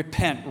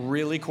 Repent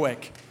really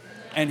quick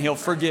and he'll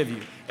forgive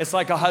you. It's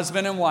like a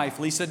husband and wife.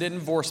 Lisa didn't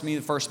divorce me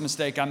the first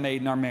mistake I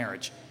made in our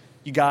marriage.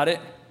 You got it?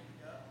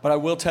 But I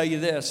will tell you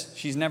this,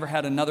 she's never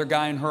had another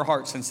guy in her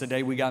heart since the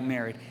day we got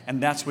married.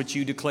 And that's what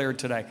you declared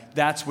today.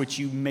 That's what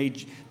you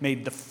made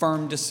the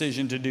firm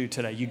decision to do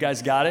today. You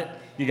guys got it?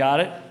 You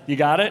got it? You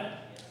got it?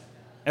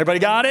 Everybody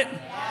got it?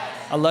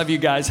 I love you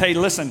guys. Hey,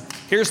 listen,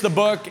 here's the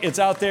book. It's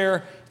out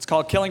there. It's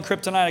called Killing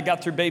Kryptonite. I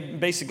got through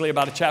basically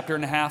about a chapter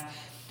and a half.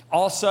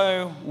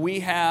 Also,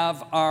 we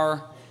have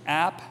our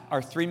app,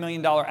 our $3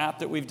 million app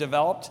that we've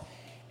developed.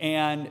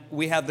 And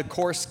we have the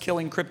course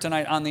Killing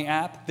Kryptonite on the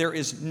app. There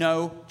is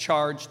no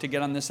charge to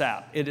get on this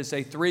app. It is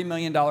a $3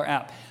 million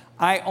app.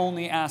 I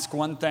only ask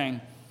one thing,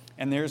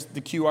 and there's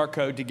the QR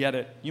code to get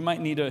it. You might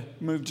need to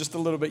move just a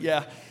little bit.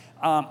 Yeah.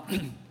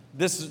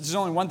 This is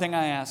only one thing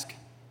I ask.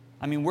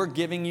 I mean, we're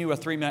giving you a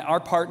 $3 million,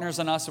 our partners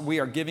and us, we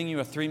are giving you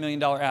a $3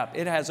 million app.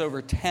 It has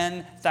over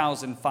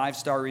 10,000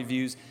 five-star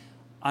reviews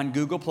on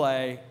Google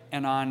Play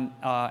and on,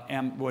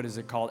 what is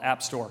it called,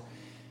 App Store.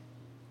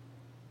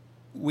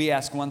 We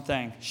ask one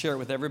thing, share it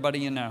with everybody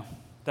you know.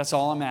 That's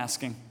all I'm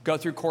asking. Go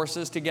through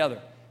courses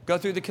together. Go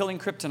through the Killing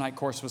Kryptonite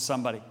course with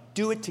somebody.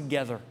 Do it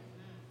together,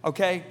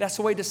 okay? That's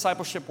the way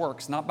discipleship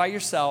works, not by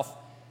yourself.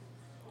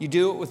 You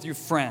do it with your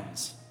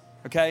friends,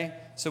 okay?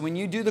 So when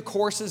you do the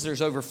courses,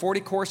 there's over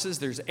 40 courses.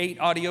 There's 8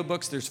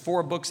 audiobooks. There's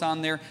 4 books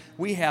on there.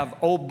 We have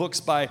old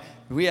books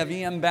we have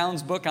E.M.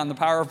 Bounds' book on the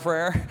power of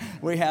prayer.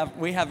 We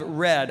have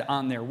Red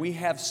on there. We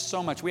have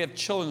so much. We have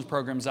children's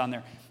programs on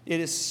there. It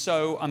is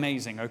so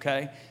amazing,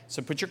 okay?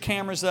 So put your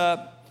cameras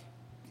up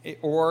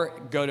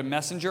or go to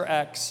Messenger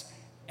X,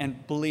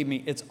 and believe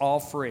me, it's all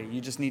free. You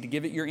just need to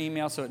give it your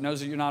email so it knows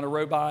that you're not a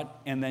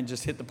robot, and then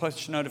just hit the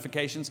push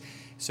notifications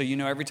so you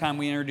know every time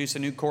we introduce a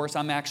new course.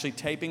 I'm actually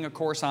taping a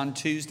course on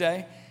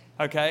Tuesday,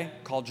 okay,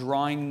 called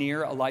Drawing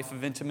Near, A Life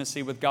of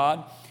Intimacy with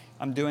God.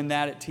 I'm doing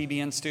that at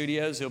TBN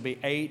Studios. It'll be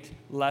 8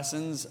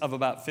 lessons of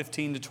about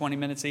 15 to 20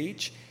 minutes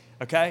each,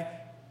 okay?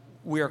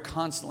 We are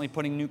constantly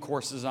putting new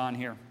courses on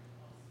here.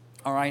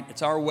 All right,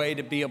 it's our way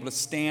to be able to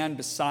stand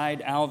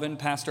beside Alvin,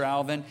 Pastor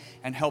Alvin,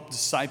 and help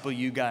disciple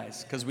you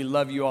guys because we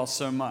love you all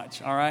so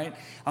much. All right,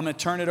 I'm going to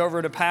turn it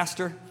over to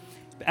Pastor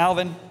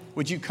Alvin.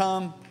 Would you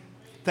come?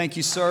 Thank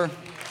you, sir.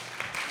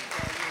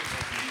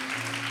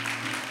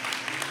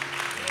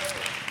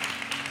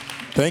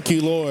 Thank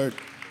you, Lord.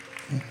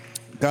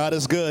 God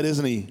is good,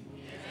 isn't he?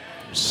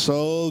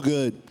 So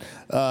good.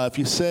 If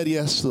you said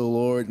yes to the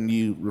Lord and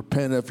you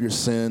repent of your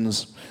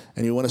sins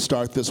and you want to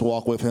start this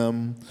walk with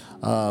him,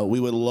 we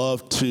would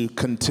love to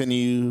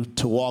continue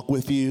to walk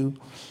with you,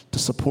 to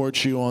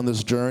support you on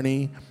this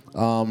journey.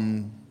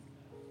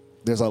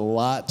 There's a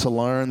lot to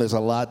learn. There's a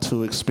lot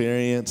to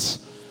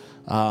experience.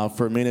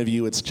 For many of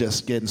you, it's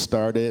just getting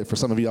started. For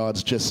some of y'all,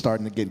 it's just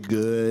starting to get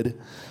good.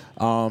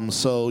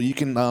 So you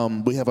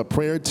can, we have a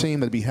prayer team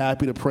that'd be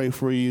happy to pray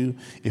for you.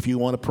 If you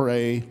want to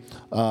pray,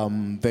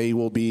 they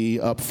will be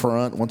up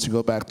front once you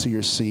go back to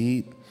your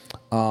seat.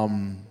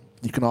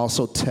 You can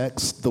also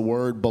text the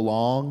word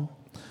belong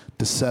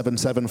to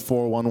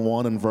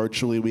 77411, and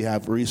virtually we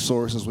have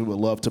resources we would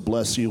love to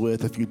bless you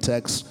with if you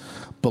text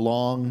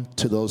belong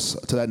to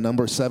that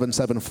number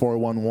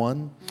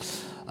 77411.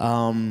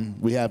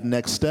 We have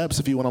next steps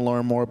if you want to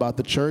learn more about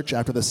the church.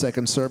 After the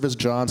second service,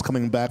 John's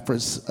coming back for a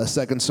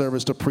second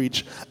service to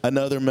preach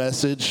another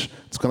message.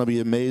 It's going to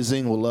be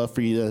amazing. We'd love for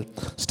you to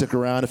stick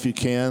around if you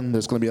can.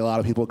 There's going to be a lot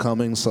of people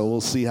coming, so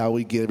we'll see how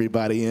we get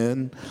everybody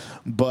in.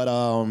 But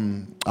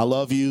I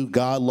love you.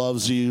 God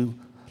loves you.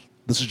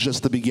 This is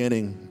just the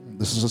beginning.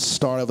 This is the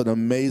start of an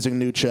amazing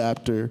new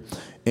chapter.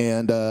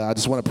 And I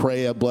just want to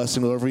pray a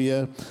blessing over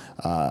you.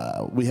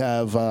 We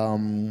have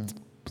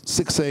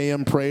 6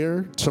 a.m.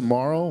 prayer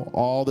tomorrow,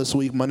 all this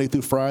week, Monday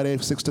through Friday,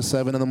 6 to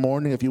 7 in the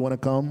morning. If you want to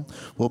come,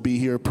 we'll be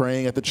here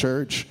praying at the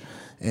church.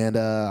 And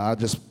I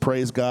just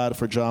praise God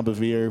for John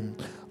Bevere.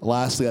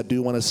 Lastly, I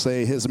do want to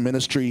say his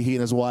ministry, he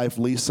and his wife,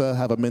 Lisa,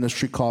 have a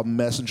ministry called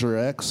Messenger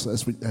X,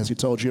 as he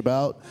told you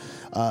about.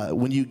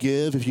 When you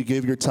give, if you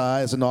give your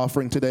tithes and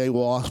offering today,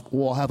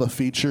 we'll have a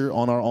feature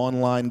on our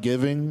online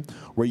giving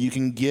where you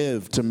can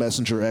give to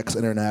Messenger X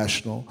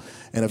International.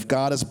 And if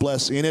God has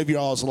blessed any of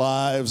y'all's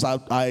lives,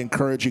 I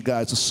encourage you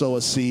guys to sow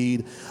a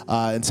seed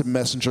into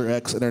Messenger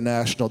X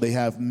International. They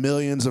have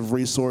millions of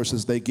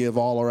resources they give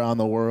all around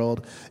the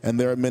world, and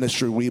they're a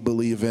ministry we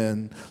believe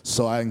in.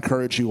 So I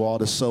encourage you all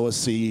to sow a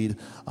seed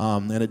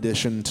in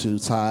addition to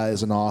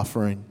tithes and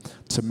offering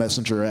to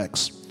Messenger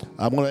X.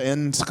 I'm going to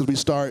end because we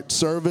start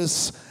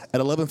service at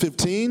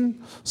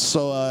 11:15.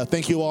 So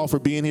thank you all for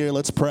being here.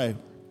 Let's pray.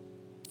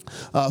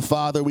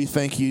 Father, we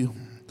thank you.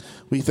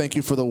 We thank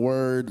you for the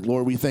word.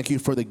 Lord, we thank you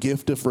for the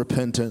gift of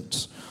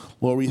repentance.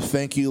 Lord, we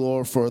thank you,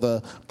 Lord, for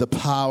the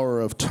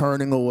power of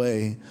turning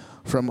away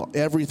from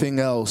everything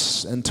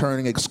else and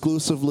turning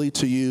exclusively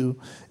to you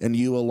and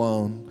you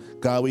alone.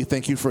 God, we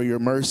thank you for your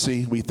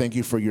mercy. We thank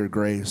you for your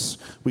grace.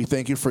 We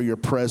thank you for your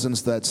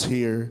presence that's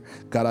here.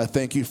 God, I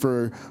thank you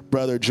for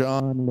Brother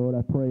John. Lord,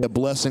 I pray a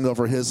blessing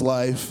over his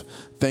life.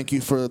 Thank you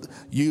for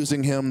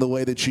using him the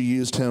way that you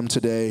used him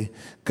today.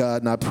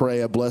 God, and I pray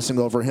a blessing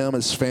over him,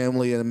 his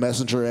family, and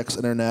Messenger X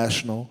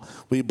International.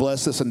 We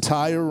bless this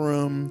entire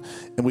room,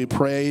 and we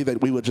pray that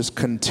we would just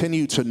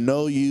continue to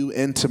know you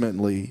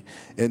intimately.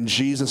 In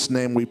Jesus'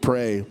 name we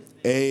pray.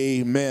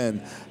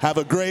 Amen. Have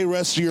a great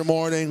rest of your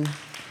morning.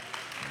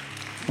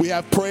 We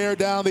have prayer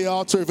down the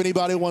altar. If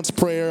anybody wants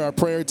prayer, our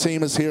prayer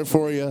team is here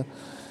for you.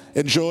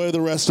 Enjoy the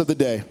rest of the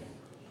day.